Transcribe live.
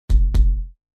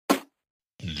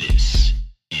This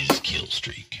is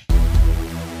Killstreak.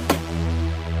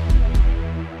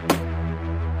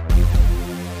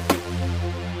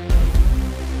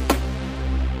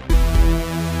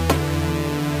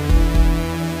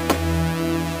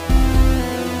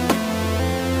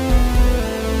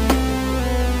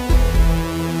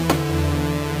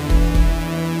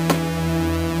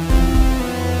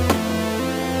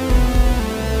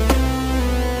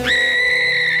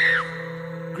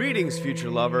 Greetings, future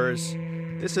lovers.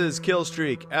 This is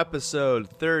Killstreak, episode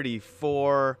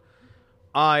 34.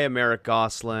 I am Eric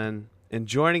Goslin, and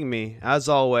joining me, as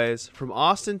always, from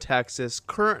Austin, Texas,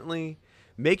 currently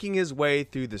making his way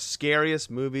through the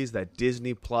scariest movies that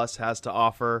Disney Plus has to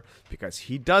offer, because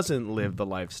he doesn't live the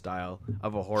lifestyle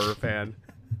of a horror fan.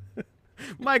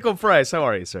 Michael Price, how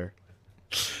are you, sir?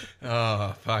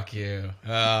 Oh, fuck you.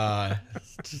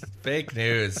 Just fake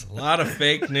news. A lot of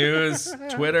fake news.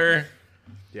 Twitter.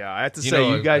 Yeah, I have to say,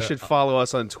 you guys should follow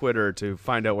us on Twitter to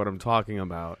find out what I'm talking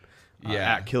about.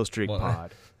 At Killstreak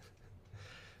Pod.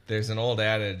 There's an old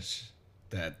adage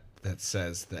that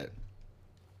says that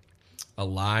a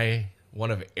lie,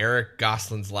 one of Eric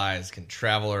Goslin's lies, can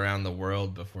travel around the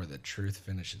world before the truth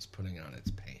finishes putting on its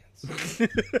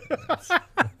pants.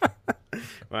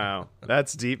 Wow,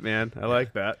 that's deep, man. I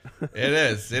like that. It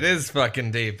is. It is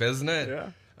fucking deep, isn't it?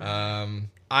 Yeah.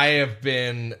 I have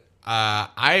been.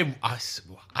 I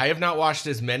have not watched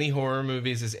as many horror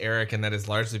movies as Eric, and that is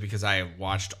largely because I have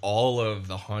watched all of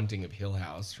The Haunting of Hill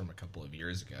House from a couple of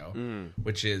years ago,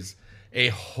 which is a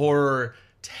horror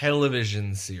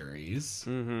television series.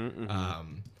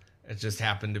 It just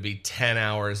happened to be 10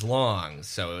 hours long,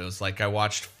 so it was like I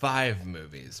watched 5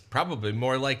 movies, probably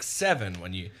more like 7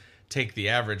 when you take the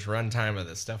average runtime of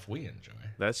the stuff we enjoy.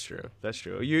 That's true. That's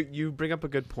true. You bring up a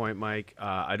good point, Mike.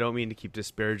 I don't mean to keep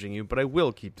disparaging you, but I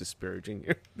will keep disparaging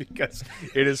you because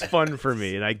it is fun for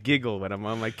me, and I giggle when I'm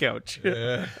on my couch.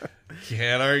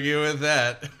 Can't argue with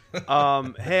that.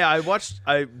 Hey,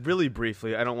 I really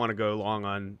briefly, I don't want to go long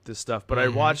on this stuff, but I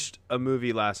watched a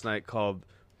movie last night called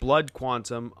Blood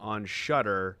Quantum on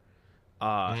Shudder,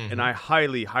 and I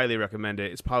highly, highly recommend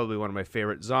it. It's probably one of my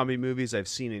favorite zombie movies I've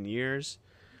seen in years.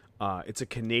 It's a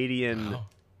Canadian...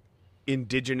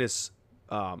 indigenous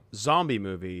zombie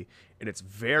movie, and it's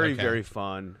very very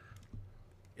fun.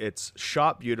 It's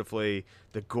shot beautifully.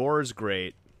 The gore is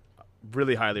great.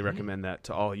 Really highly recommend that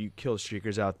to all you kill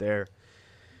streakers out there.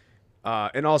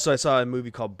 And also I saw a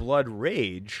movie called Blood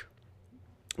Rage,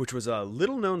 which was a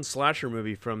little known slasher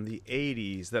movie from the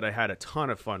 80s that I had a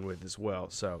ton of fun with as well.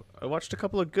 So I watched a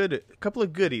couple of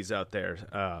goodies out there.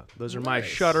 Those are my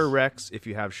Shudder recs if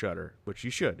you have Shudder, which you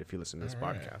should if you listen to this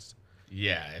podcast.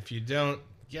 Yeah, if you don't,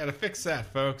 you gotta fix that,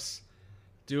 folks.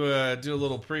 Do a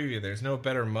little preview. There's no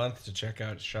better month to check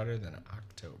out Shudder than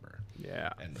October.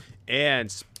 Yeah,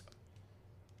 and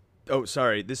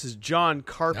sorry, this is John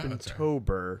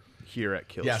Carpentober here at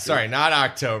Killstreak. Yeah, sorry, not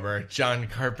October. John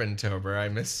Carpentober. I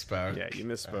misspoke. Yeah, you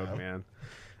misspoke, man.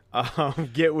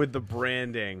 Get with the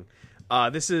branding.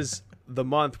 This is the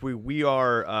month we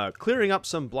are clearing up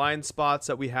some blind spots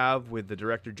that we have with the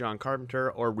director John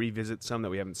Carpenter, or revisit some that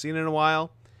we haven't seen in a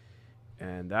while.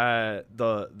 And that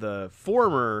the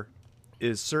former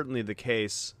is certainly the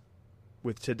case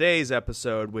with today's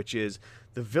episode, which is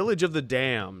The Village of the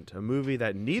Damned, a movie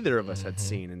that neither of us had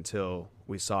seen until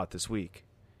we saw it this week.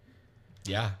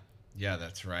 Yeah,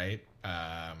 that's right.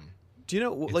 Do you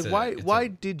know, like,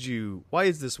 why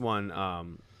is this one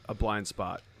a blind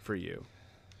spot for you?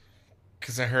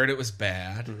 Because I heard it was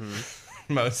bad,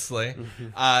 mostly.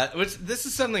 Which this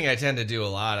is something I tend to do a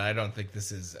lot. I don't think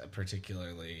this is a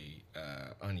particularly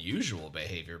unusual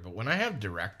behavior. But when I have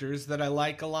directors that I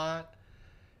like a lot,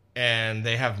 and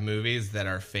they have movies that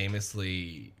are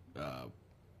famously,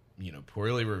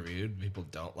 poorly reviewed, people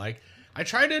don't like, I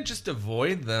try to just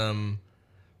avoid them.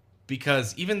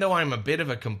 Because even though I'm a bit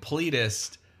of a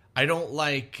completist, I don't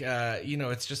like,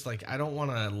 it's just like, I don't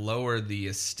want to lower the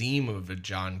esteem of a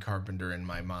John Carpenter in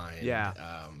my mind. Yeah.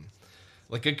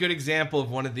 Like a good example of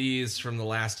one of these from the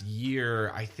last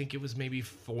year, I think it was maybe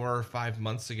 4 or 5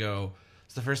 months ago.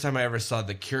 It's the first time I ever saw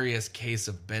The Curious Case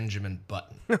of Benjamin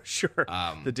Button. Sure.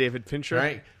 The David Fincher.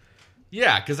 Right?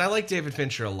 Yeah, because I like David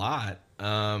Fincher a lot.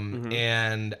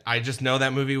 And I just know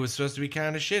that movie was supposed to be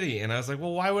kind of shitty. And I was like,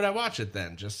 well, why would I watch it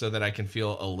then? Just so that I can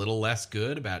feel a little less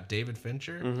good about David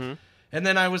Fincher? And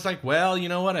then I was like, well, you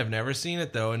know what? I've never seen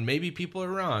it, though. And maybe people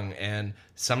are wrong. And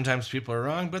sometimes people are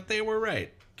wrong, but they were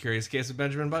right. Curious Case of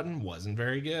Benjamin Button wasn't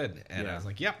very good. And I was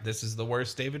like, yep, this is the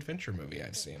worst David Fincher movie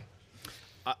I've seen.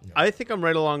 I think I'm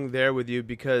right along there with you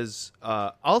because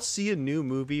I'll see a new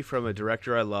movie from a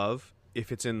director I love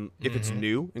if it's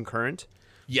new and current.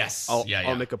 Yes.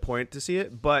 I'll make a point to see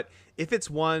it. But if it's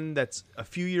one that's a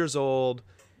few years old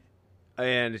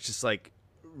and it's just like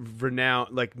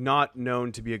renowned, like not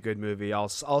known to be a good movie, I'll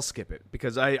skip it,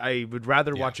 because I would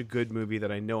rather watch a good movie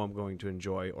that I know I'm going to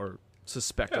enjoy or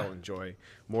suspect I'll enjoy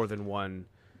more than one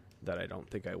that I don't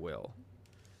think I will.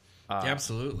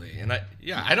 Absolutely. And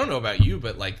I don't know about you,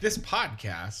 but like this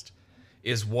podcast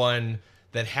is one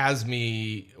that has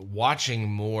me watching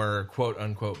more quote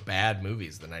unquote bad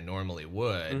movies than I normally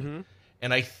would. Mm-hmm.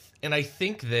 And I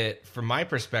think that from my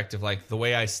perspective, like the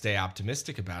way I stay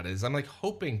optimistic about it is I'm like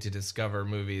hoping to discover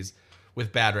movies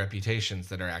with bad reputations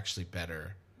that are actually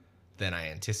better than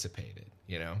I anticipated,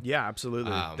 you know? Yeah,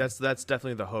 absolutely. That's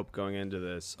definitely the hope going into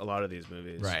this, a lot of these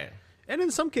movies. Right. And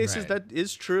in some cases that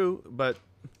is true, but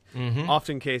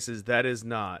often cases that is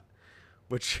not,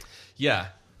 which I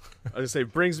was say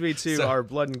brings me to our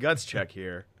blood and guts check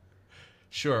here.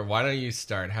 Sure. Why don't you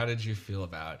start? How did you feel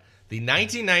about the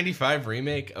 1995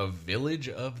 remake of Village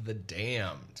of the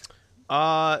Damned?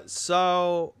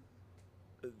 So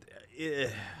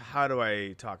how do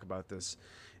I talk about this?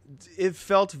 It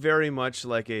felt very much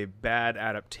like a bad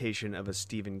adaptation of a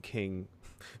Stephen King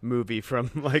movie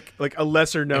from like a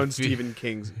lesser known Stephen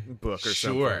King's book or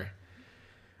something. Sure.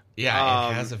 Yeah,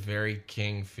 it has a very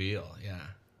King feel. Yeah.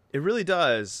 It really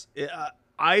does.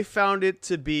 I found it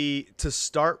to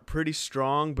start pretty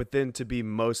strong, but then to be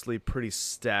mostly pretty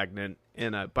stagnant.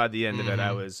 And by the end of it,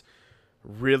 I was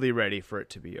really ready for it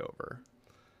to be over.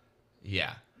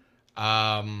 Yeah.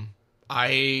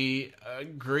 I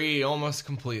agree almost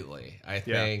completely. I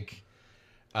think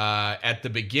at the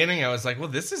beginning, I was like, well,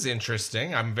 this is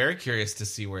interesting. I'm very curious to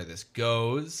see where this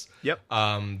goes. Yep.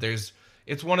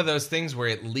 It's one of those things where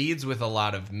it leads with a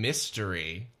lot of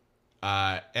mystery.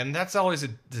 And that's always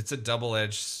it's a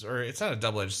double-edged, or it's not a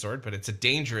double-edged sword, but it's a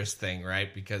dangerous thing,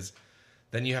 right? Because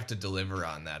then you have to deliver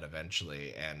on that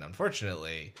eventually. And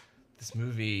unfortunately, this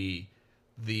movie,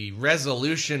 the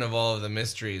resolution of all of the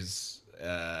mysteries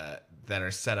that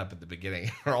are set up at the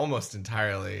beginning are almost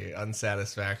entirely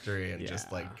unsatisfactory and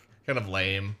just like kind of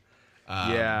lame.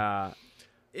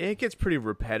 It gets pretty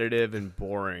repetitive and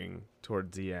boring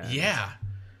towards the end. Yeah.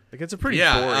 Like it's a pretty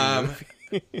boring movie.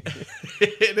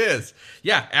 It is.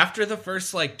 Yeah, after the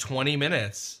first like 20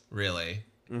 minutes, really.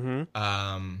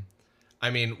 I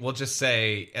mean, we'll just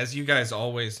say, as you guys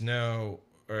always know,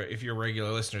 or if you're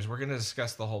regular listeners, we're going to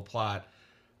discuss the whole plot.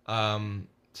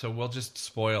 So we'll just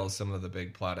spoil some of the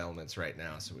big plot elements right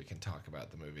now so we can talk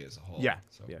about the movie as a whole.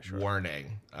 So sure.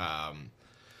 Warning.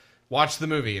 Watch the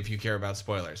movie if you care about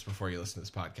spoilers before you listen to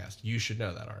this podcast. You should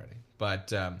know that already.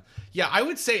 But I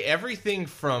would say everything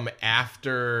from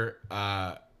after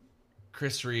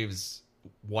Chris Reeves'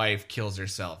 wife kills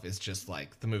herself is just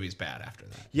like the movie's bad after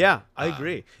that. Yeah, I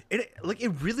agree.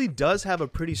 It really does have a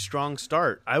pretty strong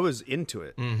start. I was into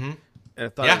it, and I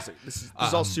thought it was like, this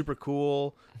is all super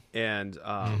cool and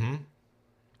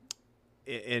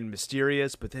and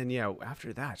mysterious. But then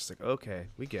after that, it's like, okay,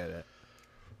 we get it.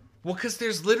 Well, because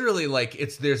there's literally like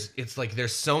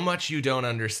there's so much you don't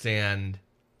understand,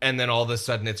 and then all of a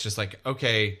sudden it's just like,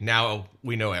 okay, now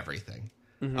we know everything.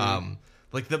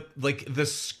 Like the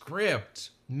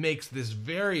script makes this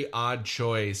very odd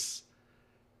choice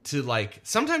to like,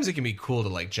 sometimes it can be cool to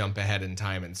like jump ahead in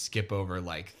time and skip over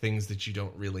like things that you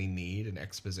don't really need in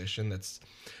exposition.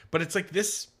 But it's like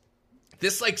this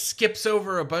like skips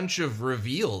over a bunch of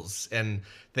reveals and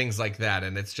things like that.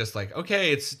 And it's just like,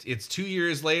 okay, it's 2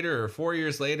 years later or 4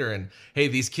 years later. And hey,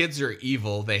 these kids are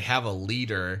evil. They have a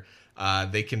leader.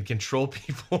 They can control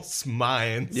people's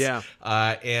minds. Yeah.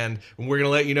 And we're going to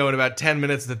let you know in about 10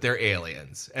 minutes that they're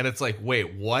aliens. And it's like,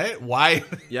 wait, what? Why?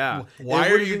 Yeah. Why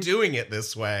are you doing it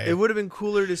this way? It would have been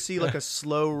cooler to see like a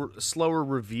slower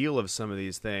reveal of some of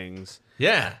these things.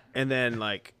 Yeah. And then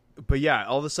like, but yeah,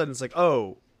 all of a sudden it's like,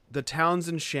 oh, the town's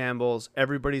in shambles.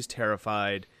 Everybody's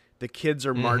terrified. The kids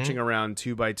are marching around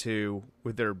 2 by 2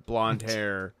 with their blonde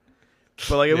hair.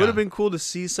 But like, it would have been cool to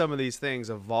see some of these things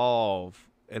evolve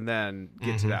and then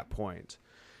get to that point.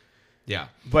 Yeah.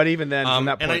 But even then, from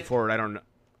that point forward,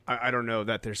 I don't know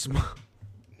that there's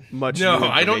much. No,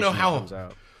 I don't know how. Comes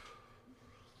out.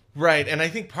 Right, and I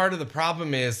think part of the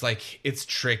problem is like it's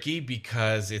tricky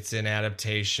because it's an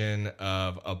adaptation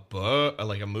of a book,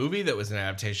 like a movie that was an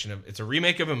adaptation of. It's a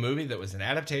remake of a movie that was an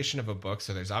adaptation of a book,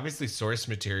 so there's obviously source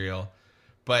material.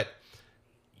 But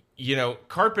you know,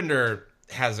 Carpenter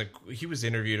he was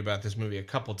interviewed about this movie a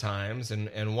couple times,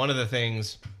 and one of the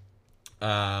things,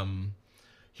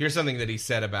 here's something that he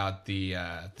said about the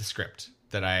script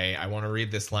that I want to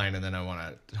read this line and then I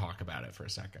want to talk about it for a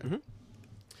second.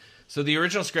 So the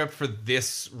original script for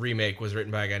this remake was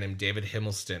written by a guy named David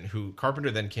Himmelston, who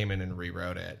Carpenter then came in and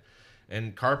rewrote it.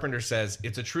 And Carpenter says,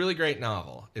 it's a truly great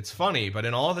novel. It's funny, but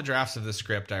in all the drafts of the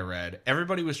script I read,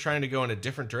 everybody was trying to go in a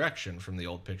different direction from the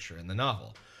old picture in the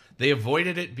novel. They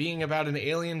avoided it being about an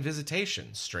alien visitation,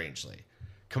 strangely.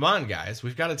 Come on, guys,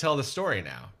 we've got to tell the story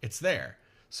now. It's there.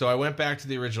 So I went back to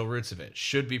the original roots of it.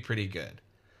 Should be pretty good.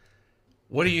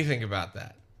 What do you think about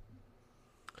that?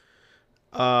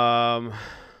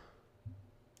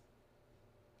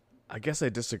 I guess I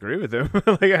disagree with him.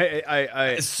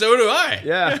 I So do I.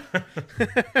 yeah.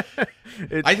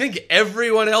 I think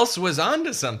everyone else was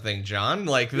onto something, John.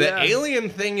 Like, the alien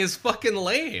thing is fucking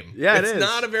lame. Yeah, it's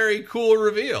not a very cool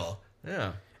reveal.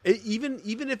 Yeah. Even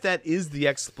if that is the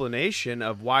explanation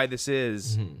of why this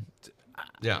is,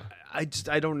 Yeah. I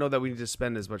don't know that we need to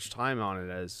spend as much time on it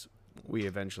as we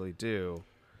eventually do.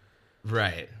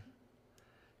 Right.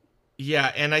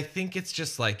 Yeah, and I think it's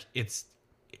just like, it's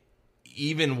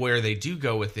even where they do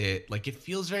go with it, like, it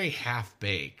feels very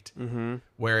half-baked.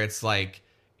 Where it's like,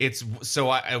 it's so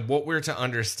what we're to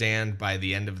understand by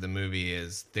the end of the movie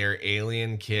is they're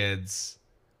alien kids.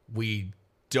 We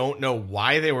don't know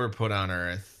why they were put on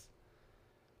Earth,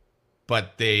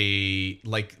 but they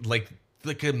like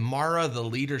Mara, the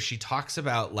leader, she talks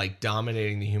about like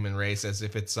dominating the human race as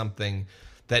if it's something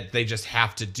that they just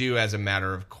have to do as a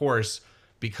matter of course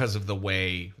because of the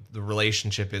way the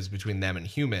relationship is between them and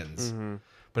humans.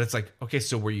 But it's like, okay,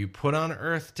 so were you put on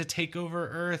Earth to take over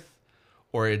Earth?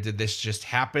 Or did this just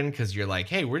happen because you're like,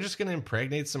 hey, we're just going to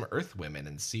impregnate some Earth women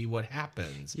and see what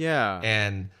happens? Yeah.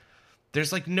 And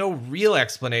there's like no real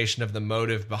explanation of the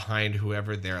motive behind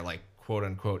whoever their like quote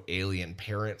unquote alien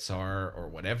parents are or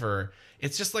whatever.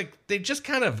 It's just like they just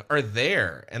kind of are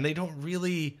there and they don't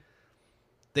really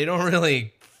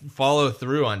follow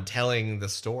through on telling the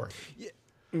story.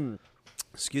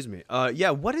 Excuse me.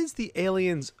 What is the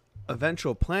aliens'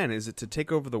 eventual plan? Is it to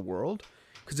take over the world?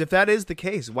 Because if that is the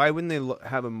case, why wouldn't they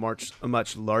have a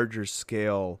much larger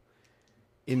scale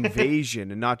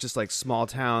invasion and not just like small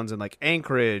towns and like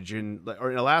Anchorage or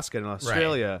in Alaska and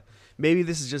Australia? Right. Maybe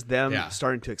this is just them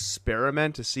starting to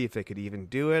experiment to see if they could even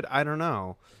do it. I don't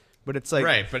know, but it's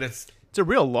like but it's a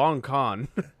real long con.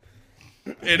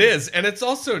 It is, and it's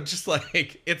also just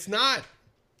like it's not.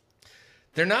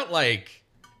 They're not like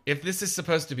if this is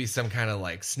supposed to be some kind of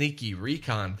like sneaky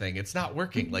recon thing. It's not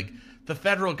working. Like. The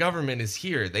federal government is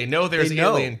here. They know there's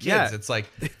alien kids. Yeah. It's like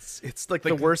it's like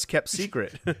the worst kept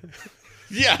secret.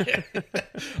 Yeah.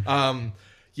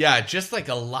 Just like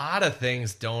a lot of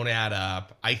things don't add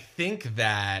up. I think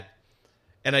that,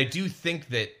 and I do think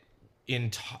that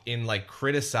in like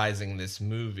criticizing this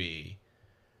movie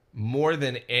more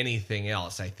than anything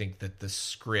else, I think that the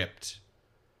script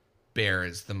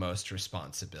bears the most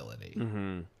responsibility.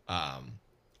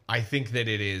 I think that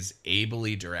it is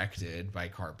ably directed by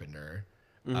Carpenter,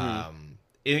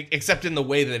 except in the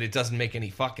way that it doesn't make any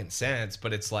fucking sense.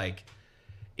 But it's like,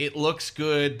 it looks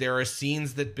good. There are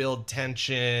scenes that build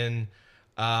tension.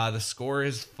 The score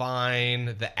is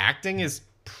fine. The acting is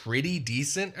pretty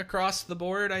decent across the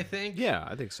board, I think. Yeah,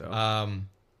 I think so.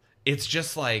 It's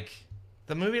just like,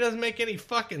 the movie doesn't make any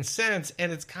fucking sense,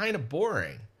 and it's kind of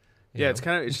boring. Yeah,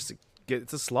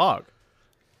 it's a slog.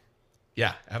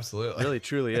 Yeah, absolutely. It really,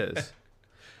 truly is.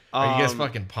 Are you guys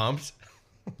fucking pumped?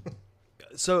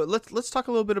 So let's talk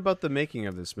a little bit about the making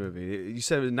of this movie. You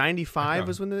said 95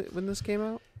 was when this came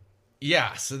out?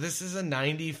 Yeah, so this is a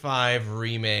 95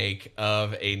 remake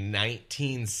of a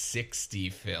 1960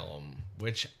 film,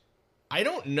 which I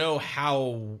don't know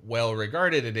how well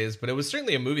regarded it is, but it was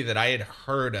certainly a movie that I had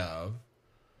heard of.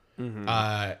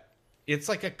 It's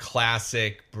like a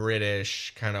classic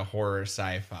British kind of horror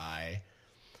sci-fi.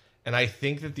 And I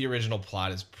think that the original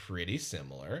plot is pretty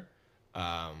similar.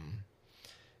 Like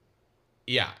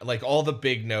all the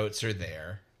big notes are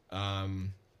there.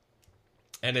 And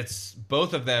it's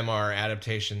both of them are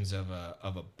adaptations of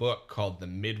a book called The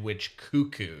Midwich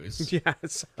Cuckoos. Yeah, I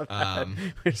saw that.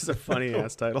 Which is a funny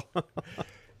ass title.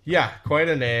 Yeah, quite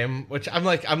a name. Which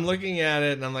I'm looking at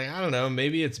it and I'm like, I don't know,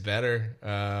 maybe it's better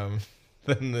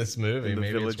than this movie. The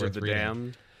maybe Village it's worth of the reading.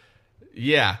 Damned.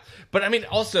 Yeah, but I mean,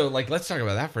 also, like, let's talk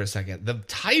about that for a second. The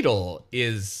title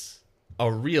is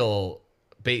a real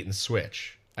bait and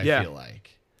switch. I feel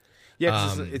like,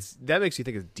 it's that makes you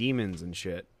think of demons and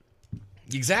shit.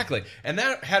 Exactly, and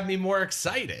that had me more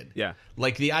excited. Yeah,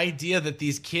 like the idea that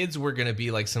these kids were going to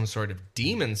be like some sort of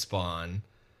demon spawn.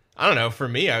 I don't know. For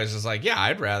me, I was just like, yeah,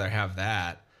 I'd rather have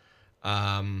that.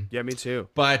 Yeah, me too.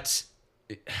 But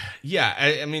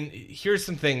Yeah, I mean, here's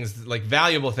some things, like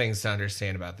valuable things to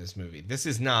understand about this movie. This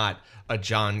is not a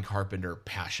John Carpenter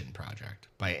passion project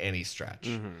by any stretch.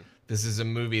 This is a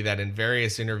movie that in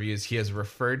various interviews he has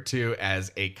referred to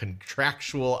as a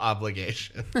contractual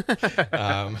obligation.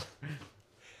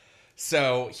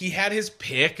 So he had his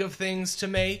pick of things to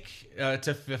make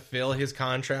to fulfill his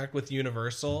contract with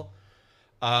Universal.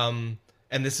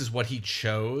 And this is what he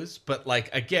chose. But,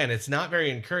 like, again, it's not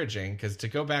very encouraging because to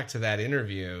go back to that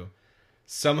interview,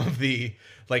 some of the,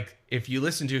 like, if you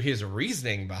listen to his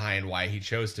reasoning behind why he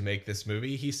chose to make this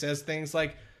movie, he says things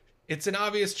like, it's an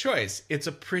obvious choice. It's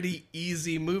a pretty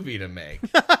easy movie to make.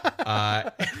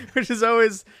 Which is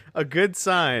always a good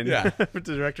sign for the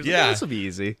directors. Yeah. Like, this will be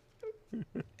easy.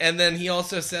 And then he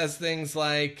also says things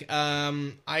like,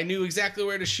 I knew exactly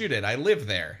where to shoot it. I live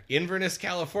there. Inverness,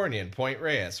 California, in Point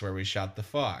Reyes, where we shot The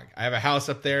Fog. I have a house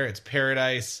up there. It's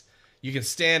paradise. You can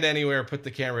stand anywhere, put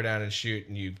the camera down and shoot,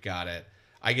 and you've got it.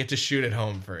 I get to shoot at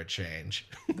home for a change.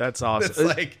 That's awesome.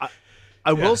 It's like,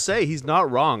 I will say he's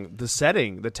not wrong. The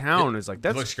setting, the town is like,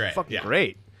 that's looks great. fucking Yeah.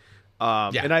 great.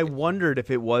 Yeah. And I wondered if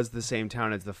it was the same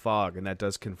town as The Fog, and that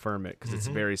does confirm it because it's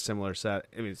a very similar set.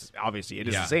 I mean, obviously it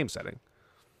is the same setting.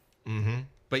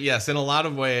 But yes, in a lot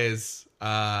of ways,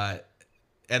 and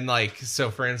like,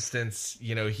 so for instance,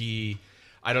 you know,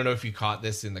 I don't know if you caught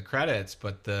this in the credits,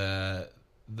 but the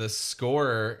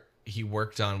score he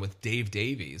worked on with Dave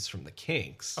Davies from the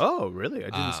Kinks. Oh, really?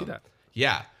 I didn't see that.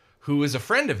 Yeah, who was a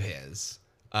friend of his,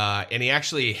 and he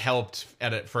actually helped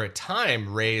for a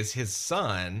time raise his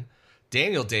son,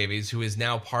 Daniel Davies, who is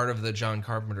now part of the John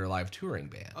Carpenter live touring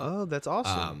band. Oh, that's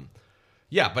awesome.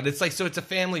 Yeah, but it's like, so it's a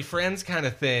family friends kind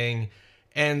of thing.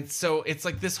 And so it's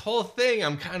like this whole thing,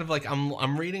 I'm kind of like,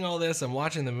 I'm reading all this, I'm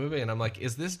watching the movie, and I'm like,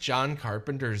 is this John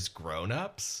Carpenter's Grown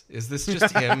Ups? Is this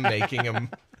just him making him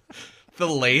the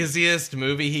laziest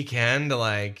movie he can to,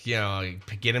 like, you know,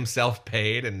 get himself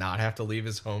paid and not have to leave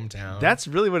his hometown? That's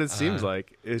really what it seems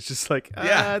like. It's just like,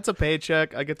 yeah. It's a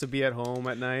paycheck. I get to be at home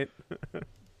at night.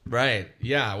 Right,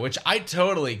 yeah, which I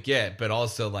totally get, but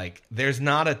also, like, there's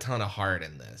not a ton of heart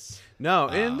in this. No,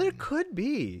 and there could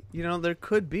be. You know, there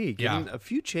could be. Given a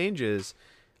few changes,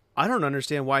 I don't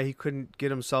understand why he couldn't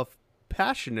get himself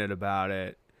passionate about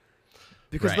it.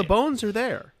 Because the bones are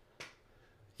there.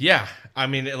 Yeah, I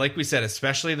mean, like we said,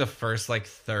 especially the first, like,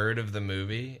 third of the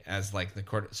movie, as, like, the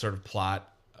sort of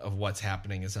plot of what's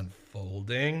happening is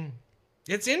unfolding.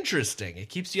 It's interesting. It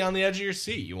keeps you on the edge of your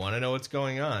seat. You want to know what's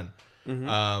going on.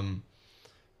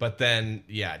 But then,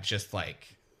 yeah, just, like,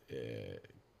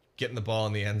 getting the ball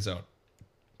in the end zone.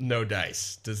 No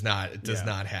dice. Does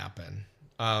not happen.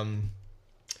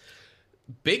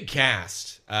 Big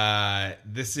cast.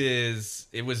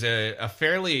 It was a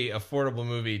fairly affordable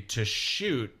movie to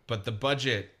shoot, but the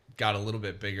budget got a little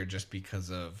bit bigger just because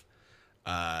of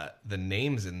the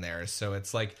names in there. So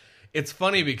it's like, it's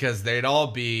funny because they'd all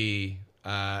be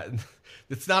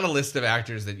it's not a list of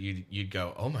actors that you'd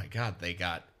go, oh my god, they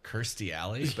got Kirstie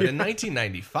Alley. But in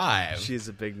 1995, she's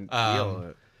a big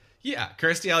deal. Yeah,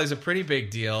 Kirstie Alley's a pretty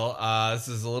big deal. This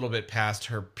is a little bit past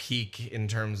her peak in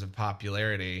terms of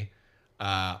popularity.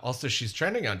 Also, she's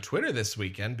trending on Twitter this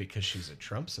weekend because she's a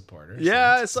Trump supporter. So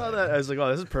yeah, I saw that. I was like,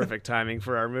 oh, this is perfect timing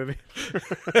for our movie,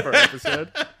 for our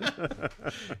episode.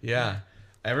 Yeah.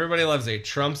 Everybody loves a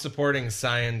Trump-supporting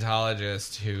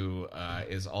Scientologist who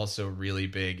is also really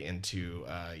big into,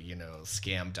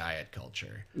 scam diet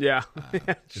culture. Yeah.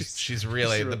 She's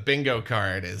really, the bingo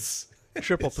card is...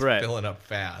 Triple threat. Filling up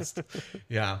fast.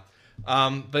 Yeah.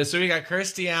 But so we got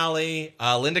Kirstie Alley,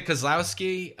 Linda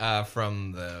Kozlowski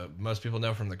from most people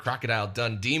know from the Crocodile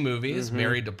Dundee movies,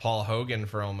 married to Paul Hogan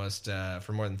for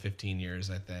for more than 15 years,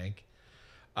 I think.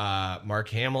 Mark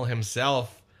Hamill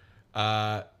himself,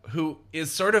 who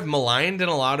is sort of maligned in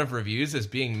a lot of reviews as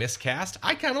being miscast.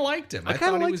 I kind of liked him. I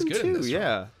thought he was good in this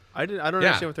role. I don't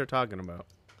understand what they're talking about.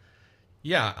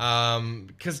 Yeah,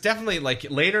 because definitely, like,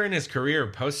 later in his career,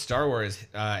 post Star Wars,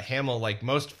 Hamill, like,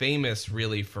 most famous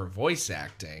really for voice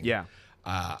acting. Yeah.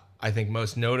 I think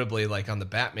most notably, like, on the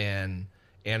Batman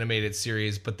animated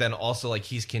series, but then also, like,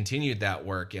 he's continued that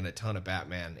work in a ton of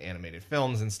Batman animated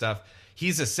films and stuff.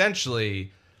 He's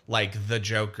essentially, like, the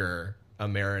Joker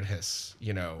emeritus,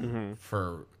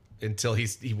 for until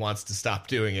he wants to stop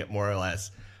doing it, more or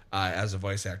less, as a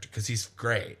voice actor, because he's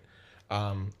great.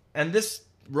 And this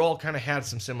role kind of had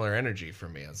some similar energy for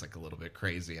me. I was like a little bit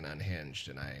crazy and unhinged,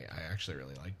 and I actually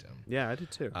really liked him. Yeah, I did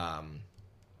too.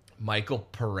 Michael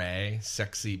Pare,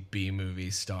 sexy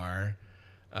B-movie star.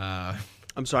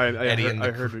 I'm sorry, I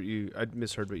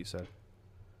misheard what you said.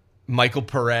 Michael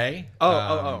Pare.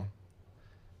 Oh.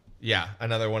 Yeah,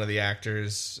 another one of the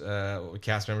actors,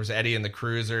 cast members, Eddie and the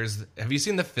Cruisers. Have you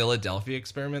seen the Philadelphia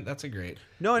Experiment? That's a great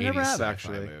No, I never 80s have, sci-fi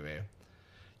actually. movie.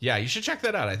 Yeah, you should check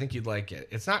that out. I think you'd like it.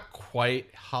 It's not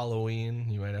quite Halloween.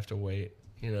 You might have to wait,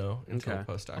 until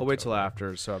post-October. I'll wait till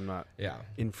after, so I'm not Yeah.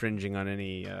 infringing on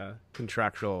any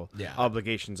contractual Yeah.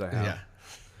 obligations I have. Yeah.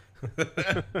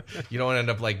 You don't want to end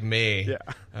up like me. Yeah,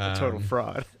 a total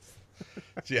fraud.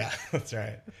 Yeah, that's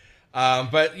right.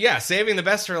 But yeah, saving the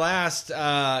best for last,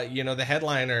 the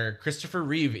headliner, Christopher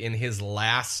Reeve, in his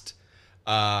last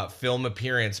film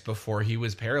appearance before he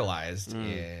was paralyzed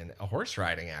in a horse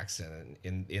riding accident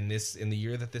in the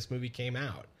year that this movie came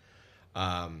out.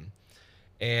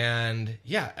 And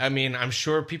yeah, I mean, I'm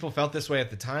sure people felt this way at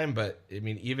the time, but I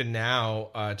mean, even now,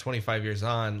 25 years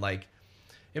on, like,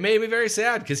 it made me very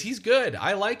sad because he's good.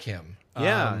 I like him.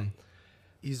 Yeah.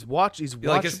 He's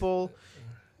watchable.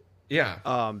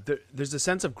 Yeah. There's a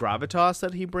sense of gravitas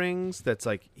that he brings that's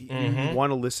like you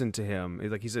want to listen to him.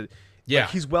 Like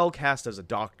he's well cast as a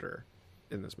doctor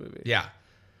in this movie. Yeah.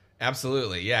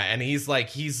 Absolutely. Yeah, and he's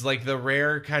like the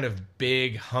rare kind of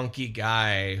big hunky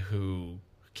guy who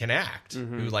can act,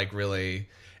 who like really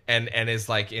and is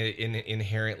like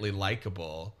inherently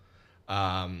likable.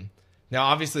 Now,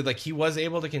 obviously, like he was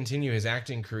able to continue his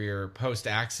acting career post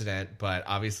accident, but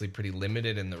obviously pretty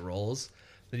limited in the roles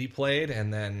that he played,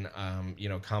 and then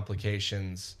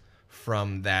complications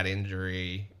from that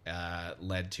injury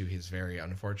led to his very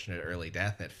unfortunate early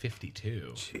death at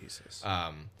 52. Jesus.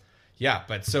 Yeah,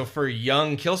 but so for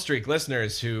young Killstreak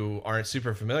listeners who aren't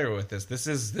super familiar with this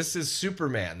is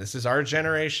Superman. This is our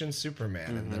generation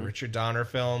Superman, and the Richard Donner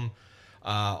film,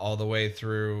 all the way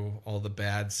through all the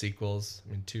bad sequels.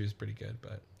 I mean, 2 is pretty good,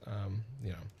 but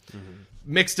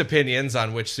mixed opinions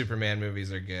on which Superman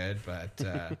movies are good, but.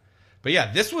 But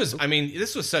yeah, this was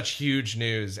such huge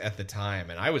news at the time,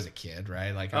 and I was a kid,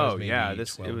 right? Like, I was maybe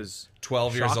it was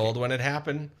 12 years shocking. old when it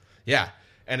happened. Yeah,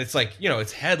 and it's like,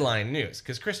 it's headline news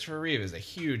because Christopher Reeve is a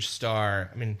huge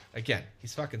star. I mean, again,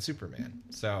 he's fucking Superman.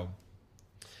 So,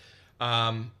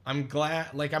 I'm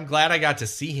glad I got to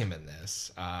see him in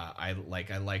this. I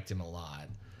liked him a lot,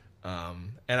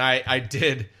 and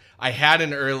I had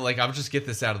an early, like, I'll just get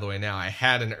this out of the way now. I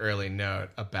had an early note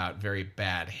about very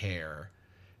bad hair.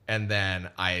 And then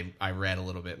I read a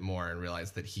little bit more and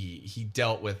realized that he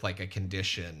dealt with like a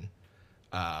condition,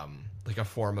 like a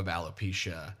form of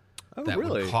alopecia that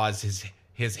would cause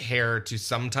his hair to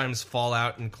sometimes fall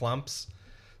out in clumps.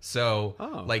 So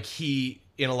like he,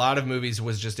 in a lot of movies,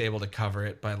 was just able to cover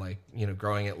it by like,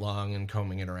 growing it long and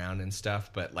combing it around and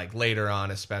stuff. But like later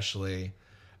on, especially,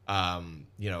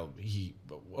 he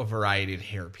a variety of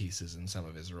hair pieces in some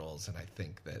of his roles. And I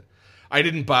think that I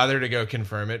didn't bother to go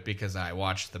confirm it because I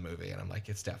watched the movie and I'm like,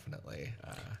 it's definitely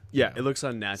it looks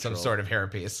unnatural. Some sort of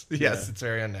hairpiece. Yes, it's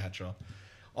very unnatural.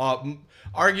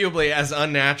 Arguably as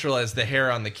unnatural as the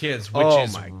hair on the kids, which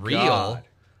is real. God.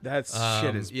 That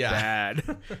shit is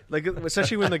bad. Like,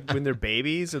 especially when they're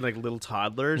babies and like little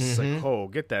toddlers. It's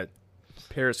like, get that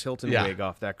Paris Hilton wig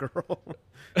off that girl.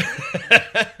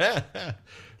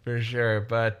 For sure.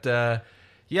 But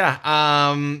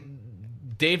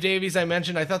Dave Davies, I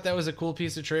mentioned, I thought that was a cool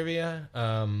piece of trivia.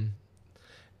 And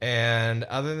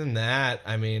other than that,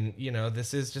 I mean,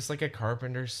 this is just like a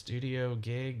Carpenter studio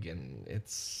gig, and it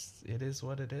is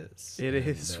what it is. It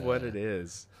is what it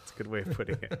is. It's a good way of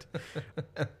putting it.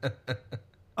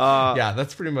 Yeah,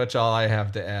 that's pretty much all I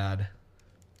have to add.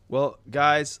 Well,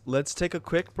 guys, let's take a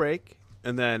quick break,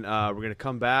 and then we're going to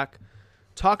come back,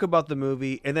 talk about the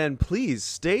movie, and then please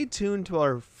stay tuned to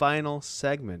our final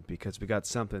segment because we got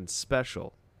something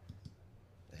special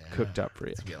cooked up for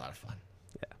you. It's going to be a lot of fun.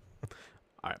 Yeah.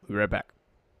 All right, we'll be right back.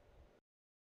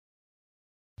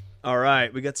 All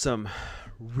right, we got some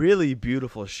really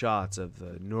beautiful shots of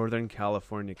the Northern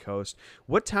California coast.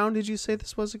 What town did you say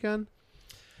this was again?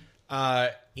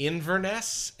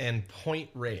 Inverness and Point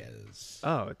Reyes.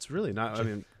 Oh, it's really not. I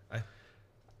mean,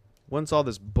 once all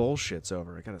this bullshit's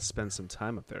over, I got to spend some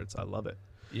time up there. I love it.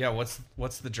 Yeah,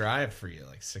 what's the drive for you?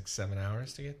 Like 6-7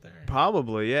 hours to get there?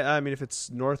 Probably, yeah. I mean, if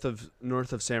it's north of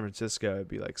San Francisco, it'd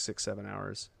be like 6-7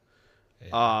 hours.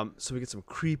 Yeah. So we get some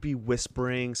creepy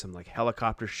whispering, some like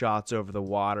helicopter shots over the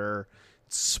water.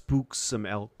 Spooks some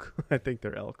elk. I think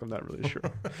they're elk. I'm not really sure.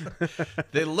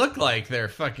 They look like they're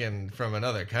fucking from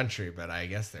another country, but I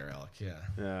guess they're elk.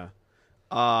 Yeah.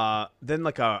 Yeah. Then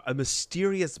like a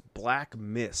mysterious black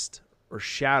mist or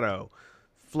shadow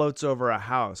floats over a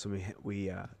house, and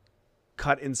we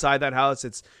cut inside that house.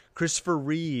 It's Christopher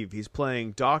Reeve. He's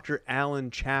playing Dr. Alan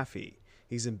Chaffee.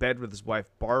 He's in bed with his wife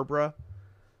Barbara.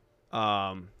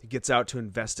 He gets out to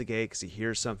investigate because he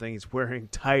hears something. He's wearing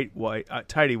tighty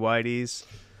whities.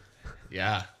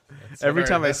 Yeah, Every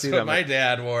time I see what them, my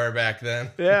dad wore back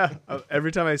then. yeah.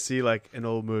 Every time I see like an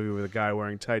old movie with a guy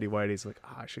wearing tighty whities, like,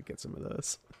 I should get some of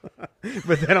those.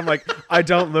 But then I'm like, I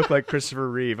don't look like Christopher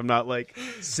Reeve. I'm not like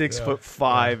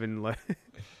 6'5" and like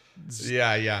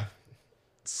Yeah.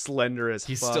 slender as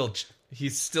fuck.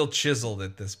 He's still chiseled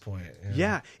at this point.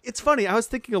 Yeah, it's funny. I was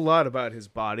thinking a lot about his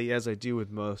body, as I do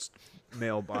with most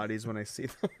male bodies when I see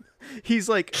them. He's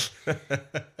like,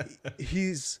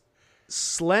 he's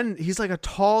slender. He's like a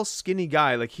tall, skinny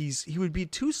guy. Like he would be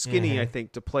too skinny, I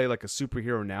think, to play like a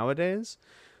superhero nowadays.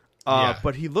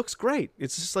 But he looks great.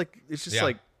 It's just like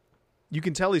you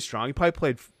can tell he's strong. He probably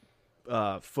played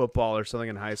football or something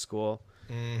in high school.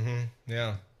 Mm-hmm.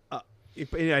 Yeah.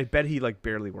 I bet he like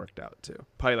barely worked out too.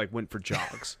 Probably like went for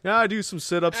jogs. Yeah, I do some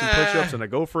sit-ups and push-ups and I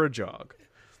go for a jog.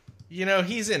 You know,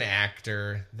 he's an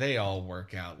actor. They all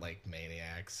work out like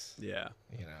maniacs. Yeah.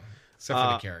 You know, except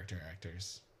for the character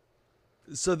actors.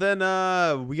 So then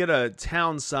we get a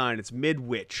town sign. It's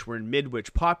Midwich. We're in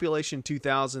Midwich. Population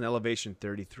 2,000, elevation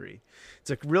 33.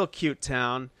 It's a real cute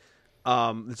town.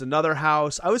 There's another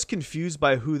house. I was confused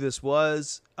by who this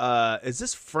was. Is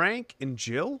this Frank and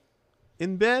Jill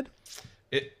in bed?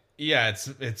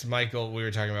 It's Michael. We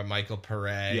were talking about Michael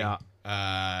Pare. Yeah.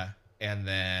 And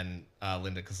then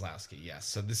Linda Kozlowski. Yes.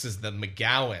 So this is the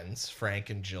McGowans, Frank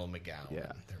and Jill McGowan.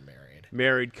 Yeah. They're married.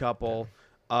 Married couple.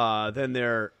 Then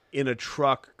they're in a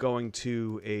truck going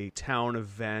to a town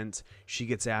event. She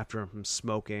gets after him from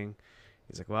smoking.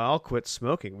 He's like, well, I'll quit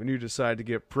smoking when you decide to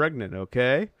get pregnant,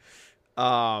 okay?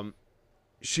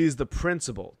 She's the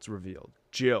principal, it's revealed.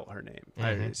 Jill, her name.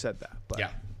 I already said that. But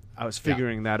Yeah. I was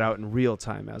figuring that out in real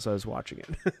time as I was watching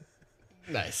it.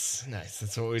 Nice.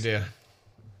 That's what we do.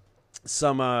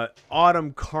 Some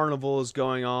autumn carnival is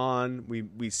going on.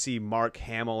 We see Mark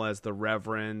Hamill as the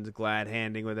Reverend, glad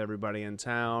handing with everybody in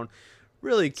town.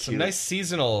 Really cute. Some nice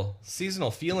seasonal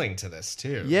feeling to this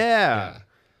too. Yeah.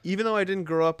 Even though I didn't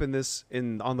grow up on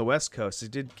the West Coast,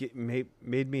 it did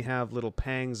made me have little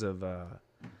pangs of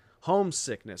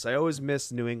homesickness. I always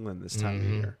miss New England this time of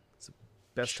year. It's the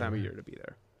best time of year to be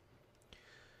there.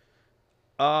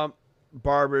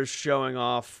 Barbara's showing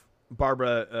off.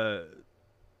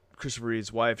 Christopher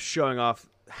Reeve's wife, showing off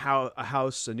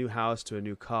a new house to a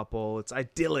new couple. It's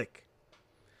idyllic.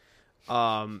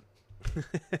 And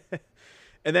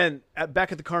then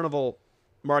back at the carnival,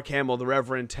 Mark Hamill, the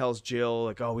Reverend, tells Jill,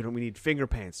 like, "Oh, we need finger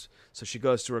paints." So she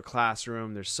goes to her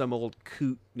classroom. There's some old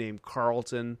coot named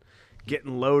Carlton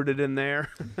getting loaded in there.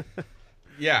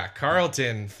 Yeah,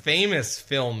 Carlton, famous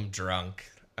film drunk.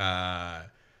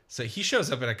 So he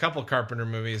shows up in a couple Carpenter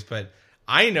movies, but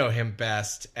I know him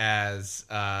best as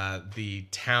the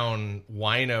town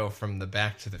wino from the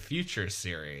Back to the Future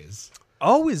series.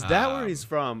 Oh, is that where he's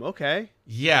from? Okay.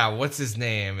 Yeah, what's his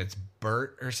name? It's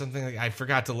Bert or something. I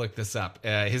forgot to look this up.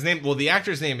 His name, the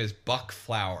actor's name is Buck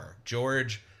Flower.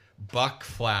 George Buck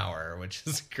Flower, which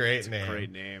is a great name.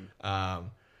 Great name.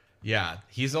 Yeah,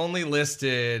 he's only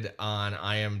listed on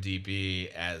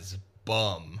IMDb as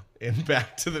Bum in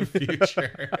Back to the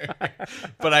Future.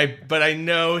 but I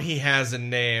know he has a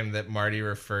name that Marty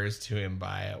refers to him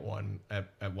by at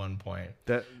one point.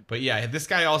 But yeah, this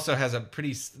guy also has a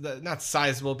pretty, not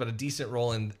sizable, but a decent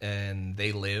role in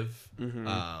They Live.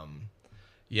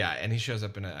 Yeah, and he shows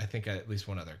up in I think at least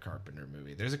one other Carpenter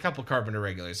movie. There's a couple Carpenter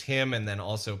regulars, him and then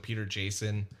also Peter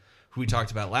Jason, who we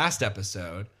talked about last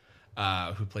episode,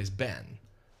 who plays Ben.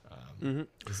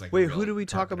 Like wait, who did we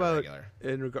talk about?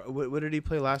 Regular. What did he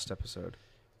play last episode?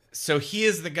 So he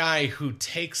is the guy who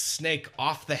takes Snake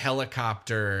off the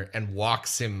helicopter and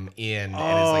walks him in and is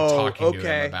like talking to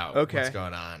him about what's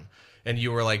going on. And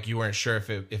you were like, you weren't sure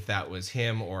if that was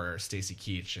him or Stacy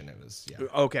Keach, and it was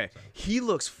Okay, he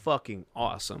looks fucking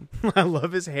awesome. I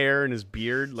love his hair and his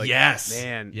beard. Like, yes,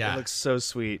 man, it looks so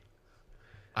sweet.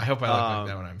 I hope I look like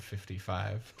that when I'm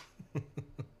 55.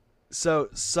 So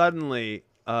suddenly,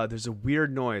 there's a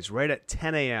weird noise right at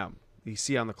 10 a.m. You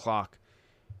see on the clock,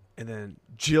 and then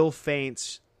Jill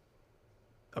faints.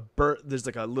 A bird. There's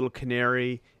like a little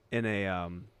canary in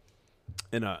a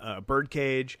bird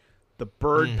cage. The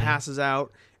bird passes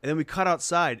out, and then we cut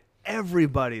outside.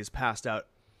 Everybody's passed out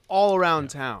all around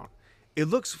town. It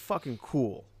looks fucking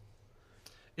cool.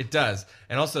 It does.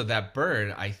 And also that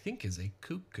bird, I think, is a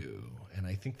cuckoo. And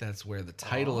I think that's where the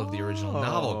title of the original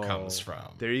novel comes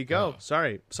from. There you go.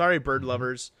 Sorry, bird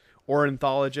lovers,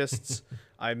 ornithologists.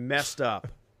 I messed up.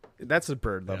 That's a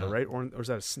bird lover, right? Or is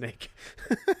that a snake?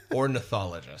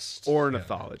 Ornithologist.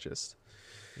 Ornithologist.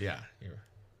 Yeah.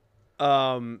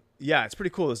 Yeah, it's pretty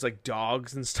cool. There's like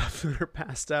dogs and stuff that are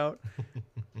passed out.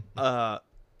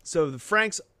 So the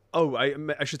Frank's. Oh,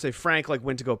 I should say Frank like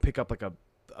went to go pick up like a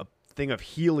thing of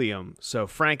helium. So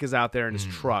Frank is out there in his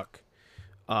truck.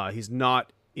 He's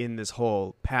not in this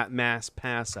whole mass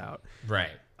pass out. Right.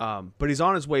 But he's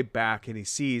on his way back, and he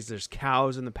sees there's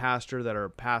cows in the pasture that are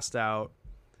passed out.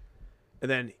 And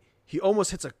then he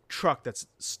almost hits a truck that's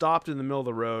stopped in the middle of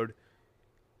the road,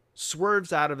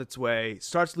 swerves out of its way,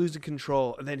 starts losing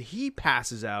control, and then he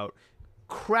passes out,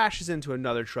 crashes into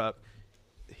another truck.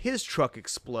 His truck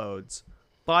explodes.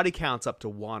 Body count's up to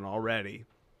 1 already.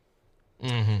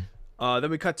 Then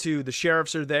we cut to the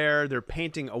sheriffs are there. They're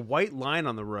painting a white line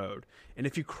on the road. And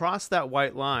if you cross that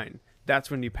white line,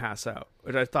 that's when you pass out,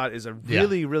 which I thought is a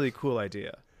really, really cool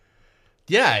idea.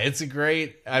 Yeah, it's a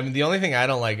great... I mean, the only thing I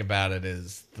don't like about it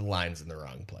is the line's in the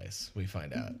wrong place. We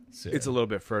find out soon. It's a little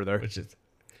bit further. Which is...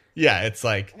 Yeah, it's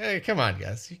like, hey, come on,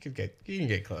 guys. You can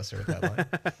get closer with that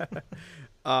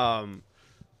line.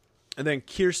 And then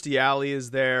Kirstie Alley is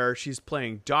there. She's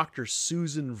playing Dr.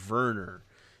 Susan Werner.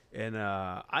 And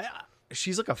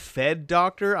she's like a Fed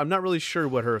doctor. I'm not really sure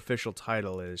what her official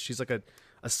title is. She's like a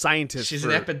scientist. She's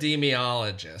an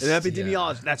epidemiologist. An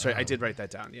epidemiologist. Yeah. That's right. I did write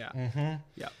that down. Yeah.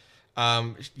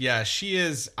 Yeah, she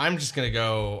is. I'm just going to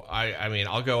go. I mean,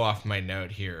 I'll go off my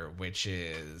note here, which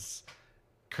is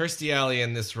Kirstie Alley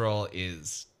in this role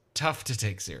is tough to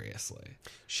take seriously.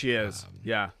 She is.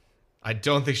 Yeah. I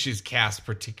don't think she's cast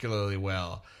particularly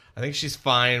well. I think she's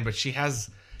fine, but she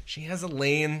has a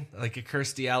lane, like a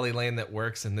Kirstie Alley lane that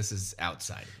works, and this is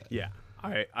outside of it. Yeah,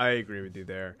 I agree with you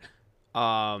there.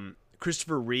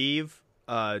 Christopher Reeve,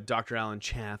 Dr. Alan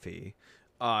Chaffee,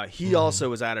 he also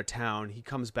was out of town. He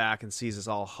comes back and sees us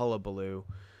all hullabaloo.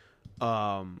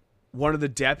 One of the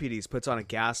deputies puts on a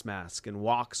gas mask and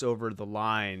walks over the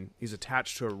line. He's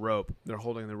attached to a rope. They're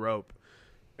holding the rope.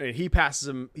 And he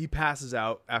passes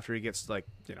out after he gets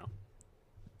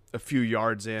a few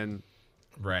yards in.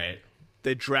 Right.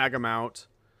 They drag him out.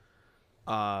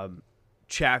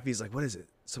 Chaffee's like, what is it?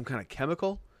 Some kind of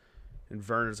chemical? And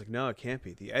Werner's like, no, it can't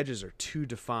be. The edges are too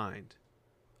defined.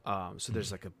 So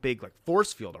there's like a big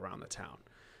force field around the town.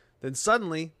 Then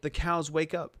suddenly the cows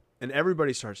wake up and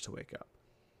everybody starts to wake up,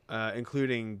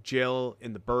 including Jill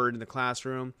and the bird in the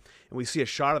classroom. And we see a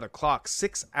shot of the clock.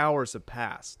 6 hours have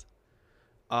passed.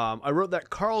 I wrote that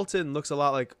Carlton looks a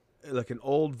lot like an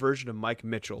old version of Mike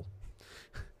Mitchell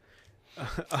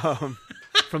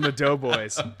from the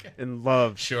Doughboys in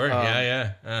Love. Sure.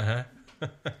 Yeah.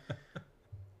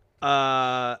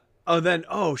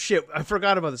 Oh shit! I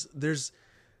forgot about this.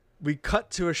 We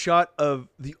cut to a shot of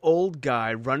the old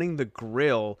guy running the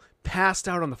grill, passed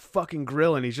out on the fucking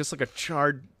grill, and he's just like a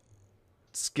charred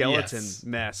skeleton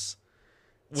mess.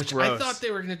 Which gross. I thought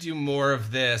they were going to do more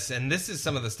of this, and this is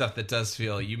some of the stuff that does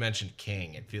feel. You mentioned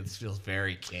King; it feels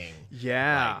very King.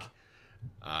 Yeah.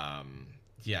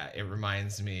 Yeah, it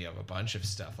reminds me of a bunch of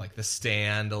stuff, like The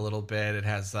Stand a little bit. It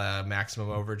has a Maximum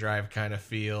Overdrive kind of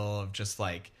feel of just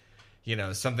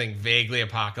something vaguely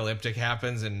apocalyptic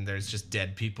happens, and there's just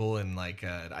dead people in like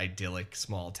an idyllic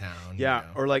small town. Yeah,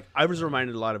 or I was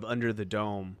reminded a lot of Under the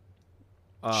Dome.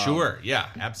 Sure. Yeah,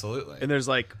 absolutely. And there's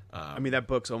that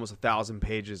book's almost 1,000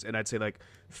 pages, and I'd say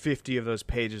 50 of those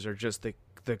pages are just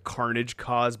the carnage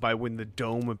caused by when the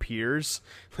dome appears.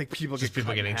 People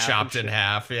getting chopped in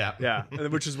half. Yeah. Yeah.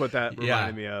 Which is what that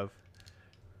reminded me of.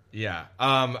 Yeah.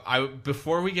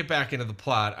 Before we get back into the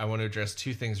plot, I want to address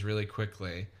two things really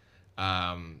quickly.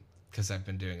 Because I've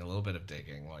been doing a little bit of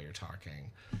digging while you're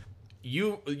talking.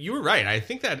 You were right. I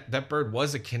think that bird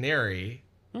was a canary.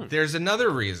 There's another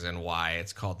reason why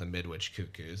it's called the Midwich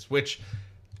Cuckoos, which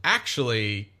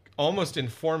actually almost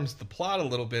informs the plot a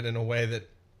little bit in a way that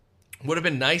would have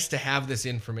been nice to have this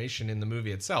information in the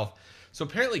movie itself. So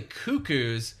apparently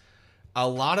cuckoos, a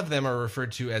lot of them are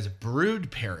referred to as brood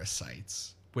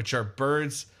parasites, which are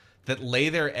birds that lay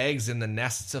their eggs in the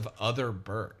nests of other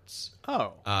birds.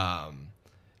 Oh.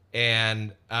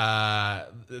 And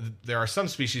there are some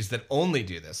species that only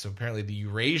do this. So apparently the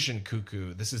Eurasian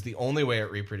cuckoo, this is the only way it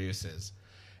reproduces.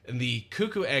 And the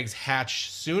cuckoo eggs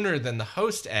hatch sooner than the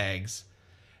host eggs,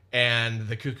 and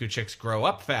the cuckoo chicks grow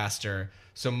up faster.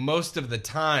 So most of the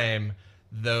time,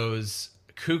 those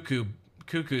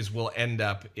cuckoos will end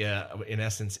up, in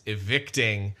essence,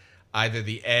 evicting either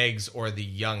the eggs or the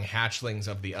young hatchlings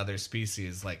of the other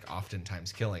species,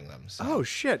 oftentimes killing them. So, oh,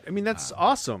 shit. I mean, that's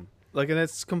awesome. And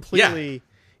it's completely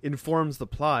informs the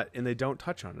plot, and they don't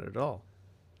touch on it at all.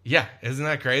 Yeah. Isn't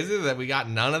that crazy that we got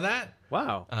none of that?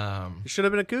 Wow. It should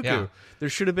have been a cuckoo. Yeah. There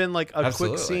should have been,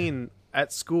 quick scene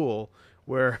at school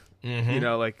where,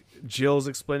 Jill's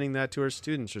explaining that to her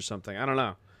students or something. I don't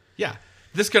know. Yeah.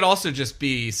 This could also just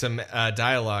be some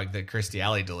dialogue that Kirstie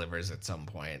Alley delivers at some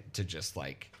point to just,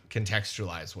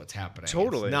 contextualize what's happening.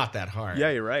 Totally. It's not that hard.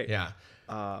 Yeah, you're right. Yeah.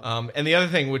 And the other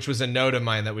thing, which was a note of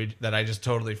mine that I just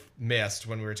totally missed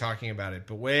when we were talking about it,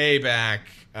 but way back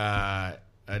a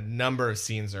number of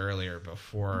scenes earlier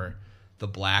before the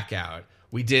blackout,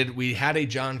 we had a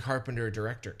John Carpenter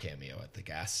director cameo at the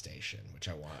gas station, which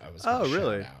I was gonna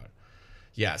really? shout out.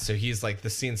 Yeah, so he's like, the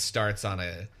scene starts on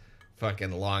a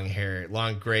fucking long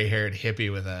gray-haired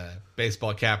hippie with a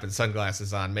baseball cap and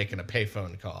sunglasses on making a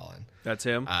payphone call, and That's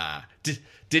him.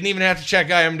 didn't even have to check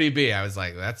IMDb. I was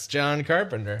like, that's John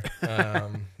Carpenter.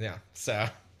 Yeah, so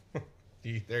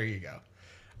there you go.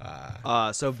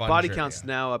 So fun body trivia. count's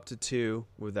now up to 2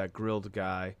 with that grilled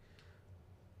guy.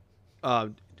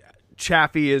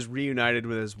 Chaffee is reunited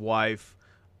with his wife.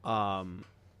 And,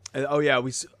 oh yeah,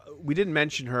 we didn't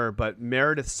mention her, but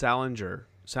Meredith Salinger.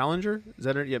 Salinger? Is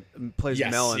that her? Yeah, plays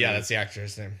Yes, Melanie. yeah, that's the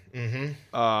actress name.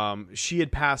 Mm-hmm. She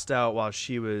had passed out while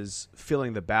she was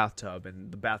filling the bathtub,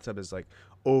 and the bathtub is like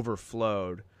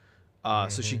overflowed.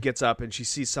 So she gets up and she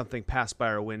sees something pass by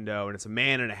her window, and it's a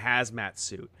man in a hazmat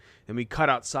suit. And we cut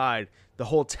outside. The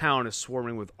whole town is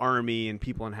swarming with army and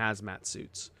people in hazmat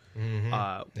suits,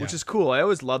 which is cool. I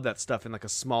always love that stuff in like a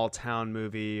small town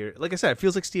movie. Or, like I said, it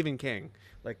feels like Stephen King,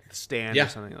 like The Stand or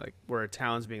something, like where a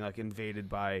town's being like invaded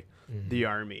by the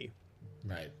army.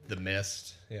 Right, The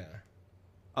Mist.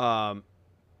 Yeah.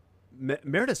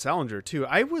 Meredith Salinger too.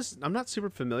 I'm not super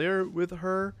familiar with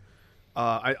her.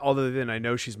 Other than I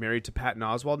know she's married to Patton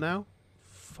Oswalt now.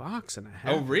 Fox and a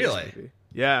half. Oh, really?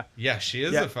 Yeah. Yeah, she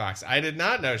is a fox. I did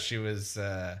not know she was.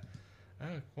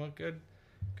 Good.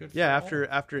 Yeah, for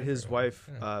after all. his wife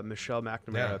Michelle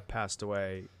McNamara Yeah. passed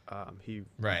away, he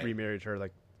remarried her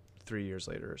like 3 years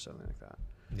later or something like that.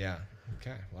 Yeah.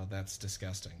 Okay. Well, that's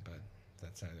disgusting, but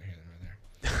that's neither here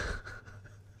nor there.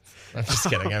 I'm just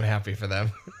kidding. I'm happy for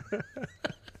them.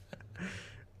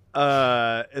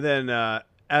 And then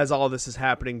as all this is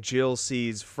happening, Jill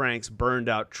sees Frank's burned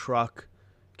out truck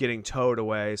getting towed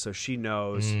away, so she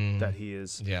knows that he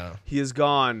is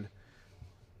gone.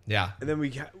 Yeah. And then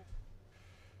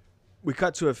we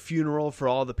cut to a funeral for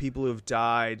all the people who have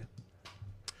died.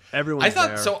 Everyone's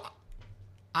there.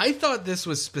 I thought this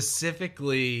was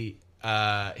specifically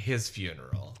his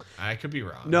funeral. I could be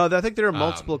wrong. No, I think there are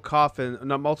multiple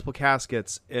multiple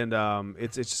caskets, and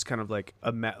it's just kind of like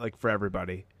like for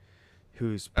everybody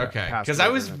who's passed because away I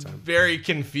was during that time. very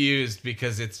confused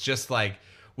because it's just like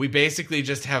we basically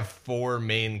just have 4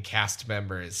 main cast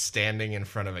members standing in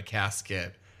front of a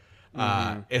casket.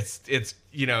 It's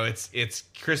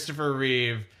Christopher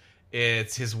Reeve,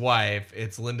 it's his wife,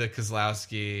 it's Linda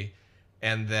Kozlowski,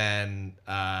 and then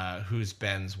who's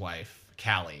Ben's wife,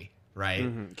 Callie, right?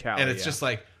 Callie, and it's just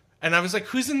like, and I was like,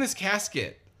 who's in this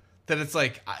casket? That it's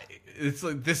like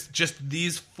this. Just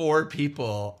these 4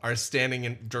 people are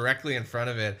standing directly in front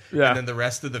of it, and then the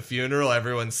rest of the funeral,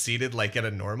 everyone's seated like at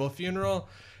a normal funeral,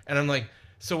 and I'm like,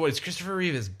 so what, is Christopher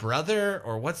Reeve his brother,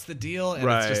 or what's the deal? And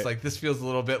it's just like, this feels a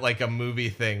little bit like a movie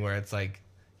thing where it's like,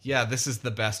 yeah, this is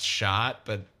the best shot,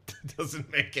 but it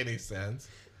doesn't make any sense.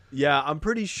 Yeah, I'm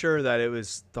pretty sure that it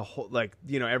was the whole, like,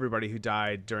 everybody who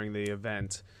died during the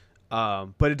event,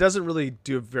 but it doesn't really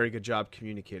do a very good job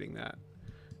communicating that.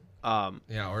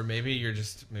 Or maybe you're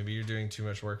doing too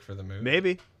much work for the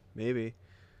movie. Maybe.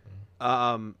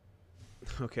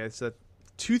 Okay, so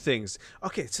 2 things.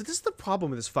 Okay, so this is the problem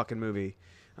with this fucking movie.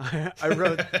 I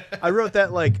wrote that,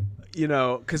 like,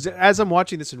 because as I'm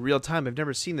watching this in real time, I've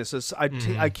never seen this, so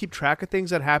I keep track of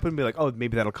things that happen and be like, oh,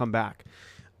 maybe that'll come back.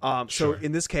 So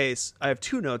in this case, I have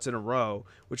 2 notes in a row,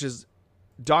 which is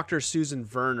Dr. Susan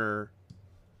Werner.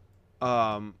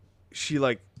 She,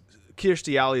 like,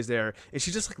 Kirstie Alley's there, and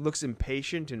she just like looks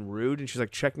impatient and rude, and she's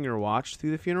like checking her watch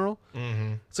through the funeral.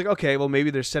 It's like, okay, well, maybe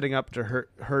they're setting up to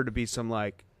her to be some,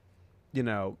 like,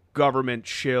 government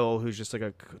shill who's just like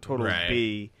a total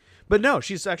B. But no,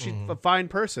 she's actually a fine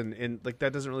person, and like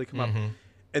that doesn't really come up.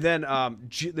 And then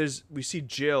we see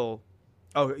Jill.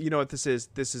 Oh, you know what this is?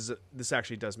 This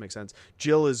actually does make sense.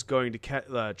 Jill is going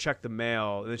to check the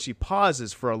mail, and then she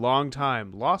pauses for a long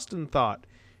time, lost in thought.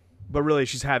 But really,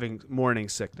 she's having morning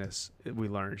sickness. We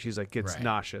learn she's like gets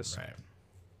nauseous.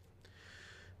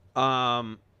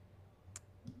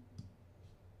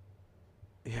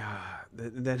 Yeah.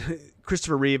 Then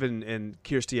Christopher Reeve and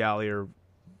Kirstie Alley are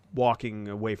walking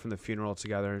away from the funeral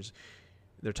together.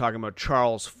 They're talking about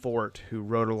Charles Fort, who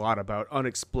wrote a lot about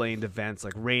unexplained events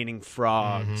like raining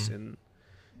frogs and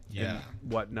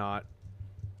whatnot.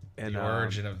 And the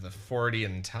origin of the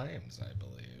Fortean Times, I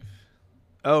believe.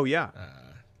 Oh yeah.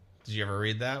 Did you ever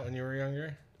read that when you were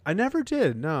younger? I never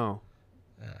did. No.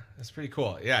 Yeah, that's pretty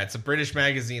cool. Yeah, it's a British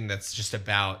magazine that's just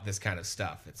about this kind of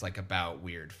stuff. It's like about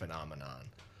weird phenomena.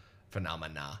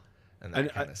 and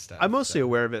that kind of stuff. I'm mostly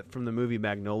aware of it from the movie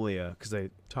Magnolia because they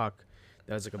talk.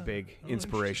 That was like a big Oh,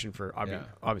 inspiration for. Yeah.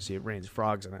 Obviously, it rains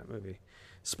frogs in that movie.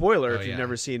 Spoiler: if you've yeah.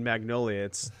 never seen Magnolia,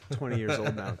 it's 20 years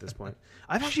old now at this point.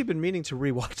 I've actually been meaning to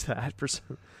rewatch that for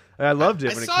some. I loved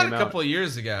it when it saw came it a out. couple of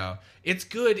years ago. It's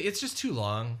good. It's just too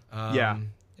long. Yeah.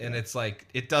 And it's like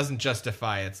it doesn't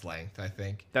justify its length, I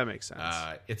think. That makes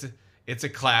sense. It's a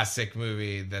classic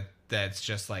movie that's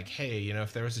just like, hey,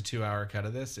 if there was a 2-hour cut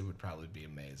of this, it would probably be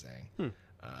amazing.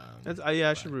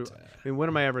 I should. I mean, when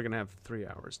am I ever gonna have 3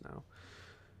 hours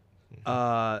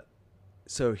now?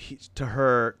 So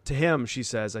to him, she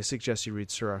says, "I suggest you read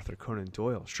Sir Arthur Conan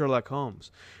Doyle, Sherlock Holmes.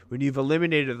 When you've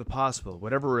eliminated the possible,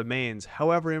 whatever remains,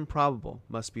 however improbable,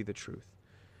 must be the truth."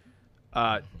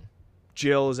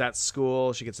 Jill is at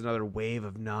school. She gets another wave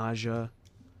of nausea.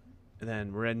 And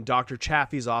then we're in Dr.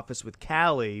 Chaffee's office with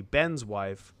Callie, Ben's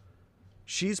wife.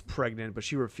 She's pregnant, but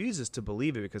she refuses to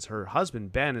believe it because her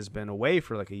husband, Ben, has been away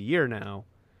for like a year now.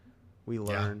 We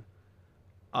learn.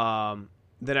 Yeah.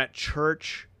 Then at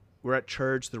church, we're at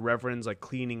church. The reverend's like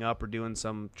cleaning up or doing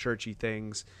some churchy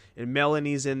things. And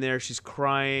Melanie's in there. She's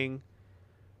crying.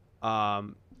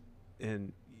 And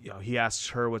he asks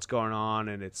her what's going on,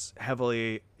 and it's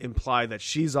heavily implied that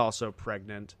she's also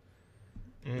pregnant.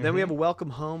 Mm-hmm. Then we have a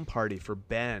welcome home party for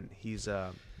Ben. He's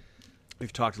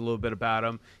we've talked a little bit about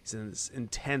him. He's this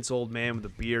intense old man with a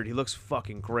beard. He looks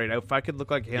fucking great. If I could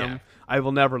look like him, I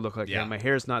will never look like him. My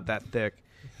hair's not that thick.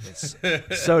 It's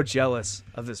so jealous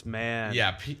of this man.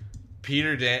 Yeah,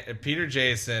 Peter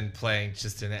Jason playing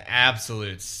just an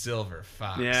absolute silver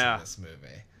fox in this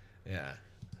movie. Yeah.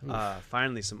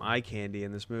 Finally, some eye candy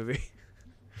in this movie.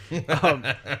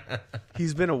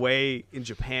 He's been away in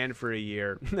Japan for a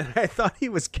year. I thought he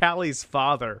was Callie's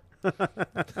father.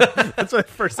 That's my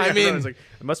first thing. I was like,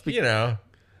 it must be.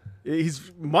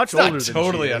 He's much older than she is.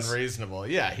 Totally unreasonable.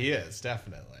 Yeah, he is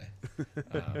definitely.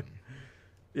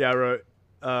 Yeah, I wrote.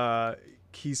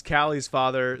 He's Callie's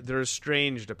father. They're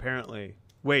estranged, apparently.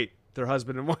 Wait, they're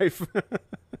husband and wife.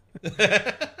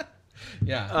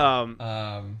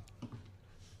 Yeah.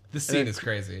 This scene is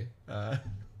crazy.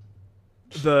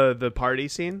 The party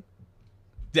scene.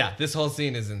 Yeah, this whole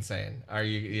scene is insane. Are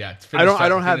you? Yeah, I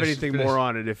don't have anything more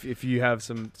on it. If you have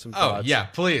some thoughts. Oh yeah,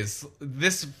 please.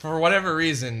 This, for whatever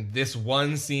reason, this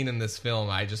one scene in this film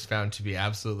I just found to be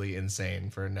absolutely insane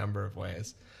for a number of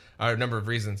ways, or a number of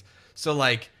reasons. So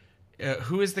like,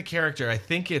 who is the character? I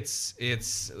think it's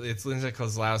Lindsay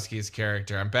Kozlowski's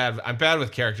character. I'm bad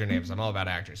with character names. I'm all about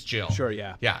actors. Jill. Sure.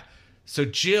 Yeah. Yeah. So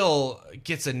Jill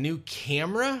gets a new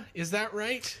camera. Is that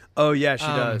right? Oh yeah, she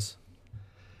does.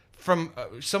 From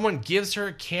someone gives her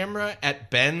a camera at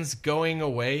Ben's going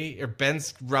away or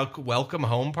Ben's welcome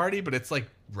home party, but it's like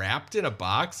wrapped in a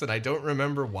box, and I don't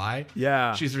remember why.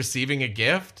 Yeah, she's receiving a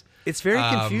gift. It's very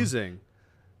confusing.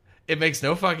 It makes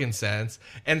no fucking sense.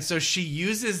 And so she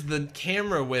uses the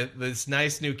camera with this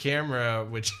nice new camera,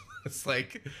 which is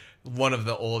like one of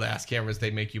the old ass cameras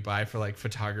they make you buy for like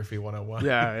photography 101.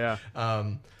 Yeah.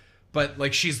 But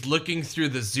like she's looking through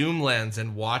the zoom lens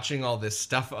and watching all this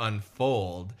stuff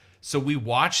unfold. So we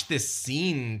watch this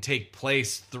scene take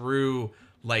place through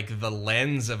like the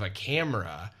lens of a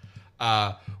camera,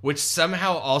 which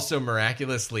somehow also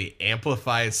miraculously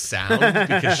amplifies sound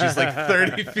because she's like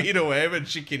 30 feet away, but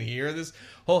she can hear this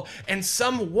whole. And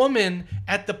some woman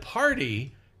at the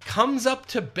party comes up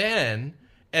to Ben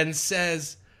and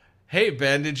says, "Hey,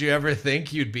 Ben, did you ever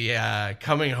think you'd be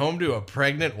coming home to a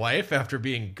pregnant wife after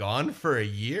being gone for a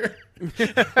year?"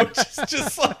 Which is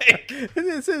just like...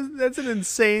 That's an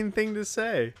insane thing to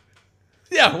say.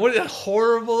 Yeah, what a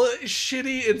horrible,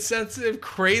 shitty, insensitive,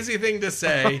 crazy thing to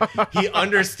say. He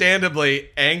understandably,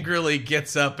 angrily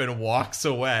gets up and walks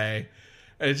away.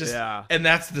 And and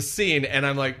that's the scene. And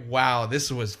I'm like, wow,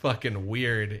 this was fucking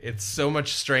weird. It's so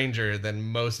much stranger than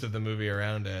most of the movie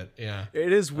around it. Yeah,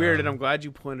 it is weird, and I'm glad you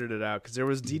pointed it out because there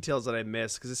was details that I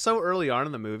missed because it's so early on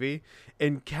in the movie.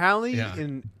 And Callie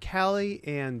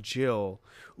and Jill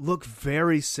look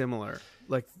very similar.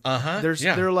 Like,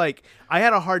 they're like, I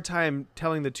had a hard time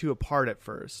telling the two apart at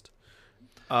first.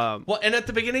 Well, and at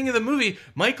the beginning of the movie,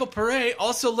 Michael Pare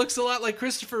also looks a lot like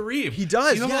Christopher Reeve. He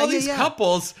does. So you have all these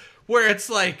couples where it's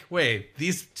like, wait,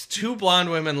 these two blonde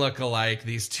women look alike.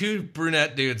 These two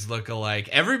brunette dudes look alike.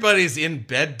 Everybody's in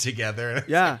bed together.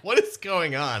 Yeah. Like, what is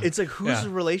going on? It's like, whose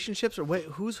relationships or wait,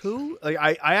 who's who? Like,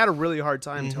 I had a really hard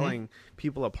time telling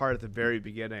people apart at the very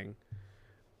beginning.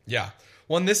 Yeah.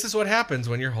 Well, and this is what happens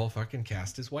when your whole fucking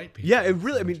cast is white people. Yeah, it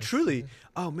really, I mean, truly.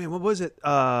 Oh, man, what was it?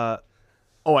 I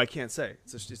can't say.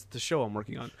 It's the show I'm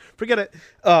working on. Forget it.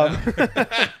 But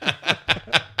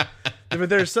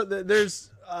there's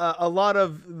a lot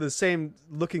of the same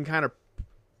looking kind of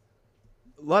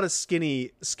lot of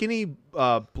skinny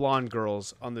blonde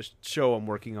girls on the show I'm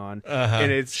working on, Uh-huh,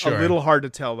 and it's sure. a little hard to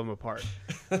tell them apart.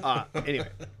 Anyway,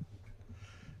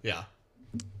 Yeah.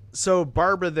 so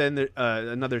Barbara then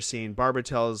another scene. Barbara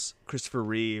tells Christopher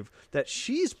Reeve that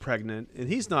she's pregnant, and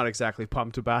he's not exactly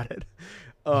pumped about it.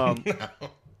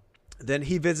 Then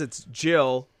he visits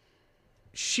Jill.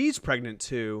 She's pregnant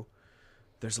too.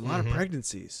 There's a lot of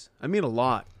pregnancies. I mean, a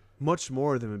lot, much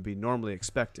more than would be normally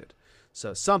expected.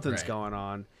 So something's Right. going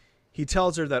on. He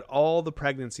tells her that all the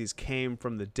pregnancies came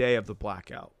from the day of the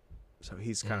blackout. So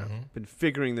he's kind of been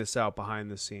figuring this out behind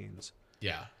the scenes.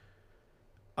 Yeah.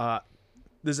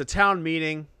 There's a town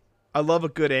meeting. I love a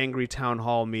good angry town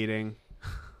hall meeting.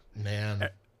 Man.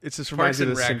 It just Parks reminds me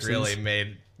and of The Rec Simpsons. really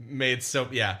made so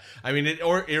yeah. I mean it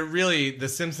really The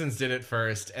Simpsons did it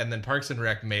first, and then Parks and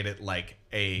Rec made it like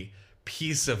a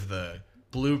piece of the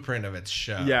blueprint of its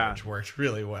show, Yeah. which worked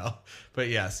really well. But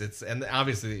yes, and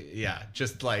obviously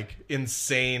just like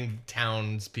insane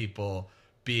townspeople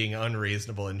being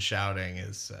unreasonable and shouting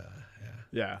is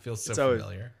Yeah, feels so it's always,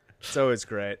 familiar. It's always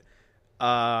great.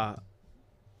 And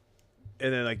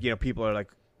then people are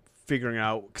like figuring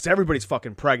out because everybody's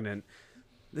fucking pregnant.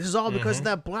 This is all because of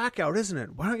that blackout, isn't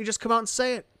it? Why don't you just come out and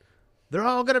say it? They're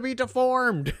all gonna be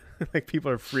deformed. Like people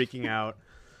are freaking out.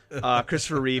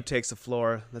 Christopher Reeve takes the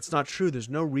floor. That's not true. There's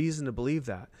no reason to believe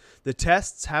that. The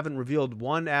tests haven't revealed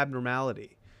one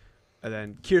abnormality. And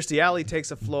then Kirstie Alley takes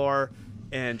the floor,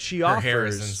 and she Her offers. hair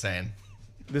is insane.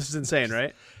 This is insane,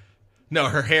 right? No,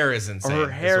 her hair is insane. Her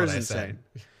hair what is I said. insane.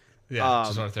 Yeah,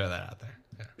 just want to throw that out there.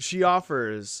 Yeah. She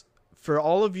offers for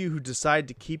all of you who decide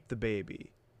to keep the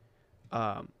baby,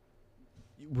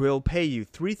 we'll pay you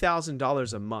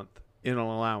 $3,000 a month in an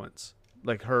allowance,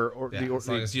 like her or Yeah, as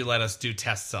long as you let us do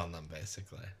tests on them,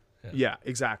 basically. yeah,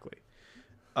 exactly.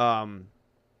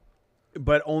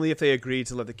 But only if they agree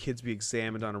to let the kids be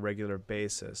examined on a regular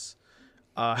basis.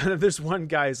 And there's one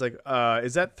guy who's like,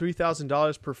 "Is that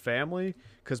 $3,000 per family?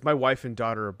 Because my wife and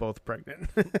daughter are both pregnant."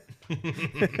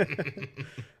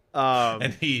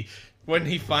 And when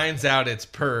he finds out it's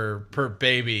per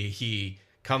baby, he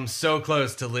comes so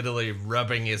close to literally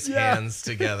rubbing his hands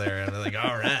together, and they're like,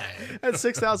 "All right." That's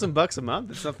 $6,000 a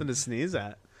month. It's nothing to sneeze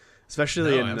at,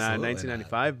 especially No, in absolutely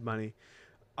 1995 money.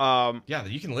 Yeah,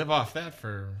 you can live off that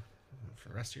for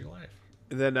the rest of your life.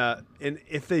 Then, and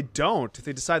if they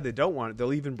decide they don't want it,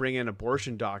 they'll even bring in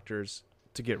abortion doctors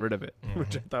to get rid of it,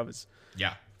 which I thought was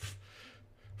Yeah.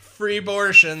 Free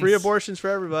abortions. free abortions for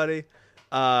everybody.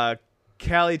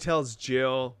 Callie tells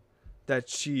Jill that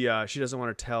she doesn't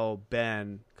want to tell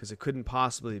Ben because it couldn't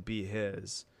possibly be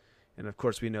his, and of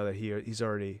course we know that he's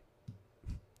already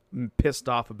pissed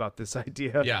off about this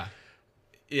idea.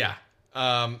 Yeah.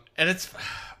 And it's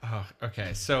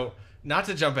okay. So not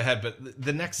to jump ahead, but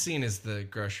the next scene is the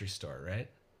grocery store, right?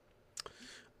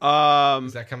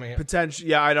 Is that coming up? Potential.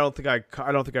 Yeah, I don't think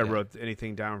I wrote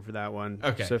anything down for that one.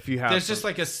 Okay. So if you have, there's just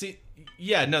like a scene.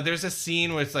 Yeah, no, there's a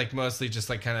scene where it's like mostly just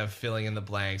like kind of filling in the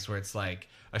blanks, where it's like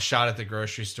a shot at the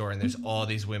grocery store, and there's all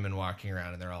these women walking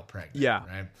around, and they're all pregnant. Yeah.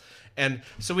 Right. And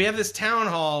so we have this town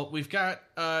hall. We've got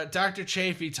Dr.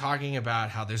 Chafee talking about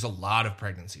how there's a lot of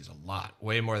pregnancies,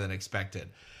 way more than expected.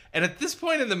 And at this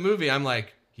point in the movie, I'm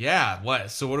like, yeah, what?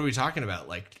 So what are we talking about?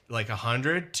 Like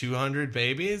 100, 200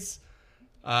 babies?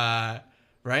 Right?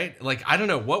 Like, I don't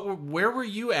know. Where were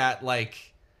you at?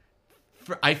 Like,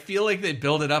 I feel like they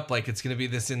build it up like it's going to be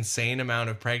this insane amount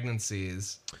of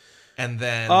pregnancies. And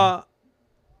then...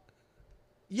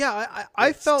 yeah,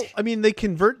 I felt... I mean, they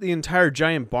convert the entire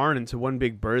giant barn into one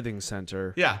big birthing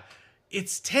center. Yeah.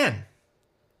 It's 10.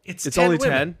 It's 10 only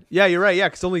women. 10? Yeah, you're right. Yeah,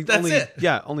 because only... That's it.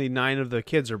 Yeah, only 9 of the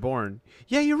kids are born.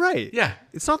 Yeah, you're right. Yeah.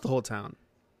 It's not the whole town.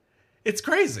 It's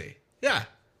crazy. Yeah.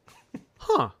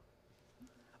 Huh.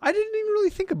 I didn't even really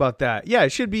think about that. Yeah,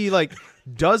 it should be like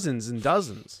dozens and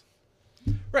dozens.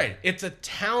 Right. It's a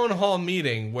town hall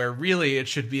meeting where really it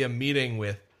should be a meeting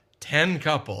with 10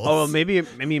 couples. Oh,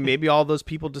 maybe all those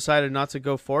people decided not to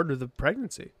go forward with the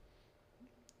pregnancy.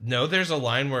 No, there's a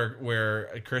line where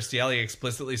Kirstie Alley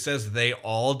explicitly says they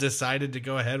all decided to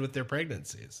go ahead with their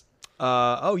pregnancies.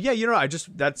 Oh yeah,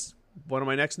 that's one of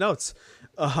my next notes.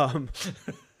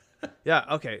 Yeah,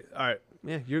 okay. All right.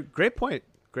 Yeah, great point.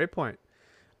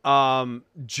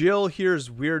 Jill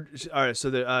hears weird. All right,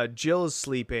 so Jill is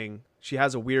sleeping. She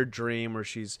has a weird dream where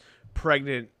she's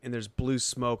pregnant and there's blue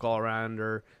smoke all around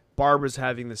her. Barbara's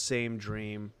having the same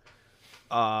dream.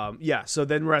 Yeah, so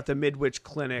then we're at the Midwich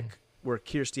Clinic where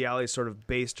Kirstie Alley sort of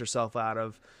based herself out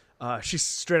of. She's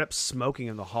straight up smoking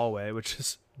in the hallway, which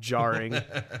is jarring.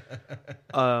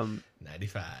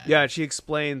 95. Yeah, she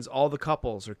explains all the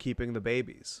couples are keeping the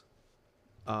babies.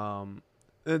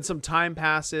 then some time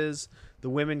passes. The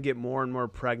women get more and more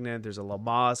pregnant. There's a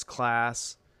Lamaze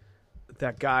class.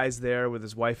 That guy's there with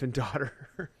his wife and daughter.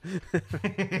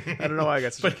 I don't know why I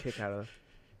got such a kick out of it.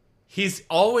 He's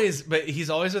always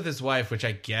with his wife, which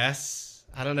I guess,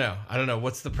 I don't know.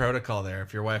 What's the protocol there?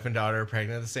 If your wife and daughter are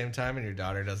pregnant at the same time and your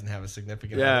daughter doesn't have a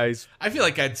significant other? I feel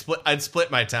like I'd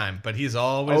split my time, but he's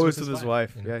always with his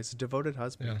wife. Yeah, he's a devoted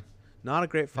husband. Yeah. Not a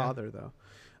great father, though.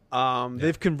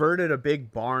 They've converted a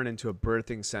big barn into a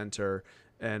birthing center,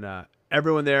 and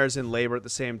everyone there is in labor at the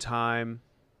same time.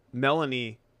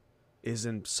 Melanie is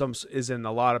in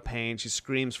a lot of pain. She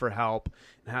screams for help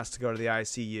and has to go to the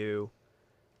ICU.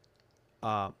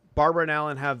 Barbara and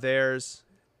Alan have theirs.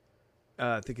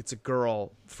 I think it's a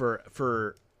girl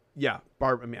Alan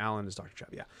is Dr. Chap.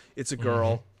 Yeah, it's a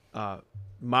girl.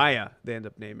 Maya, they end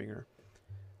up naming her.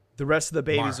 The rest of the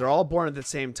babies are all born at the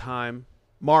same time.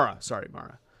 Mara.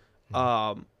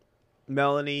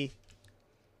 Melanie,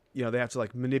 they have to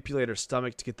like manipulate her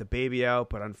stomach to get the baby out,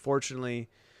 but unfortunately,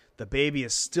 the baby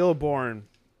is stillborn,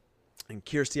 and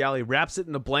Kirstie Alley wraps it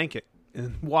in a blanket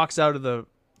and walks out of the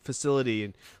facility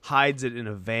and hides it in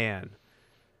a van.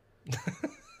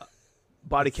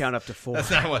 Body count up to 4.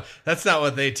 That's not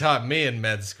what they taught me in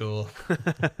med school.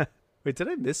 Wait, did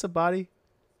I miss a body?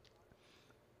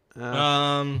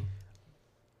 Yeah.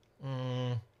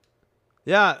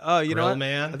 You know what?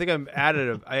 Man? I think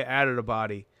I added a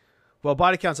body. Well,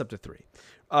 body count's up to 3.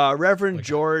 Reverend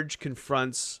George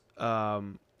confronts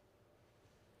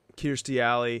Kirstie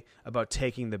Alley about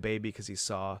taking the baby because he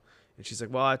saw, and she's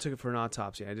like, "Well, I took it for an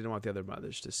autopsy. I didn't want the other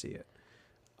mothers to see it."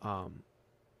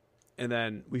 And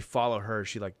then we follow her.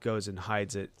 She like goes and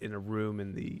hides it in a room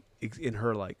in the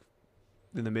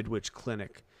Midwich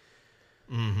clinic.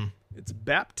 Mm-hmm. It's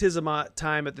baptism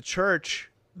time at the church.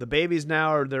 The babies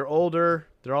they're older.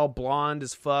 They're all blonde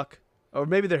as fuck. Or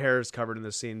maybe their hair is covered in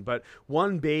this scene. But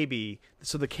one baby,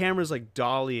 so the camera's like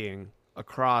dollying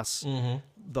across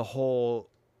the whole,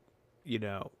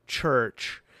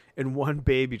 church. And one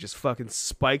baby just fucking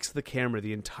spikes the camera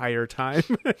the entire time.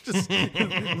 Just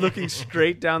looking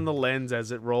straight down the lens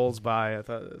as it rolls by. I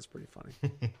thought that was pretty funny.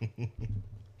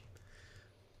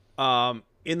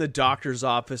 In the doctor's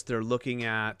office, they're looking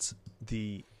at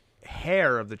the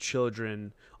hair of the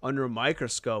children under a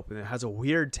microscope, and it has a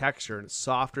weird texture, and it's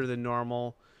softer than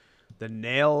normal. The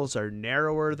nails are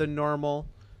narrower than normal,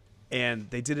 and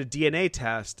they did a DNA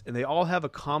test, and they all have a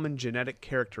common genetic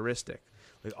characteristic.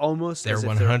 Like almost they're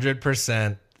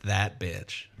 100% that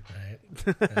bitch, right?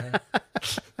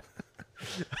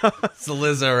 It's a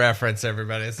Lizzo reference,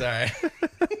 everybody. Sorry.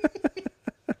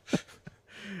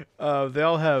 They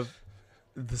all have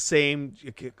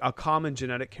a common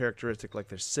genetic characteristic, like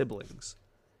their siblings.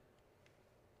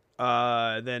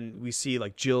 Then we see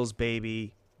like Jill's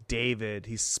baby, David.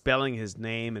 He's spelling his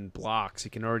name in blocks.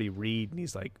 He can already read, and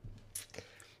he's like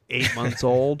 8 months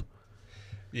old.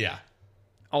 Yeah.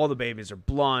 All the babies are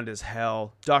blonde as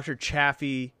hell. Dr.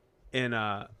 Chaffee and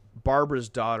Barbara's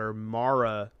daughter,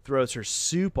 Mara, throws her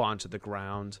soup onto the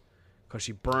ground because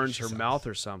she burns her mouth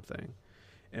or something.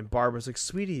 And Barbara's like,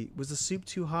 "Sweetie, was the soup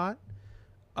too hot?"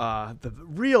 The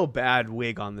real bad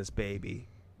wig on this baby.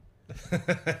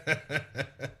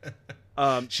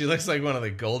 She looks like one of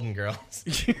the Golden Girls.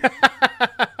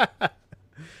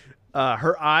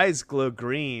 Her eyes glow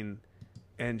green,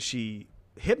 and she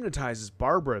hypnotizes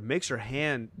Barbara, makes her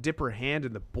dip her hand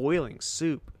in the boiling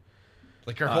soup.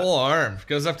 Like her whole arm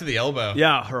goes up to the elbow.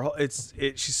 Yeah,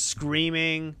 she's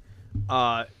screaming.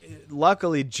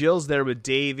 Luckily, Jill's there with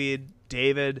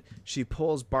David. She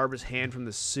pulls Barbara's hand from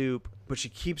the soup, but she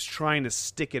keeps trying to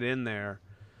stick it in there.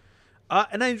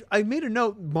 And I made a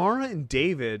note, Mara and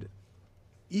David,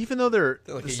 even though they're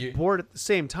born at the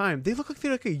same time, they look like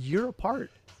they're like a year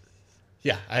apart.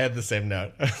 Yeah, I had the same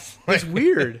note. It's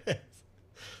weird.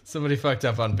 Somebody fucked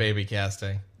up on baby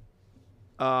casting.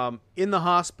 In the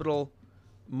hospital,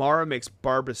 Mara makes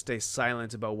Barbara stay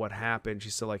silent about what happened.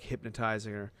 She's still like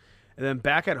hypnotizing her. And then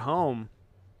back at home,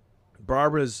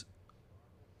 Barbara's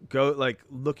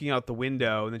looking out the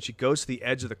window, and then she goes to the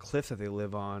edge of the cliff that they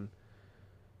live on,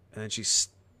 and then she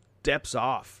steps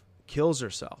off, kills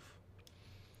herself.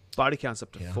 Body count's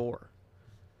up to 4.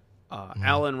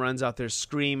 Alan runs out there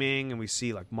screaming, and we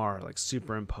see like Mara like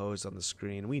superimposed on the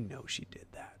screen. We know she did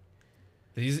that.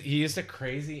 He used a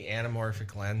crazy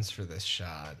anamorphic lens for this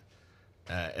shot.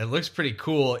 It looks pretty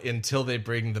cool until they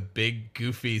bring the big,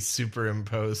 goofy,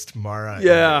 superimposed Mara.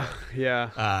 Yeah.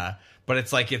 But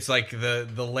it's like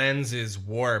the lens is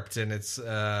warped, and it's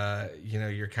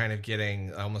you're kind of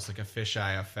getting almost like a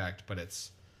fisheye effect, but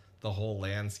it's the whole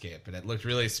landscape, and it looked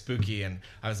really spooky. And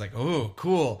I was like, "Oh,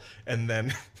 cool!" And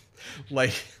then,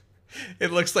 like,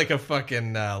 It looks like a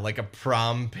fucking like a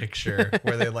prom picture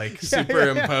where they like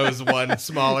superimpose one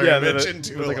smaller image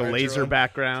into with like a laser one.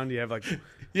 background. You have like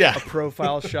Yeah. a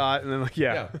profile shot, and then like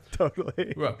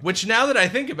totally. Which now that I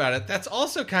think about it, that's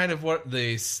also kind of what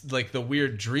the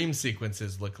weird dream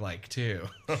sequences look like too.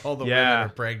 All the women are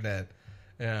pregnant.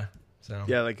 Yeah. So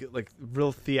yeah, like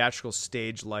real theatrical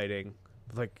stage lighting,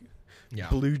 like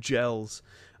blue gels.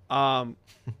 So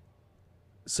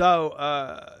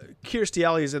Kirstie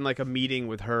Alley is in like a meeting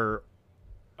with her,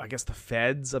 I guess the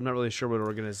feds. I'm not really sure what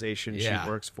organization she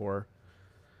works for.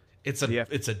 It's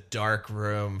a dark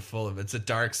room it's a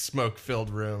dark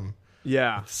smoke-filled room.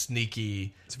 Yeah. With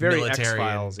sneaky it's very military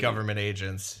X-Files and government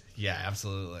agents. Yeah,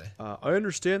 absolutely. I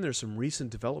understand there's some recent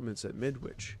developments at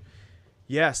Midwich.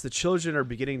 Yes, the children are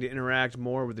beginning to interact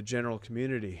more with the general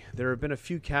community. There have been a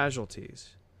few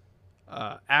casualties,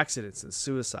 accidents and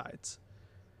suicides.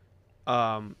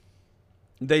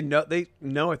 They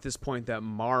know at this point that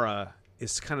Mara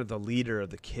is kind of the leader of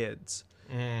the kids.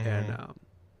 Mm-hmm. And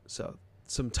so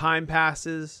some time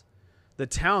passes. The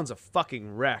town's a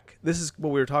fucking wreck. This is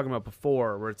what we were talking about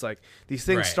before, where it's like these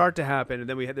things start to happen, and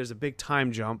then there's a big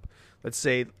time jump. Let's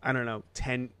say, I don't know,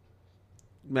 10,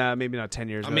 maybe not 10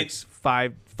 years. I mean, like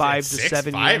 5 to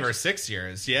 7 years. 5 or 6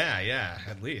 years. Yeah,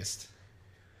 at least.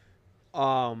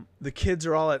 The kids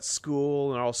are all at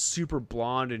school and are all super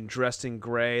blonde and dressed in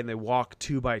gray, and they walk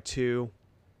 2 by 2.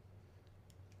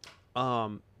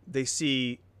 They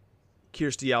see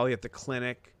Kirstie Alley at the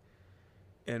clinic,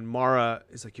 and Mara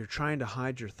is like, "You're trying to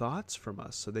hide your thoughts from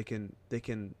us," so they can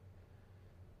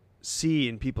see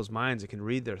in people's minds. They can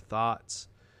read their thoughts,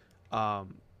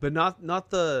 but not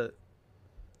the.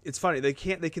 It's funny, they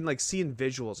can like see in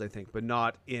visuals, I think, but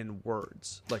not in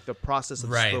words. Like the process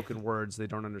of spoken words they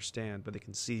don't understand, but they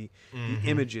can see the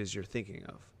images you're thinking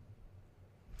of.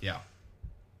 Yeah.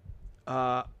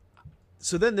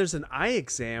 So then there's an eye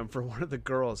exam for one of the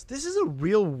girls. This is a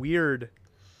real weird.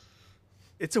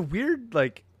 It's a weird,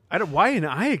 like, why an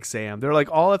eye exam? They're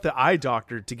like all at the eye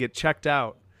doctor to get checked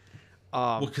out.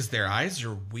 Well, because their eyes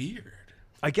are weird.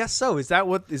 I guess so. Is that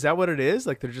what it is?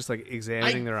 Like they're just like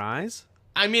examining their eyes?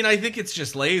 I mean, I think it's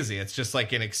just lazy. It's just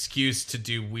like an excuse to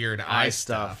do weird eye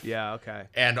stuff. Yeah, okay.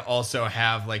 And also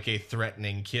have like a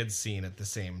threatening kid scene at the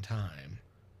same time.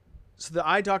 So the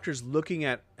eye doctor's looking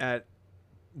at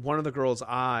one of the girl's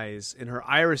eyes, and her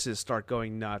irises start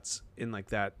going nuts in like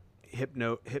that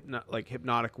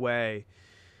hypnotic way.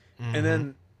 Mm-hmm. And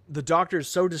then the doctor is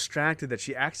so distracted that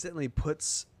she accidentally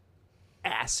puts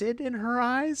acid in her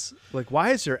eyes. Like,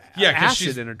 why is there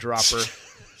acid in a dropper?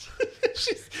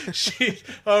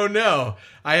 Oh no,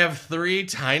 I have 3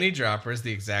 tiny droppers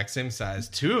the exact same size.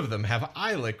 2 of them have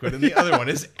eye liquid and the other one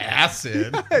is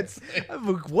acid.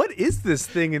 What is this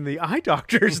thing in the eye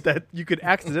doctors that you could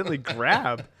accidentally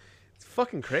grab? It's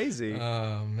fucking crazy.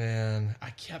 Oh man, I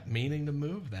kept meaning to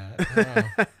move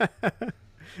that.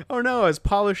 Oh no, I was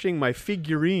polishing my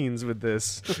figurines with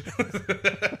this.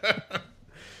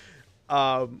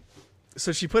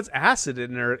 So she puts acid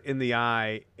in the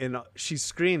eye, and she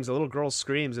screams. A little girl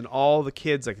screams, and all the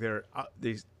kids like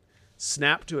they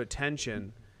snap to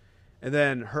attention, and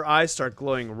then her eyes start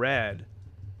glowing red.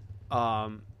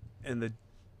 And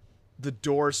the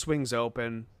door swings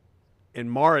open, and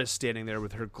Mara is standing there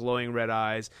with her glowing red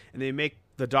eyes, and they make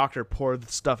the doctor pour the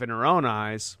stuff in her own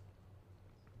eyes.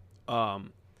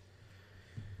 Then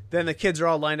the kids are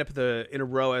all lined up in a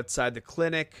row outside the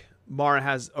clinic. Mara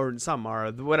it's not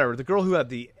Mara, whatever. The girl who had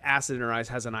the acid in her eyes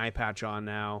has an eye patch on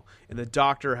now, and the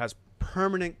doctor has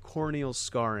permanent corneal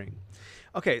scarring.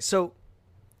 Okay, so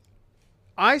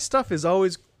eye stuff is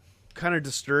always kind of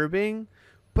disturbing,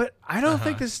 but I don't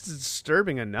think this is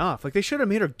disturbing enough. Like, they should have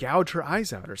made her gouge her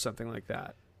eyes out or something like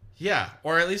that. Yeah,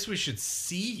 or at least we should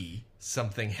see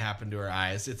something happen to her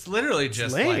eyes. It's literally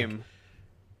just lame. Like,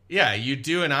 yeah, you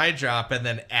do an eye drop and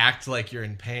then act like you're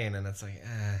in pain, and it's like,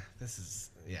 this is...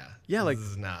 Yeah, like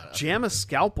not jam a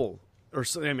scalpel or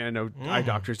something. I mean, I know eye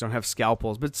doctors don't have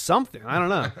scalpels, but something. I don't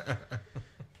know.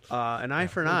 An eye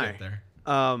for an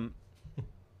eye.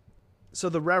 So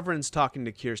the Reverend's talking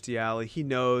to Kirstie Alley. He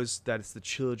knows that it's the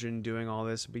children doing all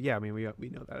this, but yeah, I mean, we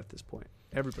know that at this point.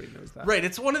 Everybody knows that, right?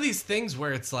 It's one of these things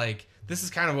where it's like, this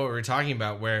is kind of what we were talking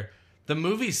about, where the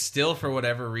movie still, for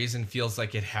whatever reason, feels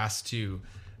like it has to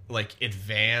like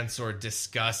advance or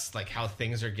discuss like how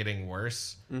things are getting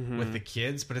worse with the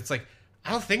kids, but it's like,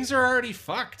 things are already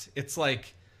fucked. It's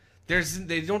like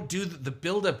they don't do the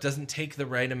buildup doesn't take the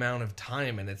right amount of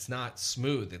time, and it's not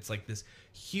smooth. It's like this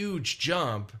huge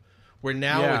jump where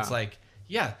now it's like,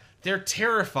 they're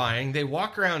terrifying. They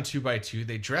walk around 2 by 2.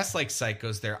 They dress like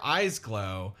psychos. Their eyes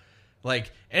glow.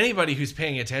 Like, anybody who's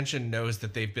paying attention knows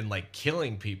that they've been, like,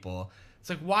 killing people. It's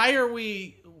like, why are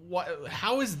we...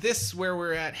 how is this where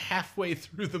we're at halfway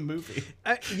through the movie?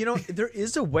 There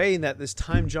is a way that this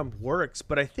time jump works,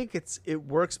 but I think it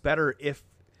works better if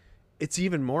it's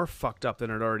even more fucked up than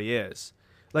it already is.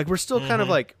 Like, we're still kind of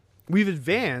like, we've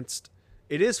advanced.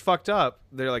 It is fucked up.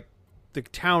 They're like, the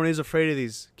town is afraid of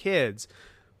these kids,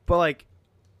 but like,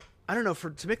 I don't know,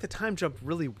 to make the time jump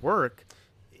really work,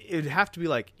 it'd have to be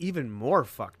like even more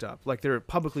fucked up. Like they're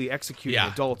publicly executing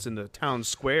adults in the town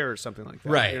square or something like that.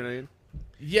 Right. You know what I mean?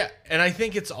 Yeah. And I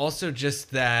think it's also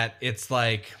just that it's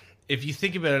like, if you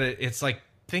think about it, it's like,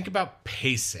 think about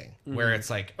pacing, where it's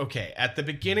like, okay, at the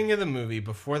beginning of the movie,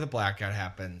 before the blackout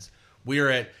happens, we're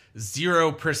at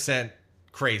 0%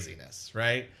 craziness,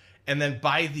 right? And then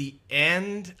by the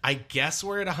end, I guess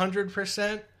we're at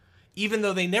 100%, even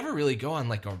though they never really go on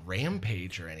like a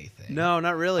rampage or anything. No,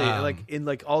 not really.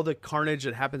 Like all the carnage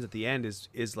that happens at the end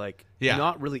is like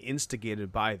not really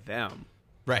instigated by them.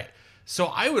 Right. So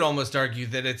I would almost argue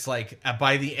that it's like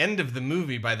by the end of the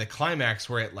movie, by the climax,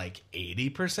 we're at like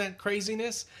 80%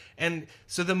 craziness. And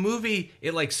so the movie,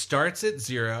 it like starts at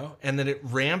 0 and then it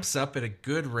ramps up at a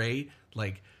good rate.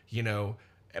 Like, you know,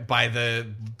 by the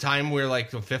time we're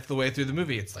like a fifth of the way through the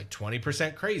movie, it's like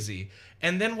 20% crazy.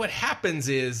 And then what happens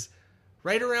is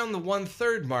right around the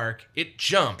 1/3 mark, it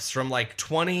jumps from like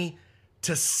 20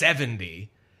 to 70.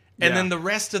 And then the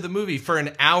rest of the movie, for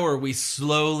an hour, we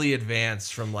slowly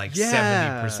advance from like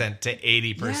 70% to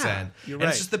 80%. Yeah, you're and right.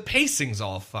 it's just the pacing's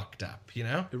all fucked up, you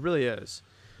know? It really is.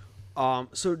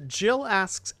 So Jill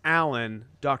asks Alan,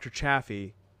 Dr.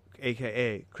 Chaffee,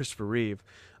 a.k.a. Christopher Reeve,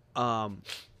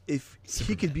 if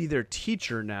he could be their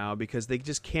teacher now because they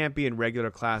just can't be in regular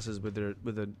classes with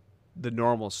the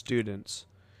normal students.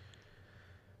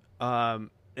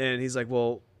 And he's like,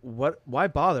 well, why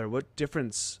bother? What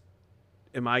difference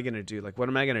am I going to do? Like, what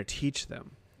am I going to teach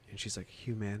them? And she's like,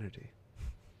 humanity.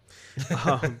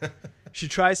 She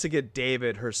tries to get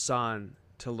David, her son,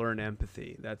 to learn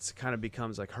empathy. That's kind of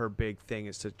becomes like her big thing,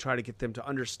 is to try to get them to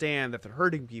understand that they're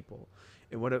hurting people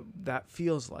and what that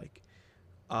feels like.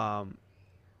 Wow,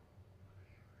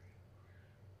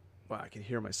 I can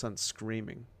hear my son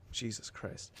screaming. Jesus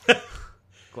Christ.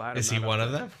 Glad Is he one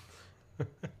of them?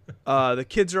 The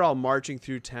kids are all marching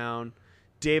through town.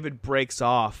 David breaks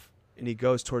off and he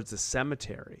goes towards the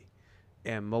cemetery.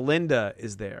 And Melinda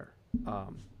is there.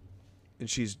 And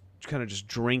she's kind of just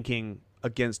drinking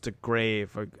against a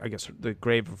grave, I guess the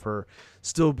grave of her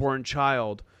stillborn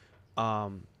child.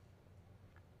 And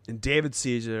David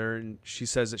sees her and she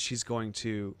says that she's going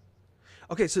to...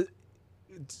 Okay, so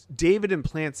David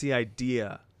implants the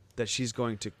idea that she's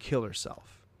going to kill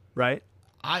herself, right?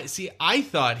 I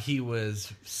thought he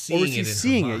was seeing or was it. He in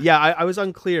seeing her it? mind. Yeah, I was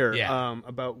unclear Yeah.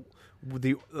 about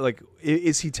the like.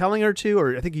 Is he telling her to,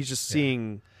 or I think he's just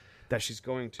seeing that she's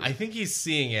going to? I think he's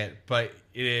seeing it, but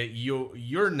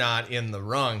you're not in the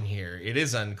wrong here. It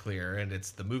is unclear, and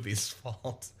it's the movie's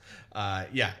fault.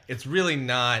 It's really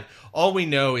not. All we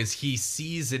know is he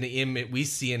sees an image. We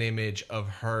see an image of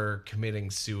her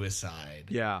committing suicide.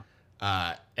 Yeah.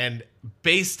 And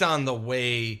based on the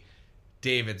way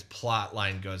David's plot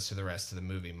line goes to the rest of the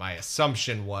movie, my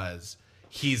assumption was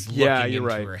he's looking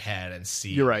into her head and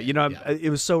seeing. You're right. You know, it. it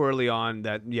was so early on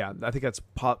that, I think that's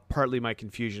partly my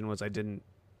confusion was I didn't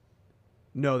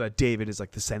know that David is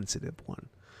like the sensitive one.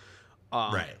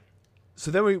 Right. So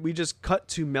then we just cut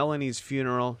to Melanie's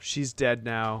funeral. She's dead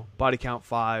now. Body count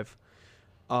 5.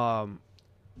 And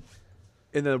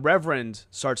the Reverend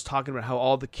starts talking about how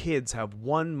all the kids have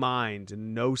one mind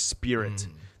and no spirit.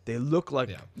 They look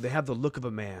like they have the look of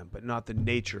a man, but not the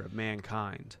nature of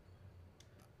mankind.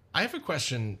 I have a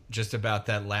question just about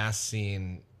that last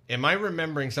scene. Am I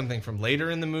remembering something from later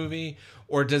in the movie?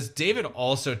 Or does David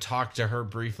also talk to her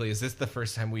briefly? Is this the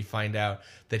first time we find out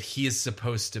that he is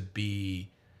supposed to be,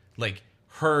 like,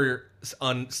 her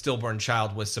stillborn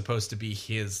child was supposed to be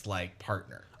his, like,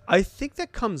 partner? I think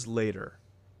that comes later.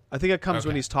 I think it comes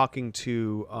when he's talking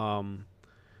to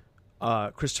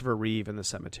Christopher Reeve in the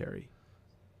cemetery.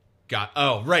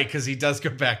 Oh, right, because he does go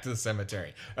back to the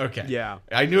cemetery. Okay. Yeah.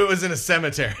 I knew it was in a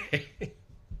cemetery.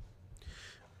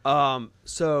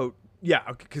 So,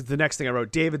 because the next thing I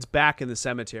wrote, David's back in the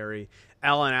cemetery.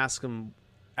 Alan asks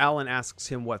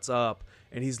him what's up,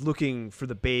 and he's looking for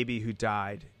the baby who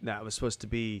died. That was supposed to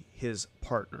be his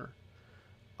partner.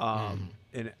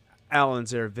 And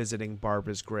Alan's there visiting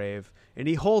Barbara's grave, and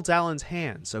he holds Alan's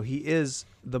hand, so he is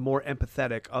the more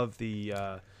empathetic of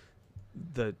the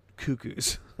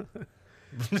cuckoos.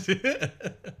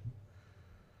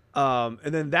 And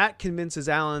then that convinces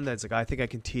Alan that's like, I think I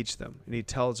can teach them. And he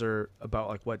tells her about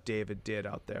like what David did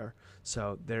out there.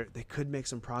 So they could make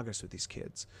some progress with these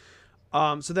kids.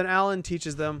 So then Alan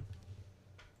teaches them.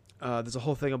 There's a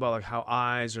whole thing about like how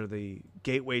eyes are the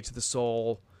gateway to the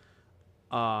soul.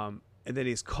 And then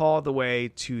he's called away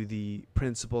to the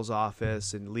principal's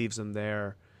office and leaves them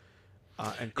there.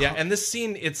 And this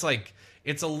scene, it's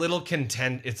a little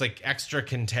it's like extra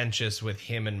contentious with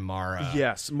him and Mara.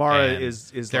 Yes, Mara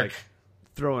is they're like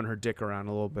throwing her dick around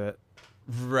a little bit.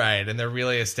 Right, and they're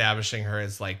really establishing her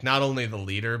as like not only the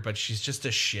leader, but she's just a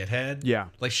shithead. Yeah.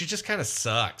 Like she just kind of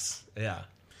sucks. Yeah.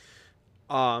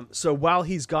 So while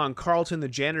he's gone, Carlton, the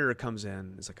janitor, comes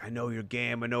in. He's like, I know your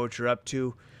game. I know what you're up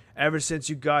to. Ever since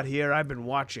you got here, I've been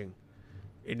watching.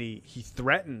 And he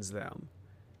threatens them.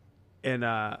 And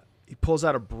he pulls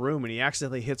out a broom and he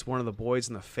accidentally hits one of the boys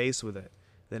in the face with it.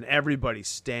 Then everybody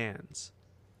stands.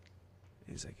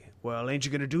 And he's like, well, ain't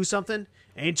you going to do something?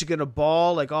 Ain't you going to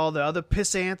bawl like all the other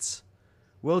piss ants?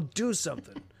 Well, do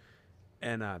something.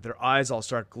 And their eyes all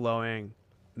start glowing.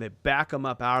 And they back him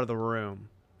up out of the room.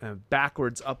 And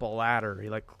backwards up a ladder. He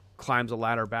like climbs a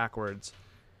ladder backwards.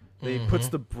 Then he puts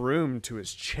the broom to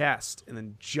his chest and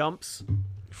then jumps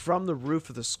from the roof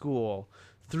of the school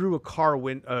through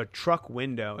a truck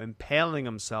window, impaling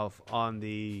himself on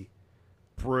the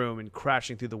broom and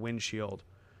crashing through the windshield.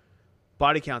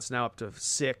 Body count's now up to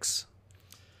 6.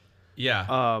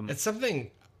 Yeah. It's something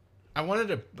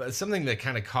something that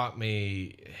kind of caught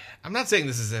me. I'm not saying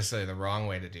this is necessarily the wrong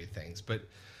way to do things, but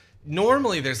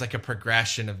normally there's like a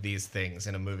progression of these things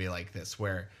in a movie like this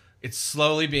where it's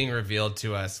slowly being revealed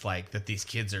to us like that these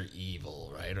kids are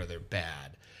evil, right? Or they're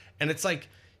bad. And it's like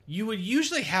you would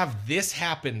usually have this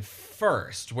happen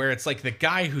first, where it's like the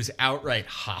guy who's outright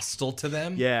hostile to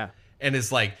them. Yeah. And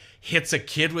is like hits a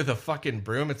kid with a fucking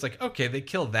broom. It's like, okay, they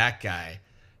killed that guy.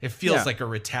 It feels like a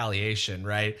retaliation,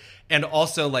 right? And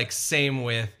also like same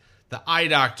with the eye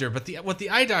doctor, but the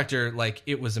eye doctor, like,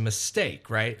 it was a mistake,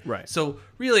 right? Right. So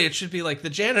really it should be like the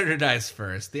janitor dies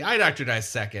first, the eye doctor dies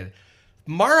second.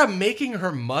 Mara making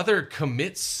her mother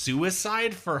commit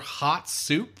suicide for hot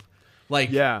soup,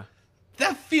 like, yeah,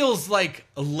 that feels like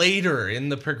later in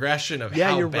the progression of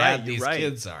how bad these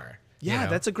kids are. Yeah, you know?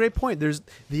 that's a great point. There's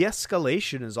the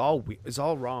escalation is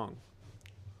all wrong.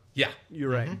 Yeah, you're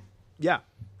right. Yeah,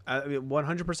 I mean,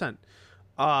 100%.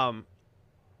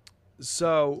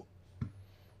 So,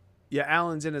 yeah,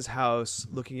 Alan's in his house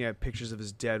looking at pictures of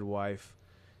his dead wife,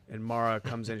 and Mara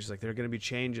comes in. She's like, "There are going to be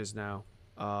changes now."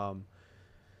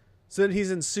 So then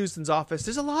he's in Susan's office.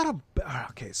 There's a lot of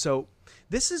so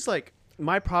this is like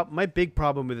my big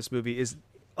problem with this movie is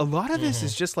a lot of this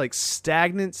is just like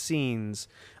stagnant scenes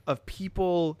of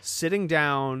people sitting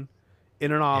down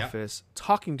in an office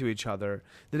talking to each other.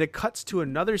 Then it cuts to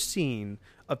another scene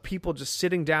of people just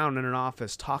sitting down in an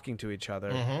office talking to each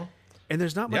other. And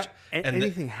there's not much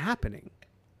anything happening.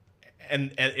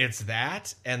 And it's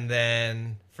that, and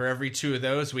then for every 2 of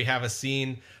those, we have a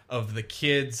scene of the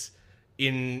kids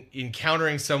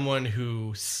encountering someone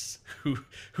who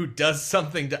does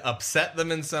something to upset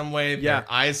them in some way. Their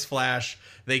eyes flash,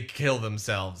 they kill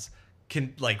themselves.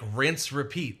 Can like rinse,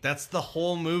 repeat. That's the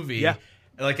whole movie. Yeah.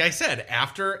 Like I said,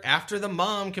 after the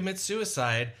mom commits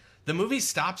suicide, the movie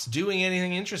stops doing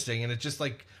anything interesting, and it just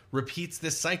like repeats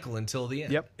this cycle until the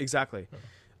end. Yep, exactly.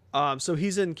 So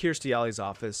he's in Kirstie Alley's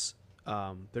office.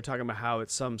 They're talking about how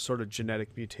it's some sort of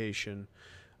genetic mutation.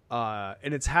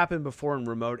 And it's happened before in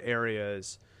remote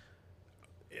areas.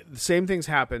 The same things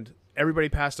happened. Everybody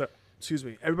passed out.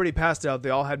 Everybody passed out. They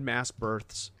all had mass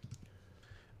births.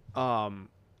 And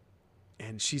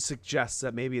she suggests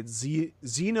that maybe it's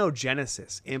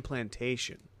xenogenesis,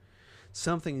 implantation.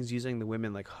 Something is using the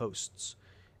women like hosts.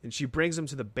 And she brings them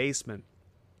to the basement.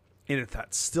 And it's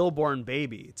that stillborn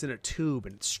baby. It's in a tube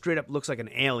and it straight up looks like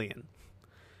an alien.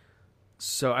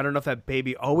 So I don't know if that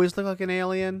baby always looked like an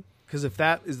alien. Because if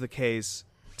that is the case,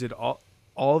 did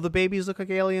all the babies look like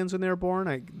aliens when they were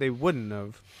born? They wouldn't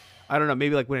have. I don't know.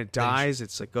 Maybe like when it dies,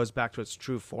 it's like goes back to its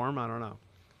true form. I don't know.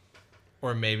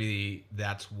 Or maybe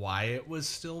that's why it was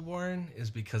stillborn,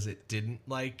 is because it didn't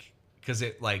because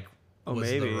it was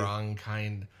the wrong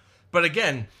kind. But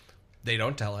again, they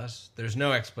don't tell us. There's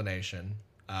no explanation.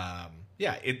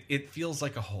 It feels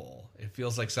like a hole. It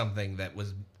feels like something that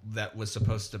was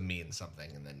supposed to mean something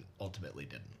and then ultimately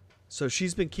didn't. So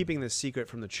she's been keeping this secret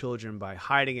from the children by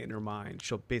hiding it in her mind.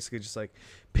 She'll basically just like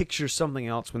picture something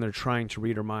else when they're trying to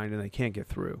read her mind and they can't get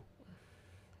through.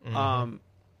 And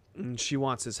she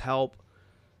wants his help.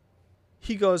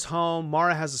 He goes home.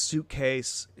 Mara has a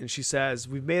suitcase and she says,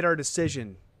 "We've made our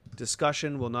decision.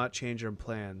 Discussion will not change our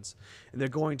plans. And they're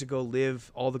going to go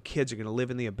live, all the kids are going to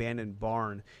live in the abandoned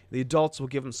barn. The adults will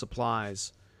give them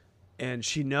supplies. And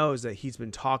she knows that he's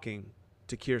been talking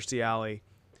to Kirstie Alley.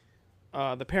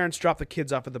 The parents drop the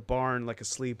kids off at the barn like a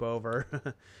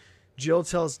sleepover. Jill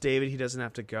tells David he doesn't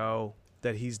have to go,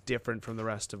 that he's different from the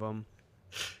rest of them.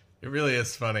 It really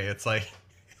is funny. It's like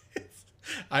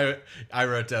I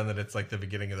wrote down that it's like the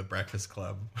beginning of the Breakfast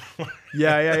Club.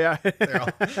 Yeah.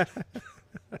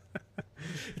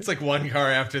 It's like one car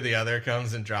after the other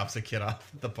comes and drops a kid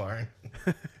off at the barn.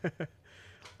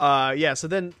 So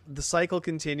then the cycle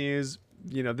continues.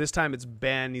 This time it's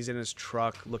Ben. He's in his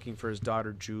truck looking for his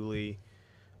daughter, Julie.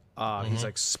 He's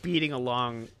like speeding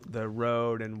along the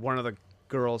road, and one of the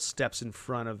girls steps in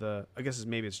front of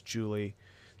maybe it's Julie,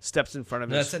 steps in front of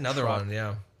his That's another truck, one,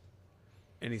 yeah.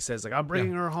 And he says, like, I'm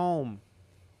bringing her home.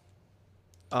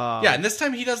 Yeah, and this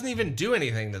time he doesn't even do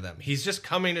anything to them. He's just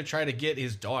coming to try to get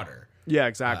his daughter. Yeah,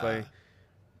 exactly.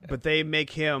 But they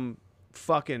make him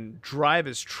fucking drive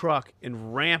his truck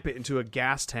and ramp it into a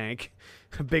gas tank,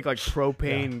 a big like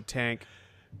propane tank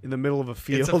in the middle of a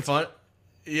field.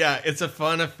 It's a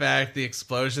fun effect. The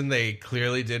explosion they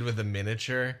clearly did with a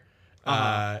miniature.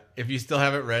 If you still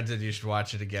haven't rented, you should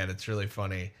watch it again. It's really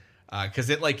funny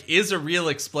because it like is a real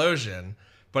explosion,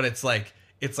 but it's like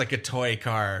a toy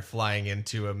car flying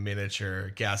into a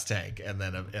miniature gas tank, and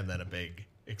then a big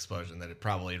explosion that it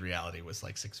probably in reality was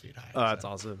like 6 feet high. Oh, that's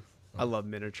awesome. I love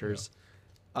miniatures.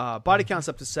 Body counts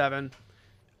up to 7.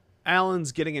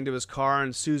 Alan's getting into his car,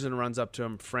 and Susan runs up to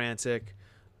him frantic.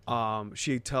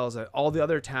 She tells that all the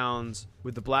other towns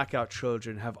with the blackout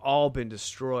children have all been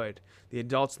destroyed. The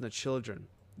adults and the children,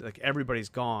 like everybody's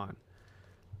gone.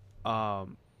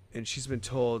 And she's been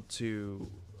told to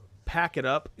pack it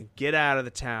up and get out of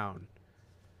the town.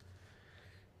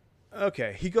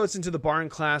 Okay, he goes into the barn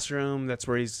classroom. That's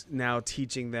where he's now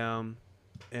teaching them.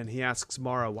 And he asks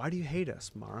Mara, "Why do you hate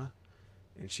us, Mara?"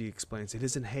 And she explains, "It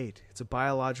isn't hate. It's a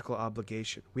biological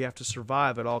obligation. We have to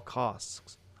survive at all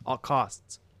costs. All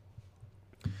costs."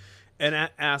 And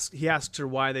he asks her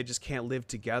why they just can't live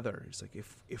together. He's like,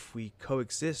 if we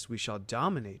coexist, we shall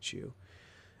dominate you.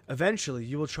 Eventually,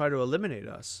 you will try to eliminate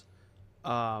us.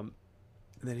 And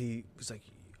then he was like,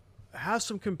 "Have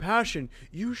some compassion.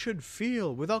 You should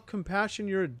feel. Without compassion,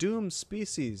 you're a doomed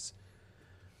species."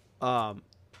 And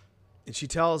she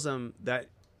tells him that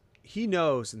he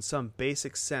knows in some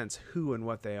basic sense who and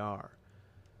what they are.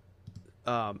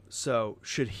 So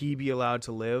should he be allowed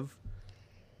to live?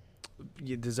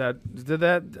 Did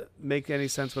that make any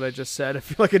sense what I just said? I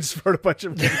feel like I just wrote a bunch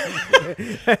of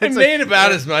It made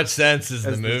about as much sense as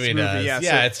the movie does.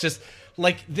 Yeah, it's just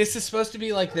like this is supposed to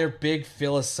be like their big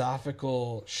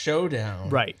philosophical showdown.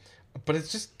 Right. But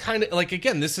it's just kind of like,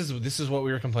 again, this is what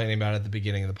we were complaining about at the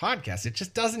beginning of the podcast. It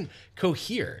just doesn't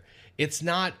cohere.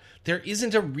 There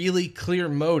isn't a really clear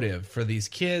motive for these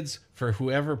kids, for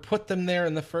whoever put them there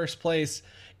in the first place.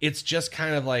 It's just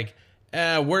kind of like,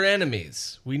 we're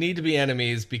enemies. We need to be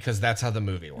enemies because that's how the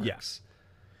movie works. Yes.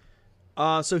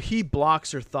 So he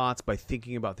blocks her thoughts by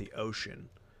thinking about the ocean.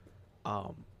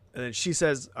 And then she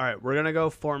says, "All right, we're going to go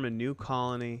form a new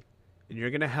colony, and you're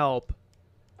going to help,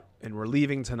 and we're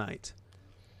leaving tonight."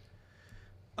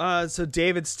 So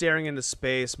David's staring into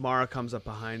space. Mara comes up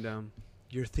behind him.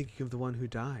 "You're thinking of the one who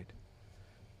died.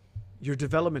 Your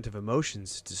development of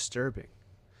emotions is disturbing."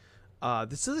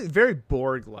 This is very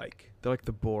Borg-like. They're like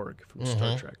the Borg from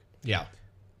Star Trek. Yeah.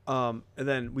 And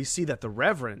then we see that the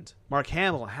Reverend, Mark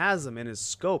Hamill, has them in his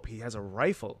scope. He has a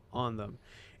rifle on them,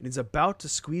 and he's about to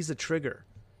squeeze the trigger.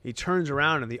 He turns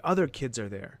around, and the other kids are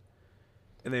there,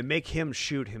 and they make him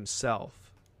shoot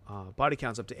himself. Body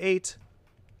counts up to 8.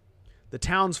 The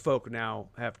townsfolk now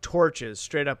have torches,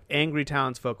 straight up angry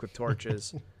townsfolk with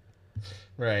torches.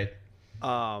 Right.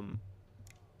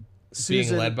 Susan,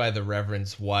 being led by the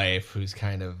Reverend's wife, who's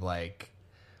kind of like,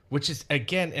 which is,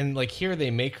 again, and like here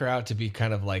they make her out to be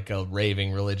kind of like a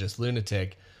raving religious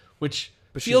lunatic, which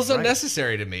feels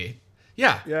unnecessary to me.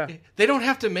 Yeah. They don't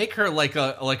have to make her like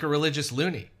a religious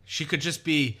loony. She could just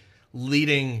be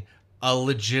leading a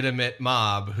legitimate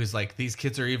mob who's like, these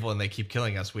kids are evil and they keep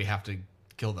killing us. We have to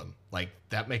kill them. Like,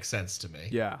 that makes sense to me.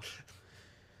 Yeah.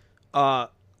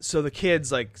 So the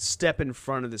kids like step in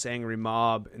front of this angry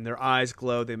mob and their eyes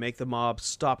glow. They make the mob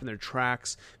stop in their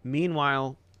tracks.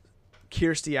 Meanwhile,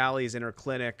 Kirstie Alley is in her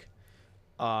clinic,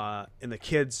 and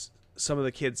some of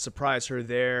the kids surprise her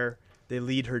there. They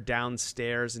lead her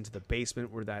downstairs into the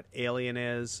basement where that alien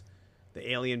is, the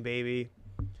alien baby.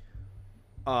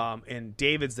 And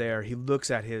David's there. He looks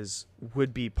at his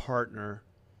would-be partner,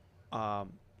 the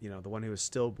one who was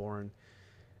stillborn.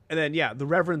 And then, the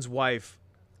Reverend's wife,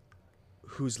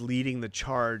 who's leading the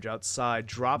charge outside,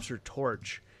 drops her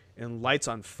torch and lights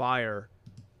on fire.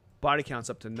 Body counts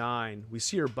up to 9. We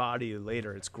see her body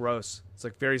later. It's gross. It's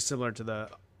like very similar to the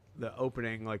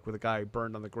opening, like with a guy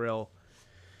burned on the grill.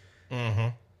 Mm-hmm.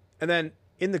 And then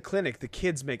in the clinic, the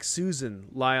kids make Susan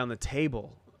lie on the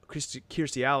table,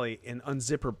 Kirstie Alley, and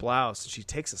unzip her blouse. She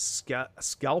takes a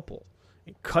scalpel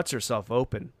and cuts herself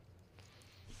open.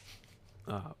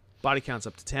 Body counts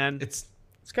up to 10. It's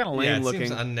kind of lame looking.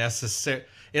 Seems unnecessary.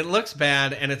 It looks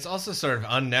bad, and it's also sort of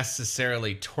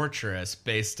unnecessarily torturous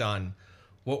based on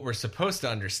what we're supposed to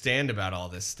understand about all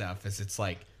this stuff. Is it's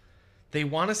like they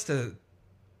want us to,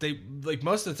 like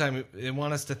most of the time they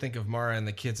want us to think of Mara and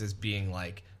the kids as being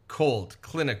like cold,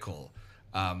 clinical.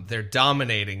 They're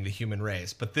dominating the human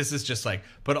race, but this is just like,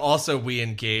 but also we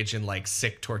engage in like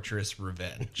sick, torturous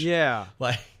revenge. Yeah,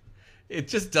 like it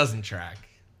just doesn't track.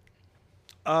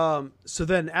 So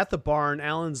then at the barn,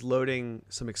 Alan's loading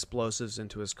some explosives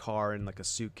into his car in like a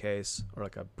suitcase or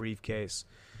like a briefcase.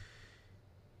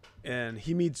 And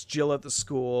he meets Jill at the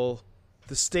school.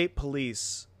 The state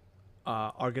police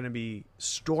are going to be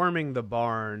storming the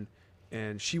barn,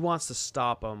 and she wants to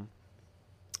stop them,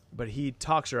 but he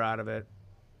talks her out of it.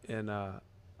 And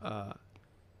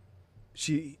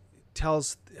she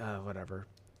tells whatever.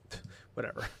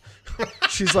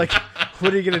 She's like,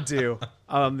 what are you going to do?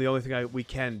 The only thing we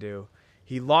can do.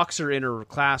 He locks her in her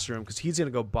classroom because he's going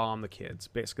to go bomb the kids.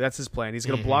 Basically, that's his plan. He's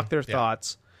going to block their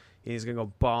thoughts. And he's going to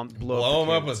go blow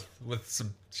them kids. up with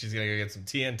some. She's going to go get some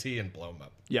TNT and blow them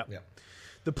up. Yeah.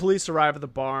 The police arrive at the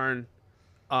barn.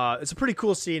 It's a pretty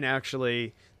cool scene,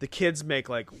 actually. The kids make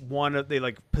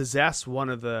they possess one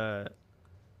of the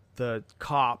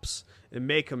cops and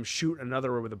make him shoot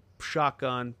another with a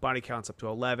shotgun. Body counts up to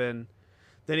 11.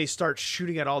 Then he starts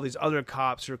shooting at all these other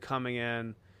cops who are coming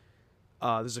in.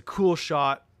 There's a cool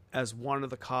shot as one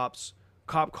of the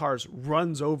cop cars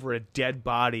runs over a dead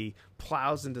body,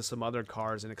 plows into some other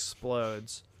cars, and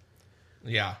explodes.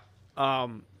 Yeah.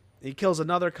 He kills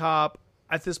another cop.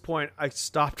 At this point, I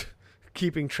stopped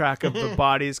keeping track of the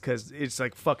bodies because it's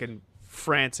like fucking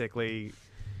frantically.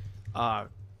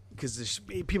 Because there's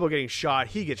people getting shot.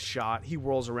 He gets shot. He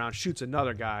whirls around, shoots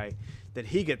another guy. Then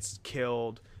he gets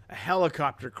killed. A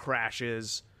helicopter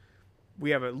crashes.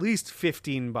 We have at least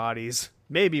 15 bodies,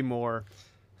 maybe more.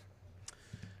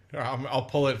 I'll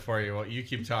pull it for you. You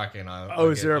keep talking.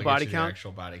 Is there a body count?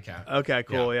 Actual body count. Okay,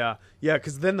 cool. Yeah.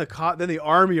 Because then the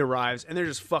army arrives and they're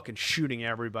just fucking shooting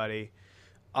everybody.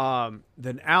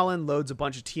 Then Alan loads a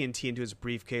bunch of TNT into his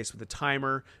briefcase with a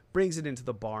timer, brings it into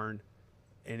the barn,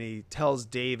 and he tells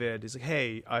David, he's like,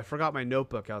 "Hey, I forgot my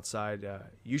notebook outside.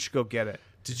 You should go get it."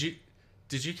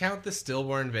 Did you count the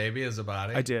stillborn baby as a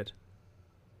body? I did.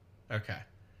 Okay.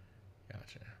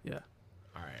 Gotcha. Yeah.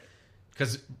 All right.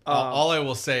 Because all I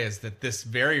will say is that this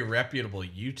very reputable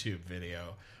YouTube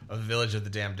video of the Village of the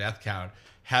Damned Death Count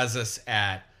has us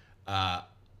at,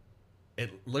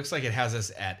 it looks like it has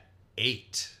us at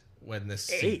 8 when this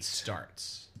scene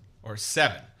starts. Or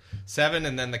 7. 7,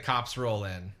 and then the cops roll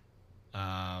in.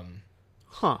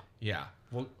 Yeah.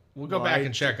 We'll go back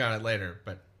and check on it later,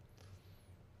 but...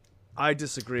 I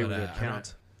disagree with the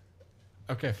count.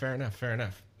 Okay, fair enough.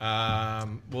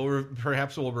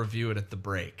 Perhaps we'll review it at the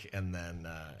break, and then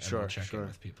we'll check in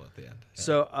with people at the end. Yeah.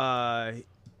 So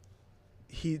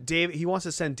he wants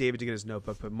to send David to get his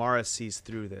notebook, but Mara sees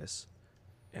through this,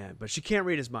 but she can't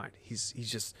read his mind. He's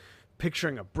just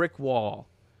picturing a brick wall.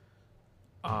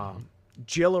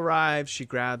 Jill arrives. She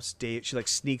grabs Dave. She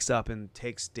sneaks up and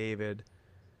takes David.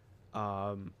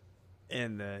 And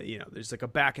there's like a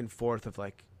back and forth of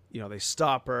they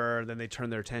stop her, then they turn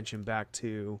their attention back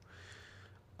to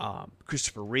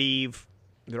Christopher Reeve.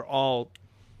 They're all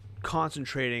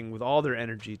concentrating with all their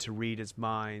energy to read his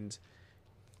mind.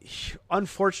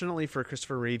 Unfortunately for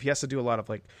Christopher Reeve, he has to do a lot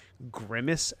of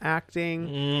grimace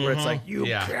acting, where it's like, you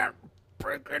can't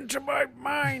break into my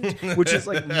mind, which is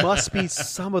must be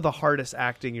some of the hardest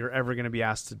acting you're ever going to be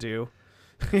asked to do.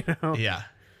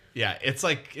 Yeah, it's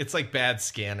like bad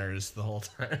Scanners the whole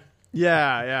time.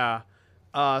 Yeah.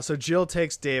 So Jill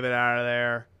takes David out of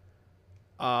there.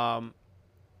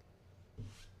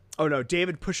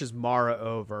 David pushes Mara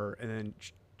over, and then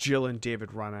Jill and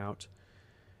David run out.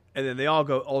 And then they all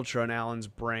go ultra in Alan's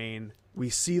brain. We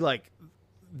see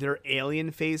their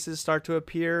alien faces start to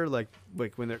appear, like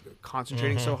when they're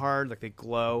concentrating so hard, they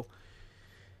glow.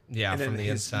 Yeah, and then from the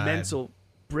his inside. mental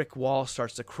brick wall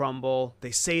starts to crumble.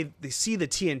 They say they see the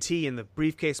TNT in the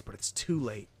briefcase, but it's too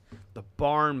late. The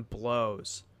barn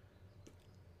blows.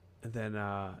 And then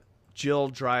Jill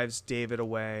drives David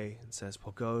away and says,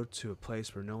 "We'll go to a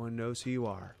place where no one knows who you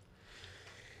are."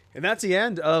 And that's the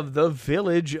end of The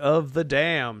Village of the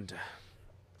Damned.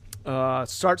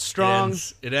 Starts strong.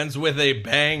 It ends with a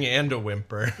bang and a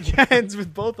whimper. Yeah, it ends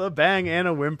with both a bang and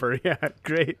a whimper. Yeah,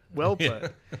 great. Well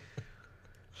put.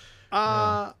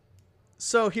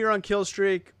 So here on Kill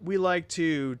Streak, we like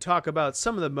to talk about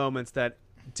some of the moments that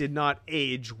did not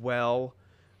age well.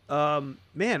 Man,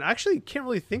 I actually can't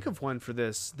really think of one for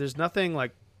this. There's nothing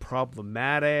like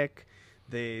problematic.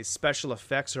 The special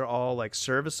effects are all like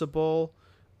serviceable.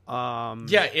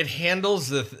 Yeah, it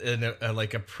handles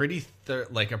like a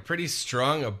pretty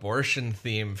strong abortion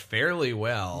theme fairly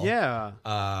well. Yeah.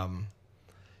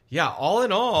 Yeah, all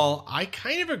in all, I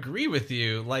kind of agree with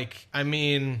you. Like, I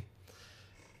mean,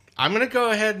 I'm going to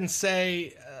go ahead and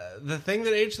say the thing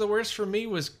that aged the worst for me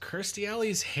was Kirstie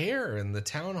Alley's hair in the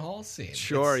town hall scene.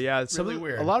 Sure, it's yeah. really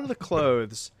weird. A lot of the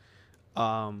clothes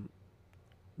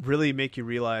really make you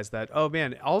realize that, oh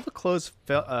man, all the clothes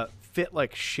fit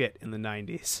like shit in the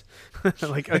 90s.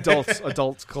 Like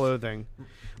adults clothing.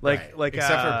 Like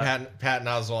except for Patton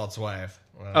Oswalt's wife.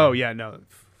 Oh yeah, no.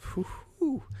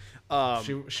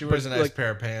 She wears a nice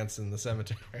pair of pants in the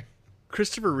cemetery.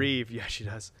 Christopher Reeve, yeah, she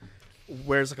does.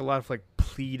 Wears like a lot of like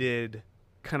pleated,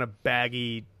 kind of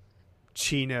baggy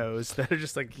chinos that are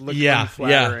just like look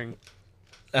unflattering. Yeah.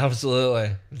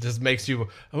 Absolutely. It just makes you,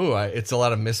 it's a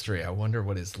lot of mystery. I wonder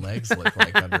what his legs look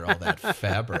like under all that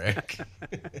fabric.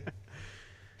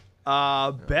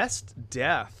 Best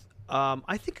death.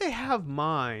 I think I have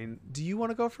mine. Do you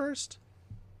want to go first?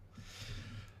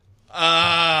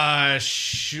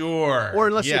 Sure. Or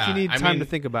unless if you need time to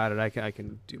think about it, I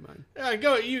can do mine.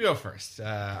 You go first.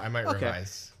 I might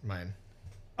revise mine.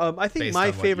 I think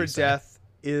my favorite death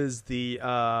is the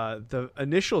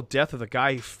initial death of the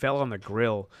guy who fell on the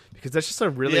grill, because that's just a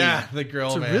really the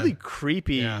grill. It's a really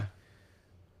creepy,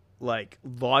 like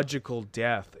logical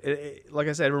death. Like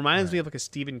I said, it reminds me of like a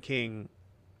Stephen King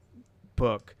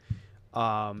book.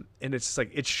 And it's just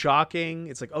like, it's shocking.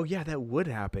 It's like, oh yeah, that would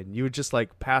happen. You would just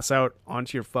like pass out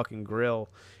onto your fucking grill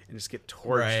and just get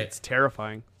torched. Right. It's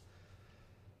terrifying.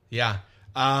 Yeah.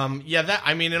 That,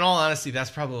 I mean, in all honesty, that's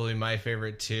probably my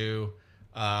favorite too.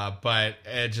 But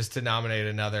just to nominate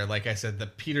another, like I said, the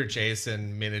Peter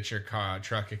Jason miniature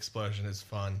truck explosion is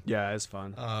fun. Yeah, it's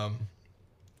fun.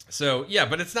 So yeah,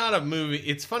 but it's not a movie.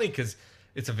 It's funny because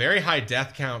it's a very high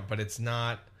death count, but it's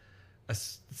not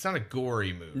a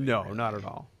gory movie. No, really. Not at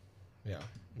all.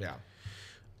 Yeah.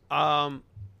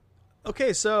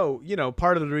 Okay, so,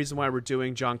 part of the reason why we're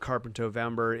doing John Carpenter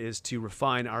November is to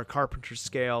refine our Carpenter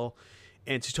scale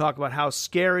and to talk about how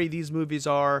scary these movies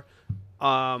are.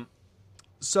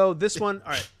 So this one,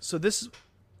 all right, so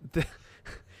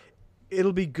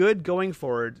it'll be good going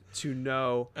forward to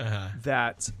know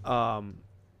that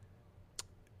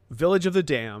Village of the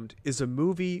Damned is a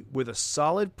movie with a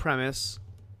solid premise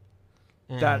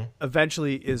that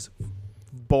eventually is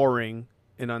boring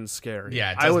and unscary.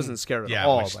 Yeah, I wasn't scared at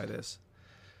all by this.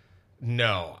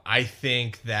 No, I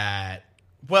think that...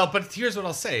 Well, but here's what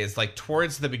I'll say is, like,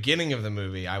 towards the beginning of the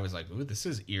movie, I was like, ooh, this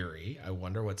is eerie. I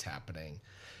wonder what's happening.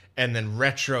 And then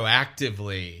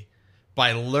retroactively,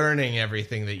 by learning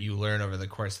everything that you learn over the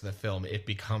course of the film, it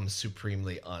becomes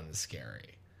supremely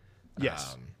unscary.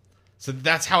 Yes. So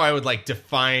that's how I would like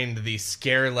define the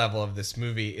scare level of this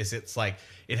movie. Is it's like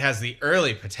it has the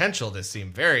early potential to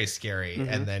seem very scary,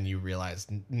 and then you realize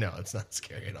no, it's not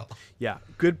scary at all. Yeah,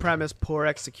 good premise, poor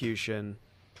execution.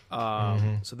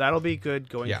 So that'll be good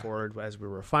going forward as we're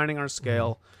refining our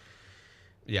scale.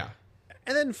 Yeah.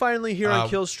 And then finally here on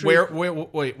Kill Streak.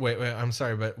 Wait. I'm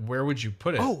sorry, but where would you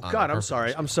put it? Oh God, I'm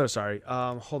sorry. I'm so sorry.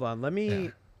 Hold on. Let me.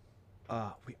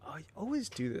 I always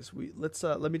do this.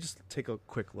 Let me just take a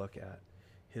quick look at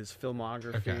his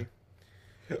filmography. Okay.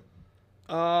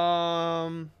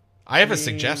 I have a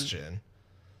suggestion.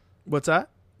 What's that?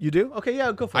 You do? Okay,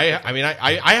 yeah, go for it. I mean,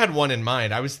 I had one in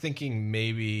mind. I was thinking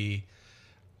maybe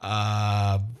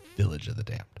Village of the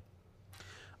Damned.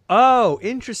 Oh,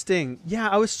 interesting. Yeah,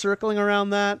 I was circling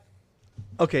around that.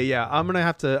 Okay, yeah, I'm going to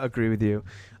have to agree with you.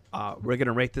 We're going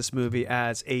to rate this movie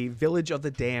as a Village of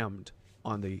the Damned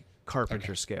on the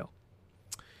Carpenter scale.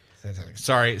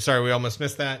 Sorry, we almost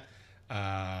missed that.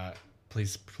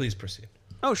 Please proceed.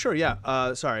 Oh, sure,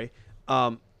 yeah. Sorry.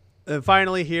 And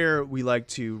finally here, we like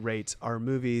to rate our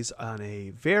movies on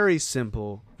a very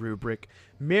simple rubric.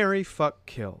 Marry, fuck,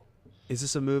 kill. Is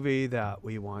this a movie that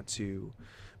we want to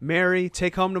marry,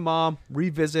 take home to mom,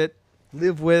 revisit,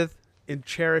 live with, and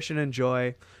cherish and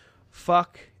enjoy?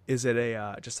 Fuck, is it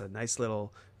just a nice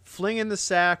little fling in the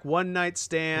sack, one night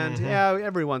stand? Yeah,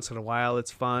 every once in a while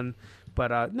it's fun,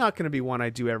 but not going to be one I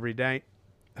do every day.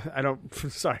 I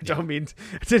didn't mean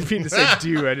to say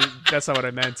do. That's not what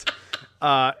I meant.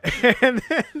 And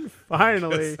then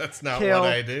finally, that's not kill.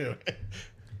 what I do.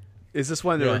 Is this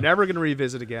one that Yeah. we're never going to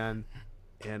revisit again?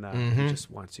 And we just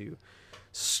want to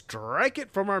strike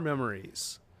it from our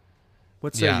memories.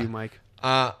 What say Yeah. you, Mike?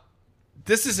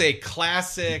 This is a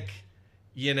classic.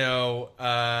 You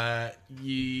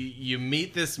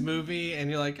meet this movie and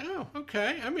you're like, oh,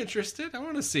 okay, I'm interested. I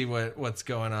want to see what's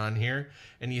going on here.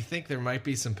 And you think there might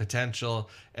be some potential.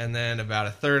 And then about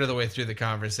a third of the way through the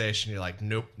conversation, you're like,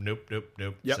 nope.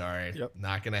 Yep. Sorry, Yep.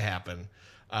 not going to happen.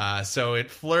 So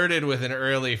it flirted with an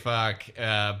early fuck,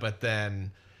 but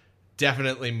then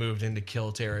definitely moved into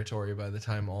kill territory by the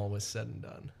time all was said and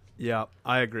done. Yeah,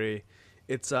 I agree.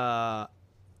 It's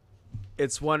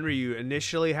one where you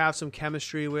initially have some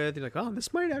chemistry with. You're like, oh,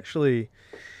 this might actually,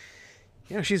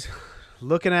 she's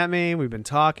looking at me. We've been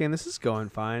talking. This is going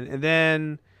fine. And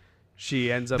then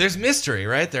she ends up. There's mystery,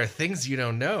 right? There are things you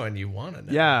don't know and you want to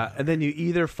know. Yeah, and then you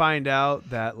either find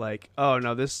out that like, oh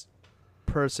no, this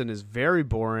person is very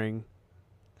boring,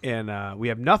 and we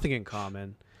have nothing in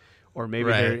common. Or maybe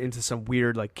Right. they're into some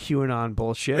weird like QAnon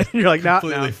bullshit. You're like, no,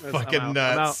 Completely I'm fucking out.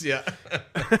 nuts. Yeah.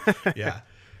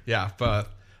 Yeah, both.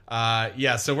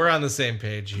 So we're on the same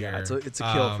page here. Yeah, it's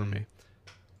a kill for me.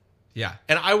 Yeah,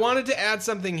 and I wanted to add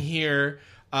something here.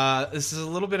 This is a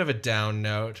little bit of a down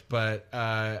note, but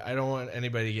I don't want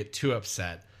anybody to get too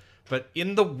upset. But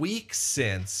in the week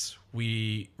since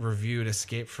we reviewed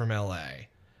Escape from L.A.,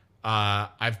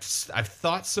 I've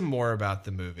thought some more about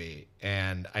the movie,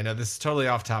 and I know this is totally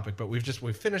off topic, but we've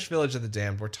finished Village of the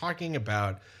Damned. We're talking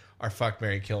about our Fuck,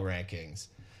 Marry, Kill rankings.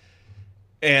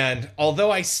 And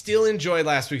although I still enjoyed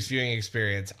last week's viewing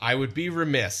experience, I would be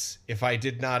remiss if I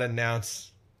did not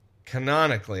announce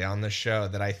canonically on the show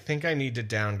that I think I need to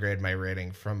downgrade my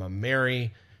rating from a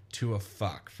marry to a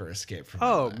fuck for Escape from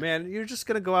Oh LA. man, you're just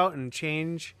gonna go out and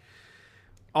change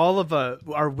all of our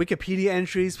Wikipedia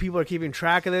entries. People are keeping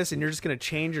track of this, and you're just gonna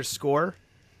change your score.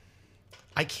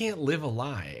 I can't live a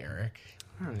lie, Eric.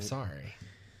 I'm sorry.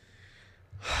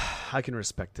 I can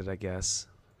respect it, I guess.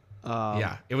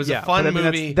 Yeah, it was yeah, a fun but I mean,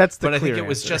 movie, that's the but I think clear it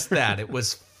was answer. just that. It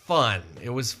was fun. It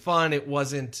was fun. It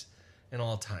wasn't an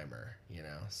all-timer,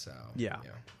 so... Yeah.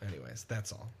 Anyways,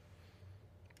 that's all.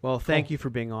 Well, thank you for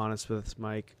being honest with us,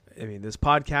 Mike. I mean, this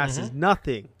podcast is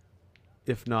nothing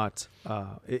if not.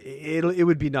 It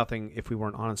would be nothing if we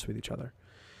weren't honest with each other.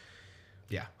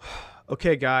 Yeah.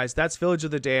 Okay, guys, that's Village of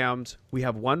the Damned. We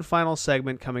have one final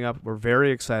segment coming up. We're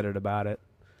very excited about it.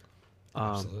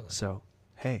 Absolutely. So,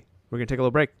 hey, we're going to take a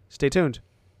little break. Stay tuned.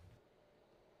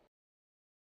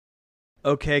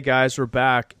 Okay, guys, we're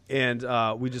back, and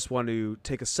we just want to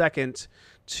take a second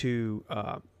to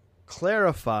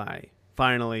clarify,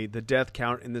 finally, the death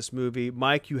count in this movie.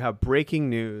 Mike, you have breaking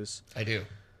news. I do.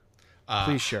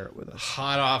 Please share it with us.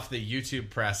 Hot off the YouTube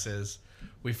presses,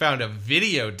 we found a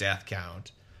video death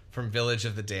count from Village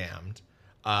of the Damned,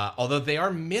 although they are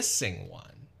missing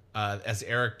one, as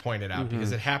Eric pointed out,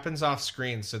 because it happens off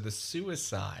screen, so the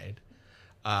suicide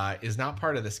is not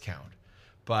part of this count.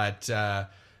 But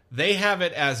they have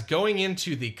it as going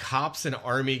into the cops and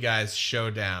army guys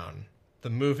showdown. The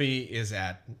movie is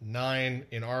at 9.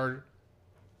 In our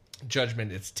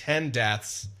judgment, it's 10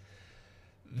 deaths.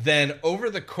 Then over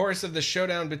the course of the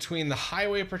showdown between the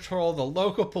Highway Patrol, the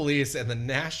local police, and the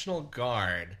National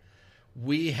Guard,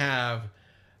 we have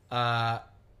a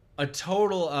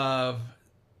total of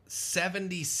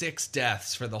 76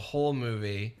 deaths for the whole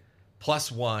movie,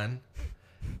 plus one.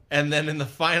 And then in the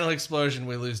final explosion,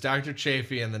 we lose Dr.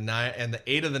 Chafee and the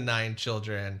 8 of the 9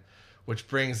 children, which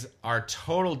brings our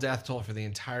total death toll for the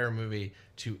entire movie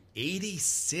to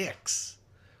 86,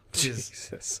 which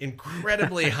Jesus. is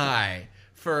incredibly high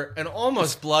for an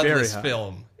almost bloodless high.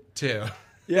 film, too.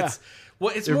 Yeah.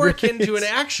 It's It more really akin to an is.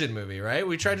 action movie, right?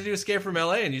 We tried to do Escape from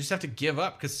LA, and you just have to give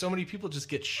up because so many people just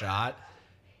get shot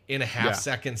in a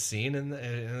half-second scene, and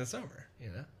it's over,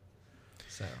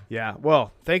 So Yeah,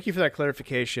 well, thank you for that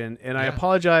clarification, and I Yeah.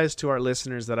 apologize to our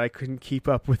listeners that I couldn't keep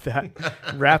up with that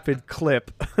rapid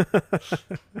clip.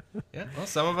 yeah, well,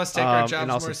 some of us take our and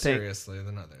jobs also more thank- seriously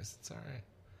than others. It's all right.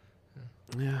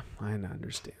 Yeah, I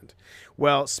understand.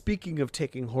 Well, speaking of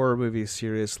taking horror movies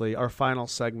seriously, our final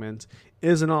segment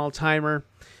is an all-timer.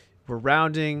 We're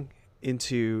rounding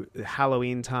into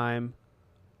Halloween time,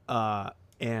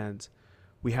 and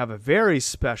we have a very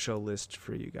special list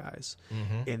for you guys.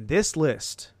 In this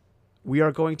list, we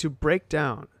are going to break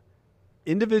down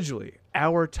individually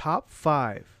our top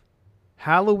 5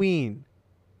 Halloween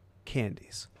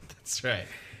candies. That's right.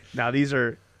 Now, these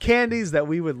are candies that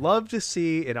we would love to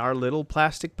see in our little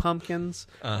plastic pumpkins,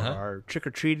 or our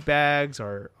trick-or-treat bags,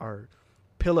 or our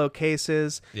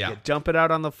pillowcases. Yeah. You dump it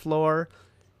out on the floor,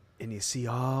 and you see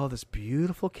all this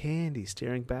beautiful candy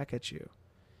staring back at you.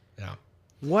 Yeah.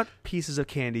 what pieces of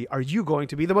candy are you going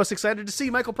to be the most excited to see,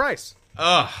 Michael Price?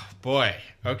 Oh, boy.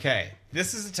 Okay.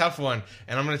 This is a tough one.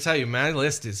 And I'm going to tell you, my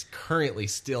list is currently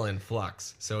still in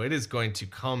flux. So it is going to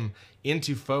come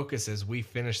into focus as we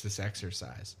finish this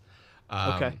exercise.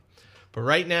 Okay. But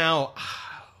right now,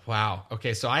 wow.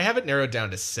 Okay. So I have it narrowed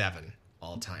down to 7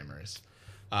 all-timers.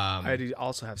 I do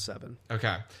also have 7.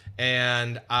 Okay.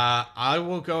 And I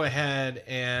will go ahead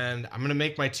and I'm going to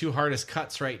make my 2 hardest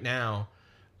cuts right now.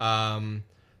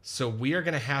 So we are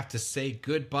going to have to say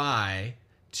goodbye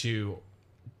to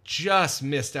just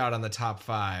missed out on the top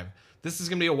 5. This is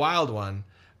going to be a wild one.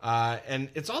 And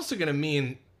it's also going to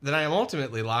mean that I am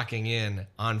ultimately locking in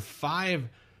on 5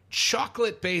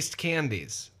 chocolate-based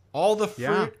candies. All the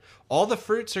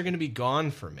fruits are going to be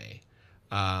gone for me.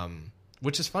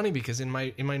 Which is funny because in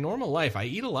my normal life, I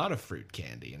eat a lot of fruit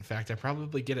candy. In fact, I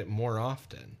probably get it more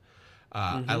often.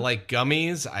 I like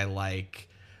gummies. I like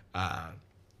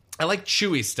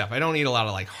chewy stuff. I don't eat a lot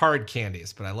of like hard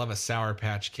candies, but I love a Sour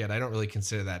Patch Kid. I don't really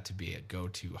consider that to be a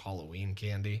go-to Halloween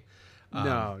candy.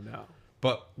 No.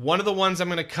 But one of the ones I'm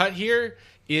going to cut here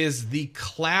is the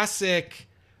classic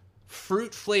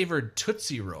fruit-flavored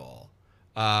Tootsie Roll.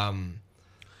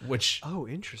 Which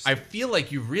interesting. I feel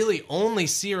like you really only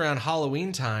see around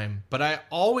Halloween time, but I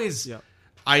always,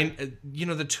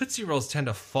 the Tootsie Rolls tend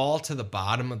to fall to the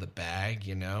bottom of the bag,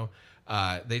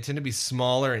 they tend to be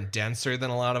smaller and denser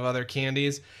than a lot of other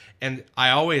candies. And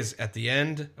I always, at the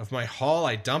end of my haul,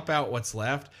 I dump out what's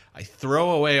left. I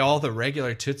throw away all the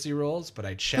regular Tootsie Rolls, but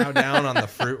I chow down on the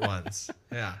fruit ones.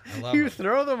 Yeah, I love You them.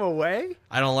 throw them away?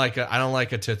 I don't like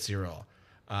a Tootsie Roll.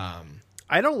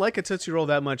 I don't like a Tootsie Roll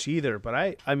that much either, but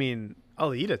I mean,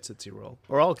 I'll eat a Tootsie Roll.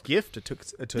 Or I'll gift a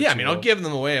Tootsie Roll. Yeah, I mean, I'll give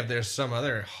them away if there's some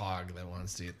other hog that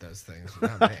wants to eat those things.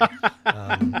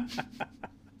 Not me.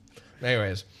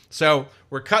 Anyways, so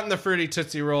we're cutting the fruity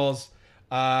Tootsie Rolls.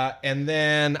 And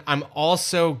then I'm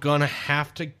also going to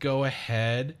have to go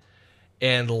ahead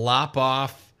and lop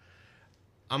off.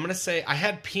 I'm going to say I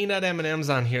had peanut M&Ms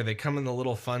on here. They come in the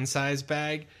little fun size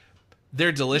bag.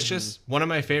 They're delicious. One of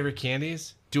my favorite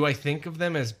candies. Do I think of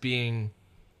them as being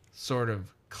sort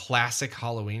of classic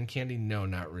Halloween candy? No,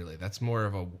 not really. That's more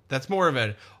of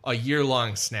a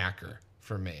year-long snacker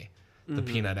for me, the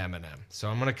peanut M&M. So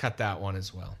I'm going to cut that one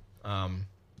as well.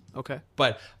 Okay.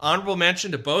 But honorable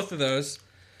mention to both of those.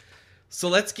 So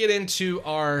let's get into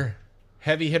our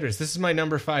heavy hitters. This is my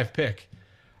number 5 pick.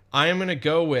 I am going to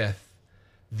go with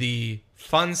the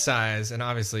fun size, and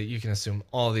obviously you can assume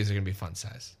all of these are going to be fun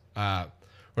size.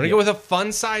 We're going to go with a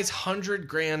fun size 100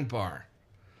 grand bar.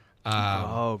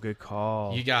 Good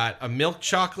call. You got a milk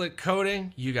chocolate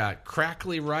coating. You got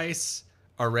crackly rice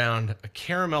around a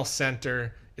caramel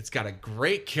center. It's got a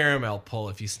great caramel pull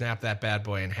if you snap that bad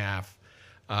boy in half.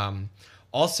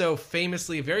 Also,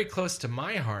 famously, very close to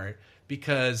my heart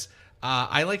because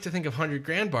I like to think of 100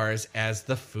 grand bars as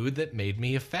the food that made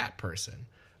me a fat person.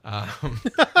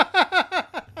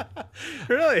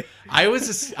 Really? I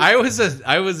was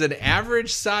an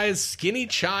average size skinny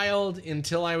child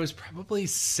until I was probably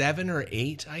 7 or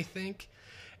 8, I think.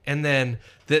 And then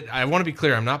I want to be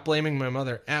clear, I'm not blaming my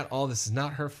mother at all. This is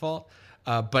not her fault.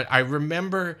 But I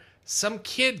remember some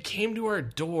kid came to our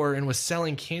door and was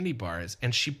selling candy bars,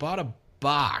 and she bought a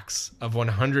box of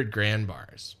 100 grand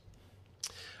bars.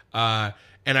 And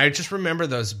I just remember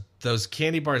those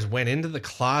candy bars went into the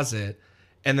closet,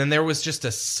 and then there was just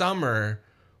a summer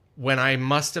when I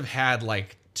must have had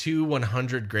like 2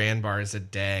 100 grand bars a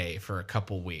day for a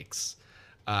couple weeks.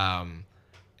 And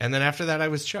then after that, I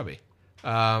was chubby.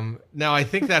 Now, I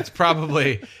think that's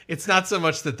probably, it's not so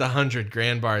much that the 100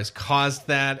 grand bars caused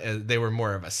that. They were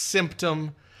more of a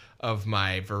symptom of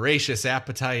my voracious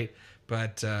appetite.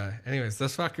 But anyways,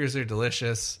 those fuckers are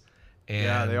delicious. And,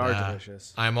 yeah, they are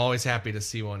delicious. I'm always happy to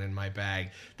see one in my bag.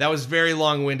 That was very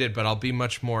long-winded, but I'll be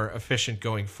much more efficient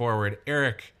going forward.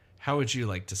 Eric, how would you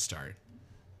like to start?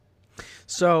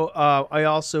 So I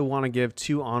also want to give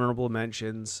 2 honorable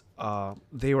mentions.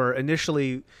 They were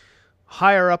initially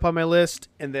higher up on my list,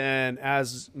 and then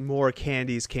as more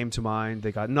candies came to mind,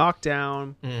 they got knocked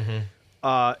down. Mm-hmm.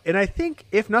 And I think,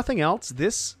 if nothing else,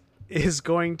 this is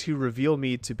going to reveal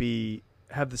me to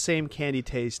have the same candy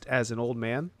taste as an old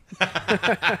man.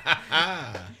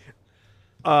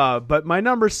 But my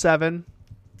number 7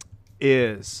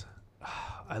 is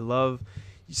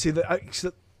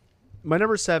my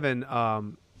number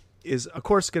 7 is of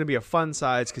course going to be a fun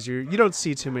size because you don't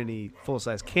see too many full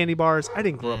size candy bars. I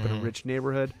didn't grow up in a rich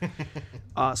neighborhood.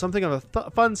 Something of a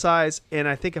fun size, and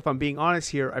I think if I'm being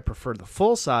honest here, I prefer the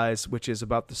full size, which is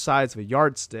about the size of a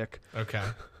yardstick. Okay.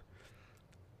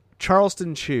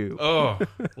 Charleston Chew. Oh,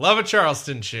 love a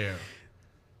Charleston Chew.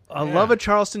 I love a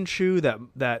Charleston Chew,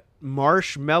 that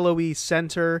marshmallowy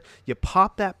center. You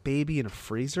pop that baby in a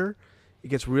freezer. It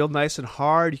gets real nice and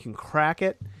hard. You can crack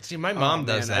it. See, my mom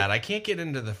does that. I can't get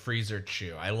into the freezer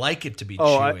chew. I like it to be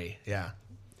chewy. Yeah.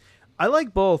 I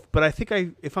like both, but I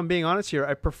think if I'm being honest here,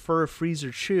 I prefer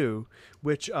freezer chew,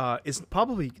 which is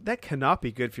probably, that cannot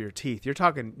be good for your teeth. You're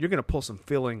going to pull some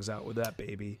fillings out with that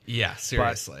baby. Yeah,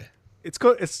 seriously. But it's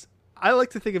good. I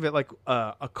like to think of it like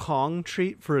a Kong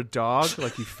treat for a dog.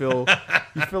 Like you fill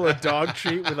a dog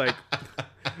treat with like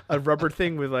a rubber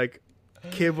thing with like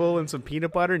kibble and some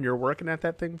peanut butter, and you're working at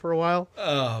that thing for a while.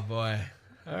 Oh boy.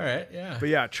 All right, yeah. But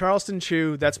yeah, Charleston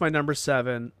Chew, that's my number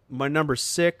 7. My number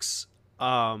 6,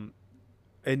 and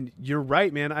you're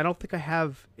right, man, I don't think I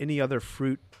have any other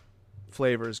fruit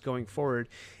flavors going forward.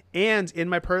 And in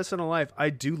my personal life, I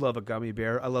do love a gummy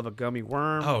bear. I love a gummy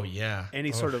worm. Oh yeah.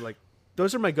 Any sort of like,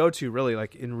 those are my go-to, really,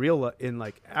 like in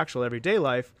like actual everyday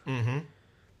life.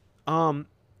 Mm-hmm.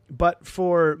 But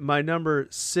for my number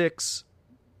 6,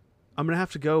 I'm gonna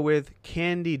have to go with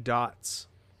Candy Dots.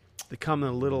 They come in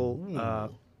a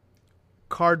little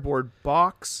cardboard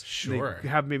box. Sure. They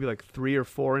have maybe like 3 or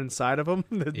 4 inside of them.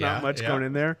 There's not much going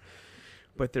in there.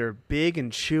 But they're big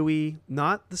and chewy.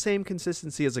 Not the same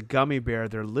consistency as a gummy bear.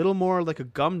 They're a little more like a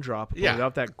gumdrop, but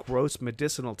without that gross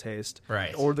medicinal taste.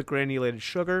 Right. Or the granulated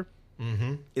sugar.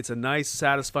 Mm-hmm. It's a nice,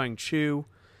 satisfying chew.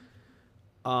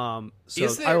 So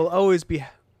there, I will always be...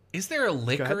 Is there a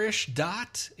licorice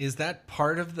dot? Is that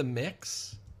part of the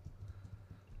mix?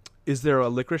 Is there a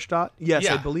licorice dot? Yes,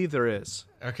 Yeah. I believe there is.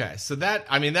 Okay, so that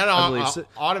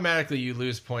automatically you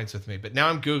lose points with me. But now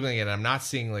I'm Googling it and I'm not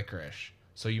seeing licorice.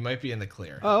 So you might be in the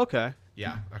clear. Oh, okay.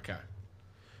 Yeah, okay.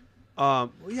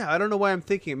 Yeah, I don't know why I'm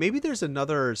thinking. Maybe there's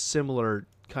another similar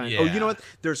kind. Yeah. Oh, you know what?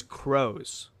 There's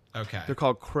crows. Okay. They're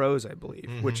called crows, I believe,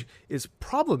 which is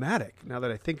problematic now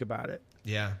that I think about it.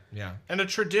 Yeah, yeah. And a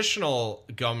traditional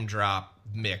gumdrop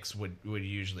mix would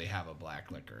usually have a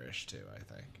black licorice too, I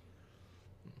think.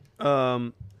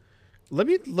 Let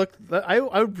me look.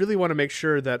 I really want to make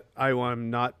sure that I'm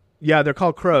not. Yeah, they're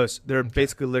called crows. They're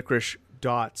basically licorice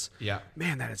dots. Yeah.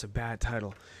 Man, that is a bad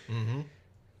title.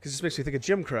 Because this makes me think of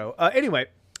Jim Crow. Anyway,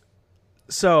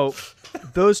 so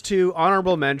those 2,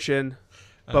 honorable mention.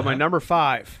 But my number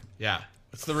 5. Yeah,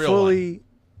 it's the real fully one.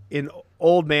 In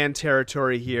old man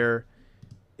territory here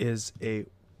is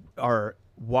our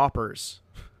Whoppers.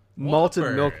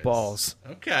 Malted milk balls.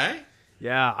 Okay.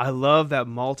 Yeah, I love that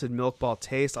malted milk ball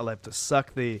taste. I like to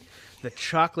suck the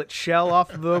chocolate shell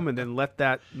off of them and then let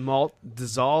that malt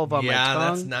dissolve on my tongue. Yeah,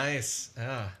 that's nice.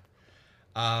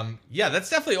 Yeah,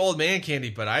 that's definitely old man candy,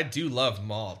 but I do love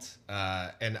malt.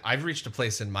 And I've reached a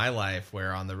place in my life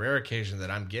where on the rare occasion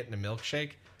that I'm getting a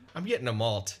milkshake, I'm getting a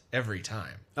malt every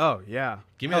time. Oh, yeah.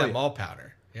 Give me that malt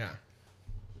powder. Yeah.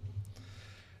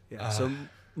 Yeah. So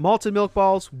malted milk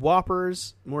balls,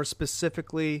 Whoppers, more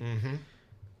specifically.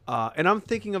 And I'm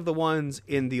thinking of the ones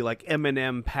in the like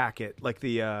M&M packet, like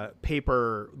the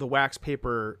the wax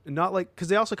paper, not like, because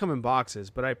they also come in boxes,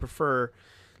 but I prefer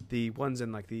the ones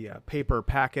in like the paper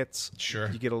packets. Sure.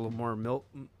 You get a little more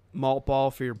malt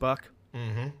ball for your buck.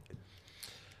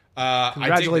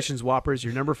 Congratulations, Whoppers.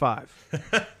 You're number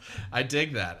 5. I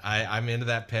dig that. I'm into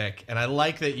that pick. And I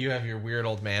like that you have your weird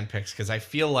old man picks, because I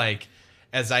feel like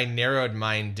as I narrowed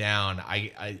mine down,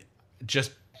 I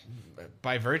just,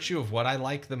 by virtue of what I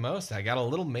like the most, I got a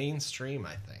little mainstream,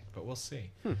 I think. But we'll see.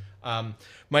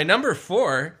 My number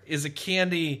 4 is a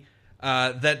candy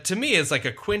that to me is like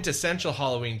a quintessential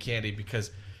Halloween candy,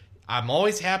 because I'm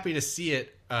always happy to see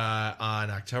it on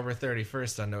October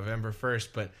 31st, on November 1st.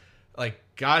 But like,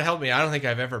 God help me, I don't think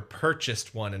I've ever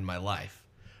purchased one in my life.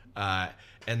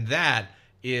 And that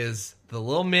is the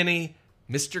little mini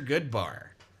Mr. Goodbar.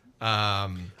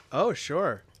 Oh,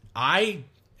 sure. I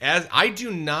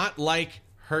do not like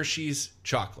Hershey's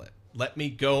chocolate. Let me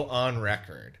go on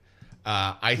record.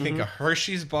 I think a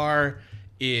Hershey's bar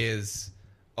is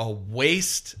a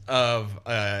waste of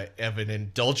an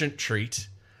indulgent treat.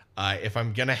 If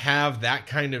I'm gonna have that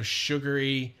kind of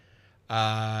sugary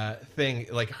thing,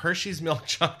 like Hershey's milk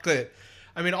chocolate,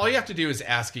 I mean, all you have to do is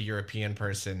ask a European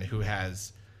person who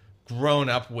has grown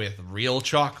up with real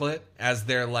chocolate as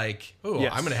their like, oh,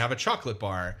 yes, I'm gonna have a chocolate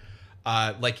bar.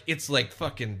 Like it's like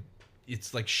fucking,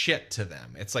 it's like shit to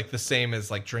them. It's like the same as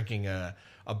like drinking a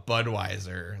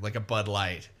Budweiser, like a Bud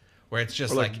Light, where it's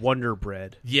just or like Wonder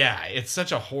Bread. Yeah, it's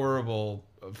such a horrible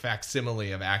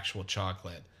facsimile of actual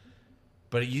chocolate.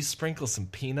 But you sprinkle some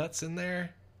peanuts in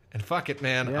there, and fuck it,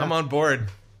 man, yeah, I'm on board.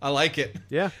 I like it.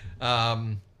 Yeah.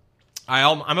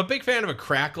 I'm a big fan of a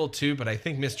crackle too, but I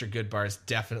think Mr. Goodbar is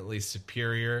definitely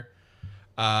superior.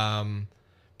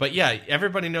 But But yeah,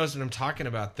 everybody knows what I'm talking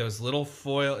about. Those little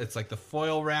foil, it's like the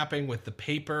foil wrapping with the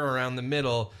paper around the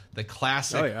middle, the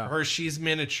classic Hershey's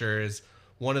miniatures,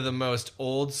 one of the most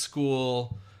old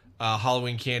school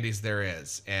Halloween candies there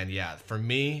is. And yeah, for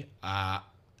me,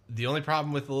 the only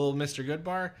problem with the little Mr.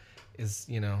 Goodbar is,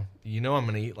 you know I'm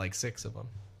going to eat like 6 of them.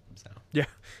 So. Yeah.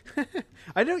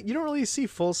 You don't really see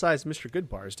full-size Mr.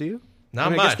 Goodbars, do you?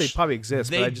 Not much. I guess they probably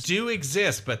exist. They but do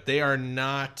exist, but they are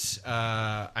not.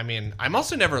 I'm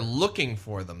also never looking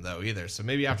for them though either. So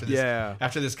maybe after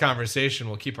this conversation,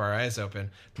 we'll keep our eyes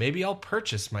open. Maybe I'll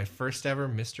purchase my first ever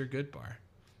Mr. Goodbar.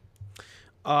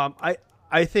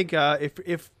 I think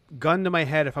if gun to my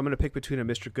head, if I'm going to pick between a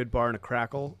Mr. Goodbar and a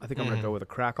Crackle, I think I'm going to go with a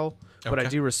Crackle. But I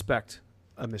do respect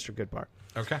a Mr. Goodbar.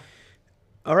 Okay.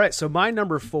 All right. So my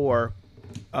number 4.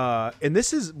 And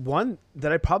this is one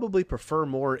that I probably prefer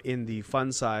more in the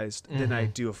fun sized than I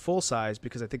do a full size,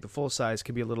 because I think the full size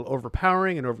can be a little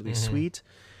overpowering and overly sweet.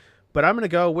 But I'm going to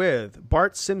go with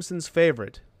Bart Simpson's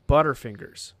favorite,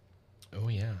 Butterfingers. Oh,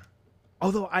 yeah.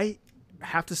 Although I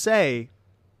have to say,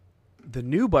 the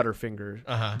new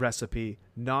Butterfinger recipe,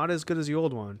 not as good as the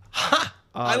old one.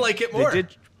 I like it more.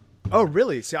 Oh,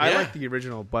 really? See, I like the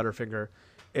original Butterfinger.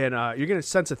 And you're going to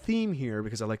sense a theme here,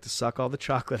 because I like to suck all the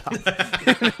chocolate off.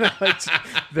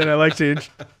 Then I like to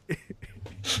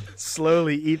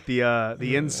slowly eat the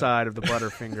inside of the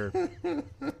Butterfinger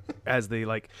as the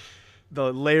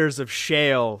layers of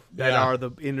shale that are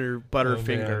the inner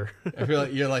Butterfinger. I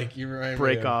feel like you remind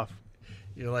break me off.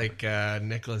 You're like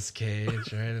Nicolas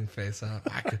Cage, right? In Face Off.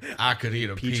 I could eat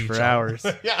a peach for hours.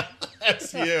 Yeah,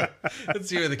 that's you. That's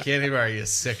you with the candy bar, you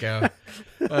sicko.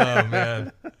 Oh,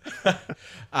 man.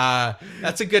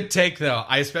 That's a good take, though.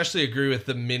 I especially agree with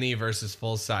the mini versus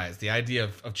full size. The idea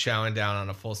of chowing down on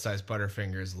a full size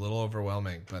Butterfinger is a little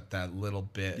overwhelming, but that little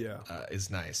bit is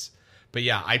nice. But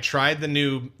yeah, I tried the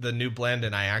new blend,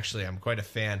 and I'm quite a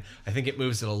fan. I think it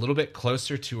moves it a little bit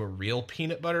closer to a real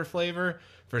peanut butter flavor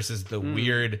versus the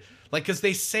weird, because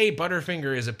they say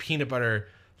Butterfinger is a peanut butter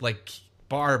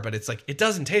bar, but it's like it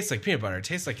doesn't taste like peanut butter. It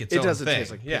tastes like its own thing. It doesn't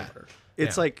taste like peanut butter.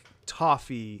 It's like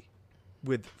toffee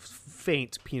with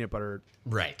faint peanut butter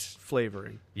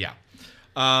flavoring. Yeah.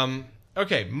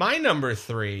 Okay, my number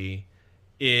 3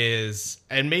 is,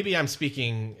 and maybe I'm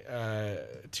speaking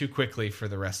too quickly for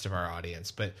the rest of our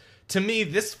audience, but to me,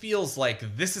 this feels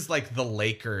like this is like the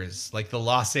Lakers, like the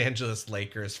Los Angeles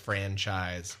Lakers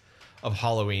franchise of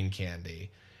Halloween candy.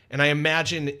 And I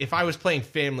imagine if I was playing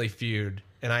Family Feud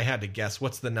and I had to guess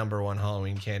what's the number 1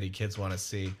 Halloween candy kids want to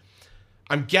see,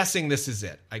 I'm guessing this is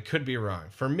it. I could be wrong.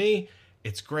 For me,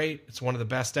 it's great. It's one of the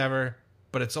best ever,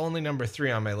 but it's only number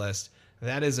 3 on my list.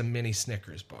 That is a mini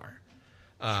Snickers bar.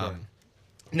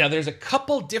 Now, there's a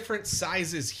couple different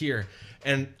sizes here,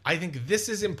 and I think this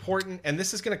is important, and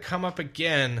this is going to come up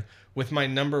again with my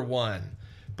number 1.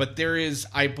 But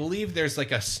I believe there's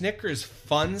like a Snickers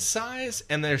fun size,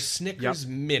 and there's Snickers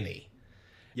mini.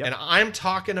 Yep. And I'm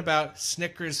talking about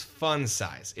Snickers fun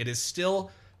size. It is still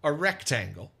a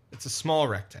rectangle. It's a small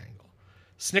rectangle.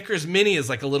 Snickers mini is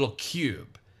like a little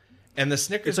cube. And the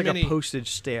Snickers Mini... It's like mini, a postage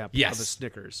stamp of a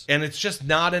Snickers. And it's just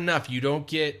not enough. You don't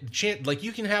get...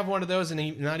 you can have one of those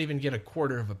and not even get a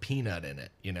quarter of a peanut in it,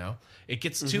 you know? It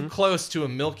gets too close to a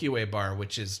Milky Way bar,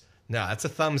 which is... No, that's a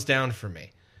thumbs down for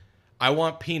me. I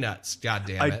want peanuts,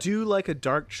 goddammit. I do like a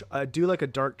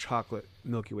dark chocolate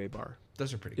Milky Way bar.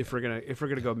 Those are pretty good. If we're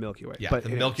gonna go Milky Way. Yeah, but the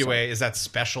Milky Way, is that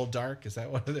special dark? Is that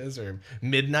what it is? Or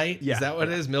midnight? Yeah. Is that what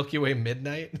it is? Milky Way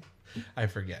midnight? I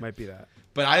forget. Might be that.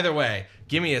 But either way,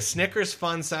 give me a Snickers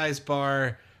fun size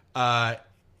bar. It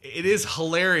is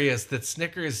hilarious that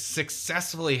Snickers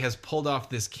successfully has pulled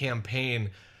off this campaign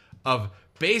of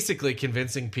basically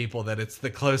convincing people that it's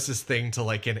the closest thing to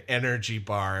like an energy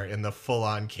bar in the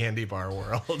full-on candy bar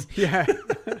world. Yeah.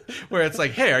 Where it's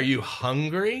like, hey, are you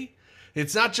hungry?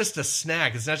 It's not just a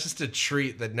snack. It's not just a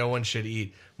treat that no one should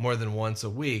eat more than once a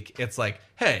week. It's like,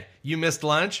 hey, you missed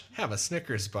lunch? Have a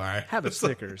Snickers bar. Have a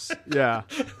Snickers. Yeah.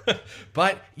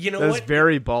 But you know That's what? That's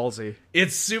very ballsy.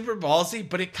 It's super ballsy,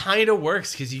 but it kind of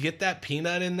works because you get that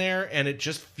peanut in there and it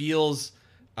just feels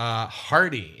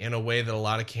hearty in a way that a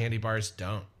lot of candy bars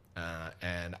don't.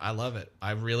 And I love it.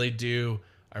 I really do.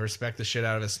 I respect the shit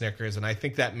out of a Snickers. And I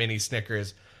think that mini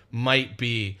Snickers might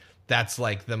be... That's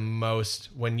like the most,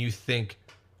 when you think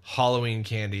Halloween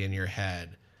candy in your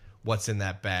head, what's in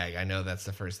that bag? I know that's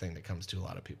the first thing that comes to a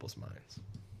lot of people's minds.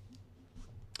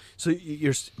 So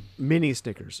you're mini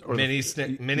Snickers. Or mini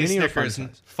Snickers,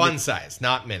 fun size,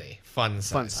 not mini. Fun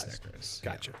size Snickers.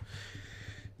 Gotcha.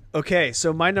 Yeah. Okay,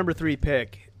 so my number 3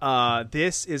 pick.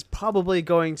 This is probably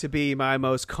going to be my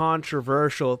most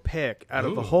controversial pick out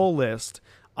of the whole list.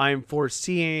 I'm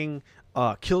foreseeing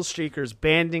kill streakers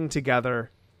banding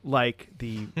together like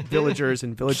the villagers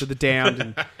in Village of the Damned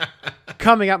and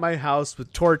coming at my house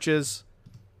with torches.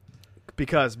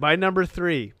 Because my number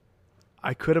 3,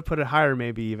 I could have put it higher,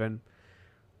 maybe even.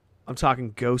 I'm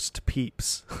talking Ghost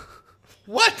Peeps.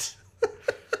 What?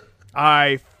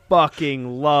 I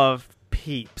fucking love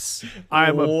Peeps.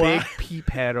 I'm a What? big peep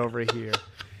head over here.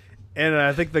 And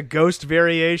I think the ghost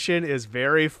variation is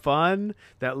very fun.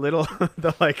 That little,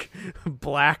 the like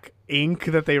black ink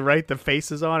that they write the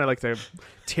faces on. I like to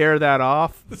tear that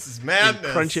off. This is And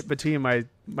madness. crunch it between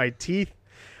my teeth.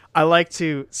 I like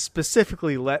to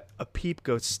specifically let a peep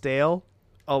go stale.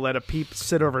 I'll let a peep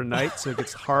sit overnight so it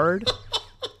gets hard.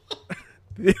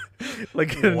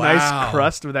 Like a Wow. nice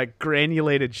crust with that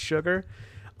granulated sugar.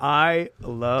 I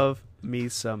love me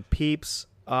some Peeps.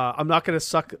 I'm not gonna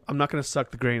suck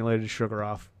the granulated sugar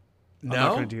off. I'm not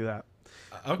No? gonna do that.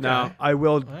 Okay. No, I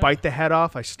will bite the head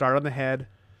off. I start on the head,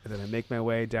 and then I make my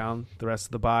way down the rest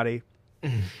of the body.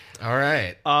 All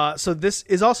right. So this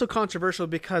is also controversial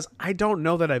because I don't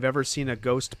know that I've ever seen a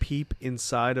ghost peep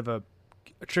inside of a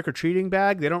trick-or-treating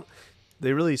bag.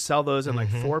 They really sell those in like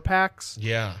 4-packs.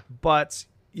 Yeah. But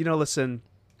listen,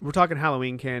 we're talking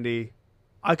Halloween candy.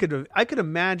 I could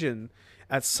imagine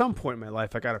at some point in my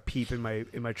life I got a peep in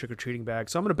my trick-or-treating bag.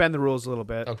 So I'm going to bend the rules a little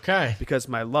bit Okay. because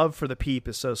my love for the peep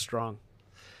is so strong.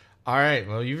 All right.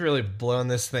 Well, you've really blown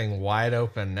this thing wide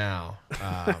open now.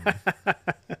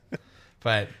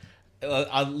 But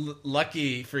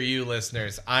lucky for you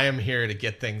listeners, I am here to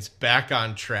get things back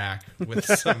on track with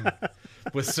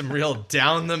some real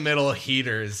down the middle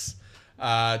heaters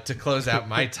to close out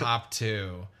my top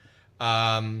 2.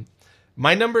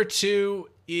 My number 2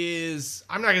 is,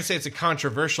 I'm not going to say it's a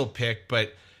controversial pick,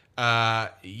 but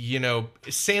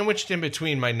sandwiched in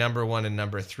between my number 1 and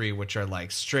number 3, which are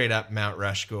like straight up Mount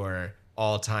Rushmore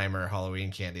all-timer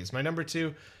Halloween candies. My number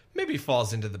 2 maybe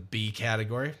falls into the B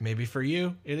category. Maybe for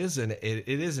you, it is an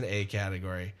A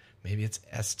category. Maybe it's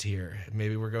S tier.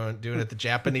 Maybe we're doing it the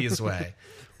Japanese way.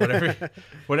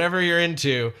 Whatever you're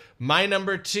into. My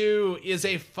number 2 is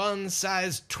a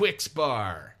fun-sized Twix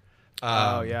bar.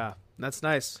 Oh yeah, that's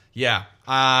nice. Yeah.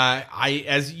 I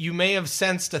as you may have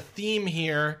sensed a theme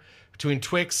here between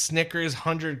Twix, Snickers,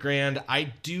 100 Grand.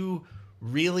 I do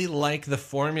really like the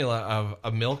formula of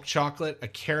a milk chocolate, a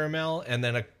caramel, and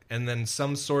then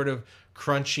some sort of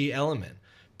crunchy element.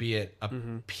 Be it a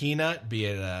peanut, be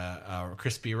it a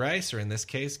crispy rice, or in this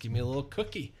case, give me a little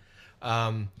cookie.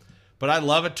 But I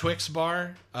love a Twix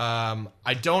bar.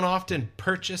 I don't often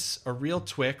purchase a real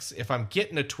Twix. If I'm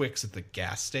getting a Twix at the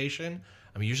gas station,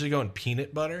 I'm usually going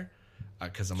peanut butter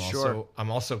because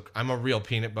I'm a real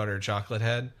peanut butter chocolate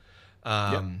head.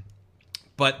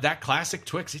 But that classic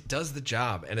Twix, it does the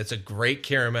job, and it's a great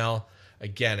caramel.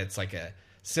 Again, it's like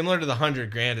similar to the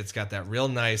 100 Grand. It's got that real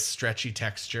nice stretchy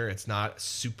texture. It's not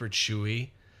super chewy.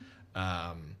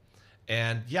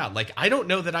 And yeah, like I don't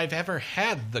know that I've ever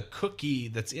had the cookie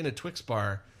that's in a Twix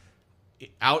bar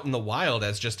out in the wild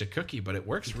as just a cookie, but it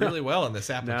works really well in this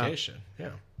application.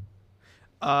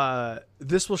 Yeah.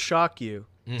 This will shock you.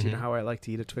 Do you know how I like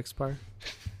to eat a Twix bar?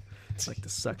 It's like to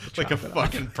suck the Like a chocolate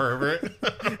off. fucking pervert.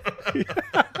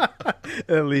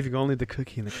 And leaving only the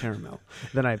cookie and the caramel.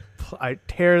 Then I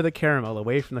tear the caramel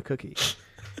away from the cookie.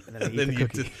 And then I eat Then the you,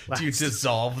 cookie. do you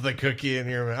dissolve the cookie in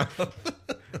your mouth?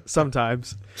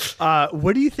 Sometimes.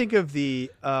 What do you think of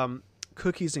the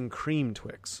cookies and cream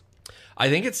Twix? I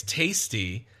think it's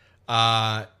tasty.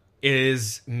 It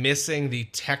is missing the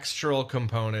textural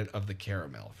component of the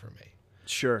caramel for me.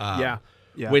 Sure. Yeah.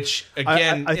 Which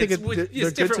again, I think it's they're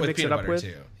good different to with mix it peanut up butter with.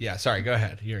 too. Yeah, sorry, go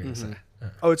ahead. You're gonna say.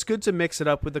 Oh, it's good to mix it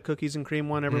up with the cookies and cream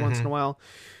one every once in a while.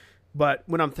 But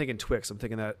when I'm thinking Twix, I'm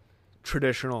thinking that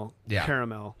traditional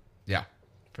caramel. Yeah,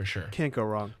 for sure. Can't go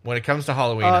wrong. When it comes to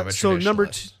Halloween, I'm a so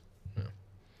traditionalist.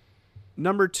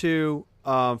 number two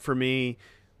for me,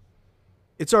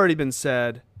 it's already been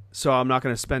said, so I'm not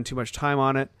going to spend too much time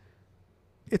on it.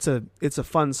 It's a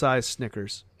fun size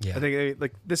Snickers. Yeah. I think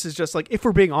like this is just like, if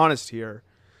we're being honest here,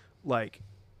 like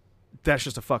that's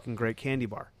just a fucking great candy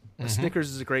bar. Snickers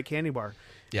is a great candy bar.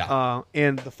 Yeah.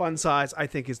 And the fun size I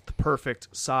think is the perfect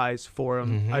size for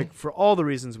them. Like for all the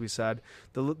reasons we said.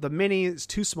 The mini is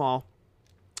too small,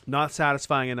 not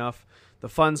satisfying enough. The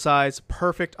fun size,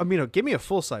 perfect. I mean, give me a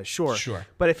full size, sure.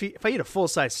 But if I eat a full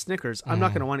size Snickers, I'm not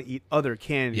going to want to eat other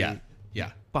candy.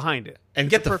 Yeah. Behind it. And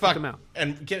It's get a the perfect fuck amount.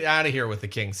 and get out of here with the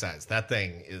king size. That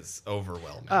thing is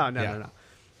overwhelming. Oh no.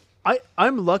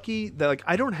 I'm lucky that like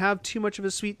I don't have too much of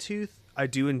a sweet tooth. I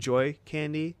do enjoy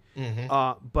candy,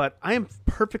 but I am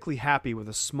perfectly happy with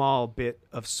a small bit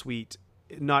of sweet.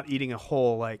 Not eating a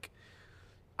whole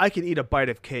I can eat a bite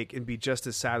of cake and be just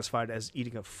as satisfied as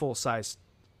eating a full-size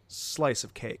slice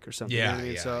of cake or something. You know what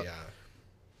I mean?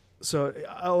 So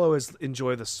I'll always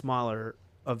enjoy the smaller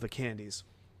of the candies.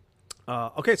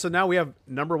 Okay, so now we have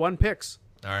number 1 picks.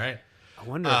 All right. I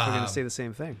wonder if we're going to say the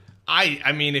same thing.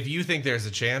 I mean, if you think there's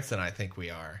a chance, then I think we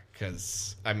are.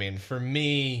 Because, I mean, for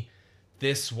me,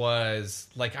 this was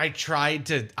like I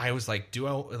was like, do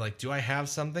I have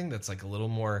something that's like a little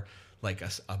more like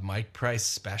a Mike Price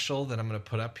special that I'm going to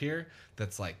put up here?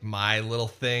 That's like my little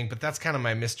thing, but that's kind of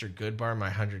my Mr. Goodbar, my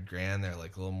 $100,000. They're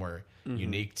like a little more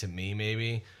unique to me,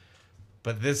 maybe.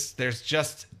 But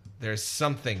there's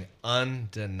something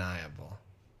undeniable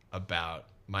about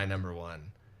my number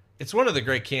 1. It's one of the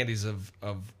great candies of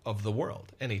the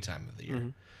world, any time of the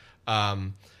year.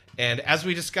 And as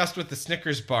we discussed with the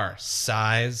Snickers bar,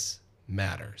 size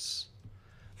matters.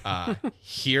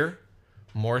 Here,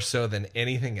 more so than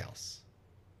anything else.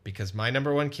 Because my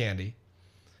number 1 candy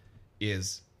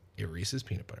is a Reese's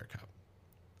Peanut Butter Cup.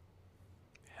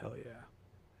 Hell yeah.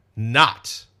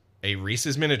 Not a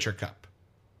Reese's Miniature Cup.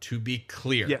 To be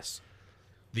clear. Yes.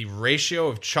 The ratio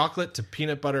of chocolate to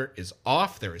peanut butter is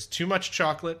off. There is too much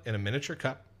chocolate in a miniature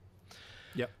cup.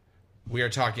 Yep. We are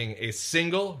talking a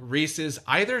single Reese's,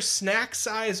 either snack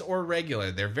size or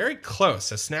regular. They're very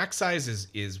close. A snack size is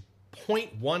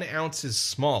 0.1 ounces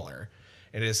smaller.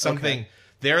 It is something... Okay.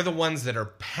 They're the ones that are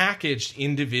packaged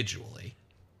individually.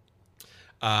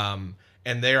 And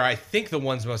they're, I think, the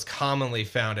ones most commonly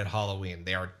found at Halloween.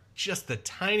 They are just the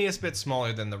tiniest bit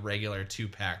smaller than the regular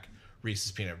 2-pack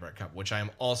Reese's Peanut Butter Cup, which I am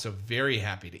also very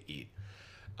happy to eat.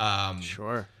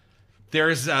 Sure.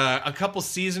 There's a couple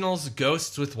seasonals,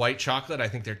 Ghosts with white chocolate. I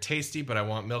think they're tasty, but I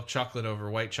want milk chocolate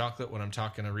over white chocolate when I'm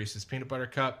talking a Reese's Peanut Butter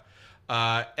Cup.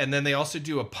 And then they also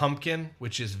do a pumpkin,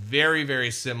 which is very,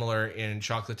 very similar in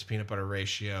chocolate to peanut butter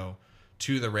ratio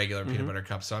to the regular peanut butter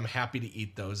cup. So I'm happy to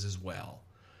eat those as well.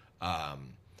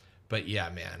 But yeah,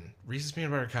 man, Reese's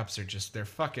Peanut Butter Cups are they're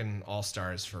fucking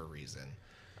all-stars for a reason.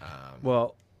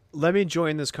 Well, let me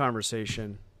join this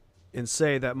conversation and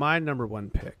say that my number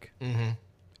 1 pick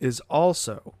is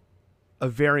also a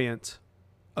variant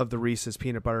of the Reese's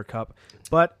Peanut Butter Cup,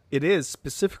 but it is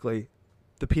specifically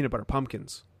the peanut butter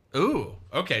pumpkins. Ooh,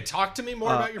 okay. Talk to me more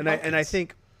about your pumpkins. And I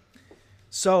think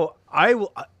so. I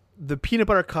will. The peanut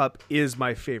butter cup is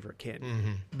my favorite candy.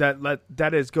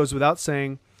 That goes without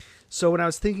saying. So when I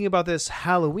was thinking about this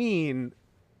Halloween,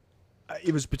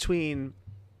 it was between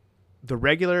the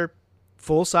regular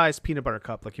full-size peanut butter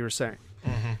cup, like you were saying,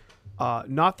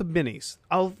 not the minis.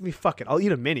 I'll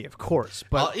eat a mini, of course,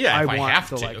 but I want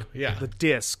the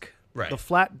disc. Right. The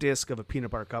flat disc of a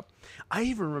peanut butter cup. I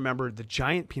even remember the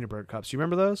giant peanut butter cups. You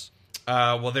remember those?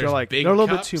 Well, there's big they're a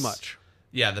little cups. bit too much.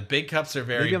 Yeah, the big cups are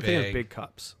very Maybe I'm big. thinking of big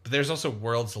cups. But there's also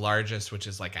World's Largest, which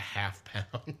is like a half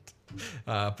pound.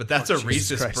 But that's a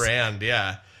Reese's brand,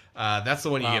 yeah. That's the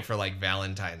one you get for like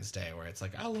Valentine's Day, where it's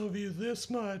like, I love you this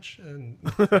much. And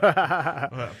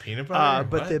peanut butter?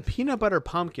 But the peanut butter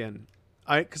pumpkin,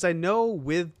 because I know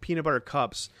with peanut butter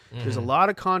cups, there's a lot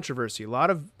of controversy. A lot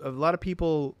of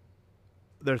people,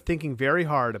 they're thinking very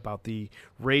hard about the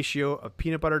ratio of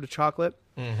peanut butter to chocolate.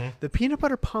 The peanut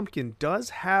butter pumpkin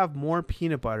does have more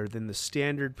peanut butter than the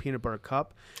standard peanut butter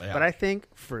cup. Yeah. But I think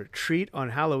for a treat on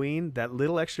Halloween, that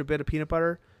little extra bit of peanut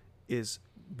butter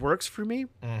works for me.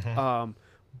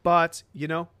 But,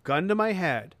 gun to my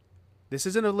head, this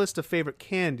isn't a list of favorite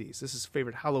candies. This is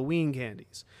favorite Halloween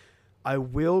candies. I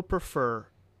will prefer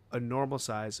a normal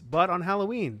size, but on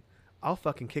Halloween, I'll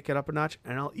fucking kick it up a notch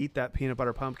and I'll eat that peanut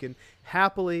butter pumpkin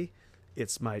happily.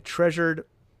 It's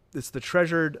the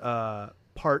treasured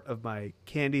part of my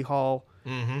candy haul.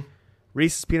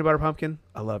 Reese's Peanut Butter Pumpkin,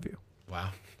 I love you. Wow.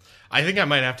 I think I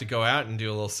might have to go out and do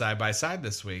a little side-by-side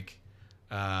this week.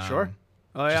 Sure.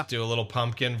 Oh, yeah. Just do a little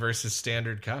pumpkin versus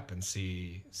standard cup and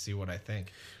see what I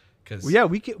think.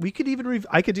 We could even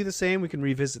I could do the same. We can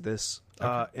revisit this,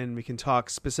 and we can talk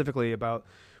specifically about.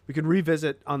 We can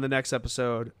revisit on the next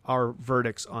episode our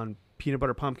verdicts on peanut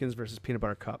butter pumpkins versus peanut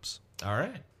butter cups. All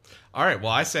right.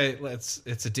 Well, I say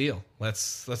it's a deal.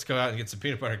 Let's go out and get some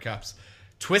peanut butter cups.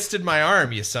 Twisted my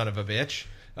arm, you son of a bitch.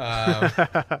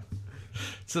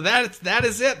 So that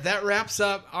is it. That wraps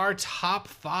up our top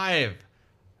 5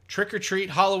 trick or treat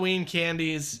Halloween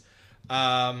candies.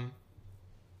 You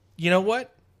know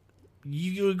what?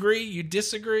 You agree? You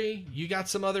disagree? You got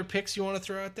some other picks you want to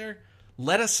throw out there?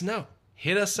 Let us know.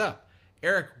 Hit us up.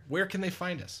 Eric, where can they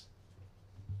find us?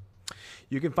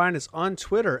 You can find us on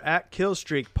Twitter at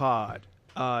KillstreakPod.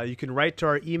 You can write to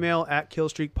our email at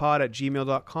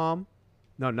killstreakpod@gmail.com.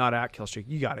 No, not at Killstreak.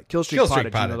 You got it.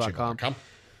 Killstreakpod@gmail.com.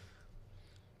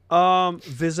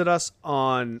 Visit us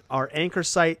on our Anchor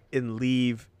site and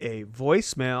leave a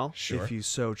voicemail Sure. if you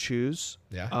so choose.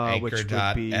 Yeah, which would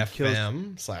be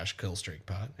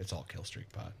anchor.fm/Killstreakpod. It's all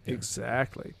Killstreakpod. Yeah.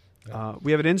 Exactly.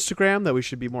 We have an Instagram that we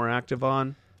should be more active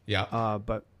on. Yeah.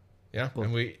 But Yeah. we'll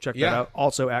And we check that out.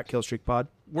 Also at Killstreakpod.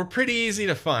 We're pretty easy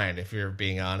to find if you're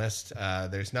being honest.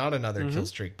 There's not another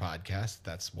Killstreak podcast.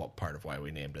 That's what part of why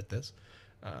we named it this.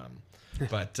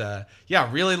 But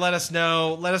yeah, really let us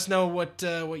know. Let us know what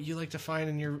you like to find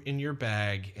in your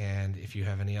bag, and if you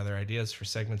have any other ideas for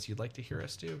segments you'd like to hear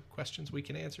us do, questions we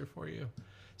can answer for you,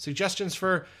 suggestions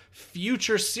for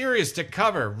future series to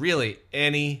cover. Really,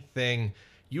 anything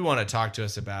you want to talk to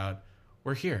us about,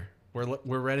 we're here.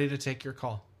 We're ready to take your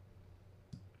call.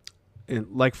 And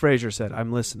like Frasier said,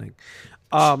 I'm listening.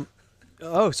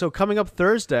 So coming up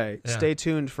Thursday, stay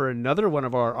tuned for another one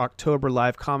of our October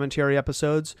live commentary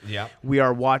episodes. Yeah. We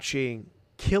are watching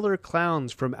Killer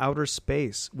Clowns from Outer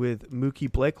Space with Mookie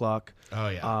Blakelock. Oh,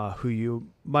 yeah. Who you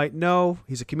might know.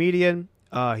 He's a comedian.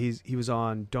 He was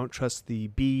on Don't Trust the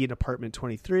Bee in Apartment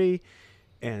 23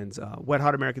 and Wet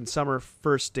Hot American Summer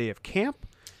First Day of Camp.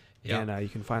 Yeah. And you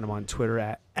can find him on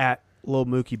Twitter at Lil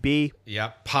Mookie B.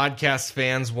 Yeah, podcast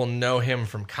fans will know him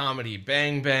from Comedy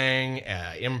Bang Bang,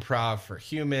 Improv for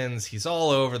Humans. He's all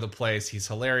over the place. He's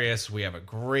hilarious. We have a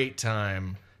great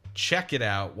time. Check it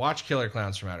out. Watch Killer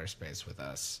Clowns from Outer Space with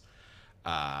us.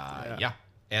 Yeah.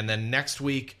 And then next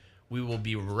week, we will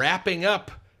be wrapping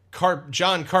up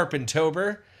John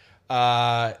Carpentober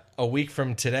a week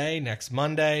from today, next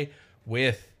Monday,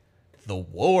 with The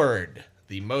Ward,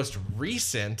 the most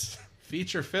recent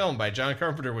feature film by John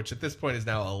Carpenter, which at this point is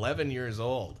now 11 years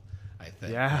old, I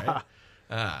think. Yeah.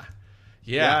 Right?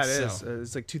 Yeah, it is.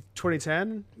 It's like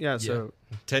 2010. Yeah, so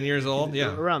 10 years old.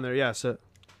 Yeah, around there. Yeah, so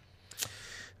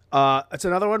it's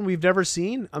another one we've never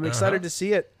seen. I'm excited to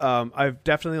see it. I've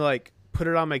definitely put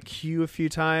it on my queue a few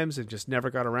times and just never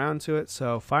got around to it.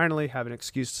 So finally, have an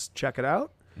excuse to check it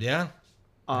out. Yeah.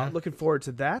 Looking forward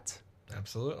to that.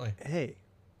 Absolutely. Hey.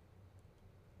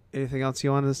 Anything else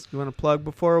you want to plug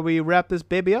before we wrap this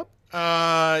baby up?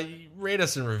 Rate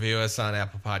us and review us on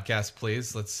Apple Podcasts,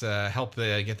 please. Let's help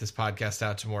get this podcast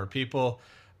out to more people,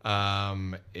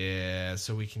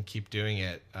 so we can keep doing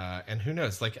it. And who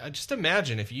knows? Just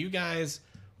imagine if you guys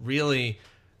really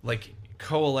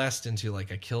coalesced into a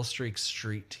Killstreak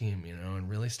Street team, and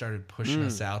really started pushing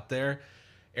us out there.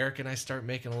 Eric and I start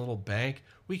making a little bank.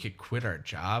 We could quit our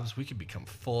jobs. We could become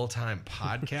full-time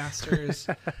podcasters.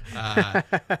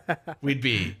 We'd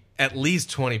be at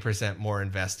least 20% more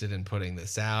invested in putting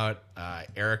this out.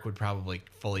 Eric would probably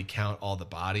fully count all the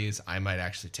bodies. I might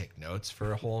actually take notes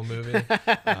for a whole movie.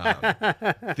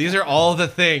 These are all the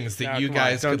things that you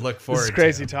guys could look forward to. This is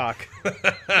crazy talk.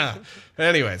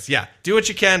 Anyways, yeah. Do what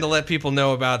you can to let people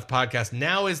know about the podcast.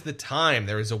 Now is the time.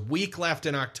 There is a week left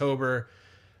in October,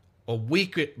 a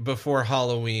week before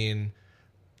Halloween.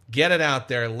 Get it out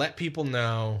there. Let people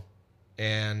know.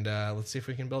 And let's see if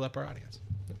we can build up our audience.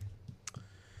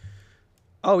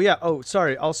 Oh, yeah. Oh,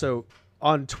 sorry. Also,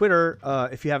 on Twitter,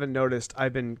 if you haven't noticed,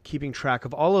 I've been keeping track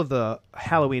of all of the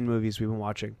Halloween movies we've been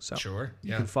watching. So Sure.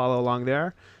 you can follow along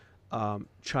there,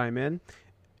 chime in.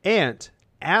 And,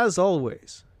 as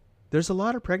always, there's a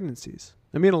lot of pregnancies.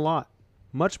 I mean, a lot.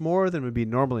 Much more than would be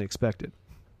normally expected.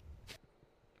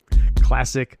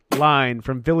 Classic line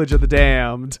from Village of the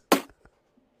Damned.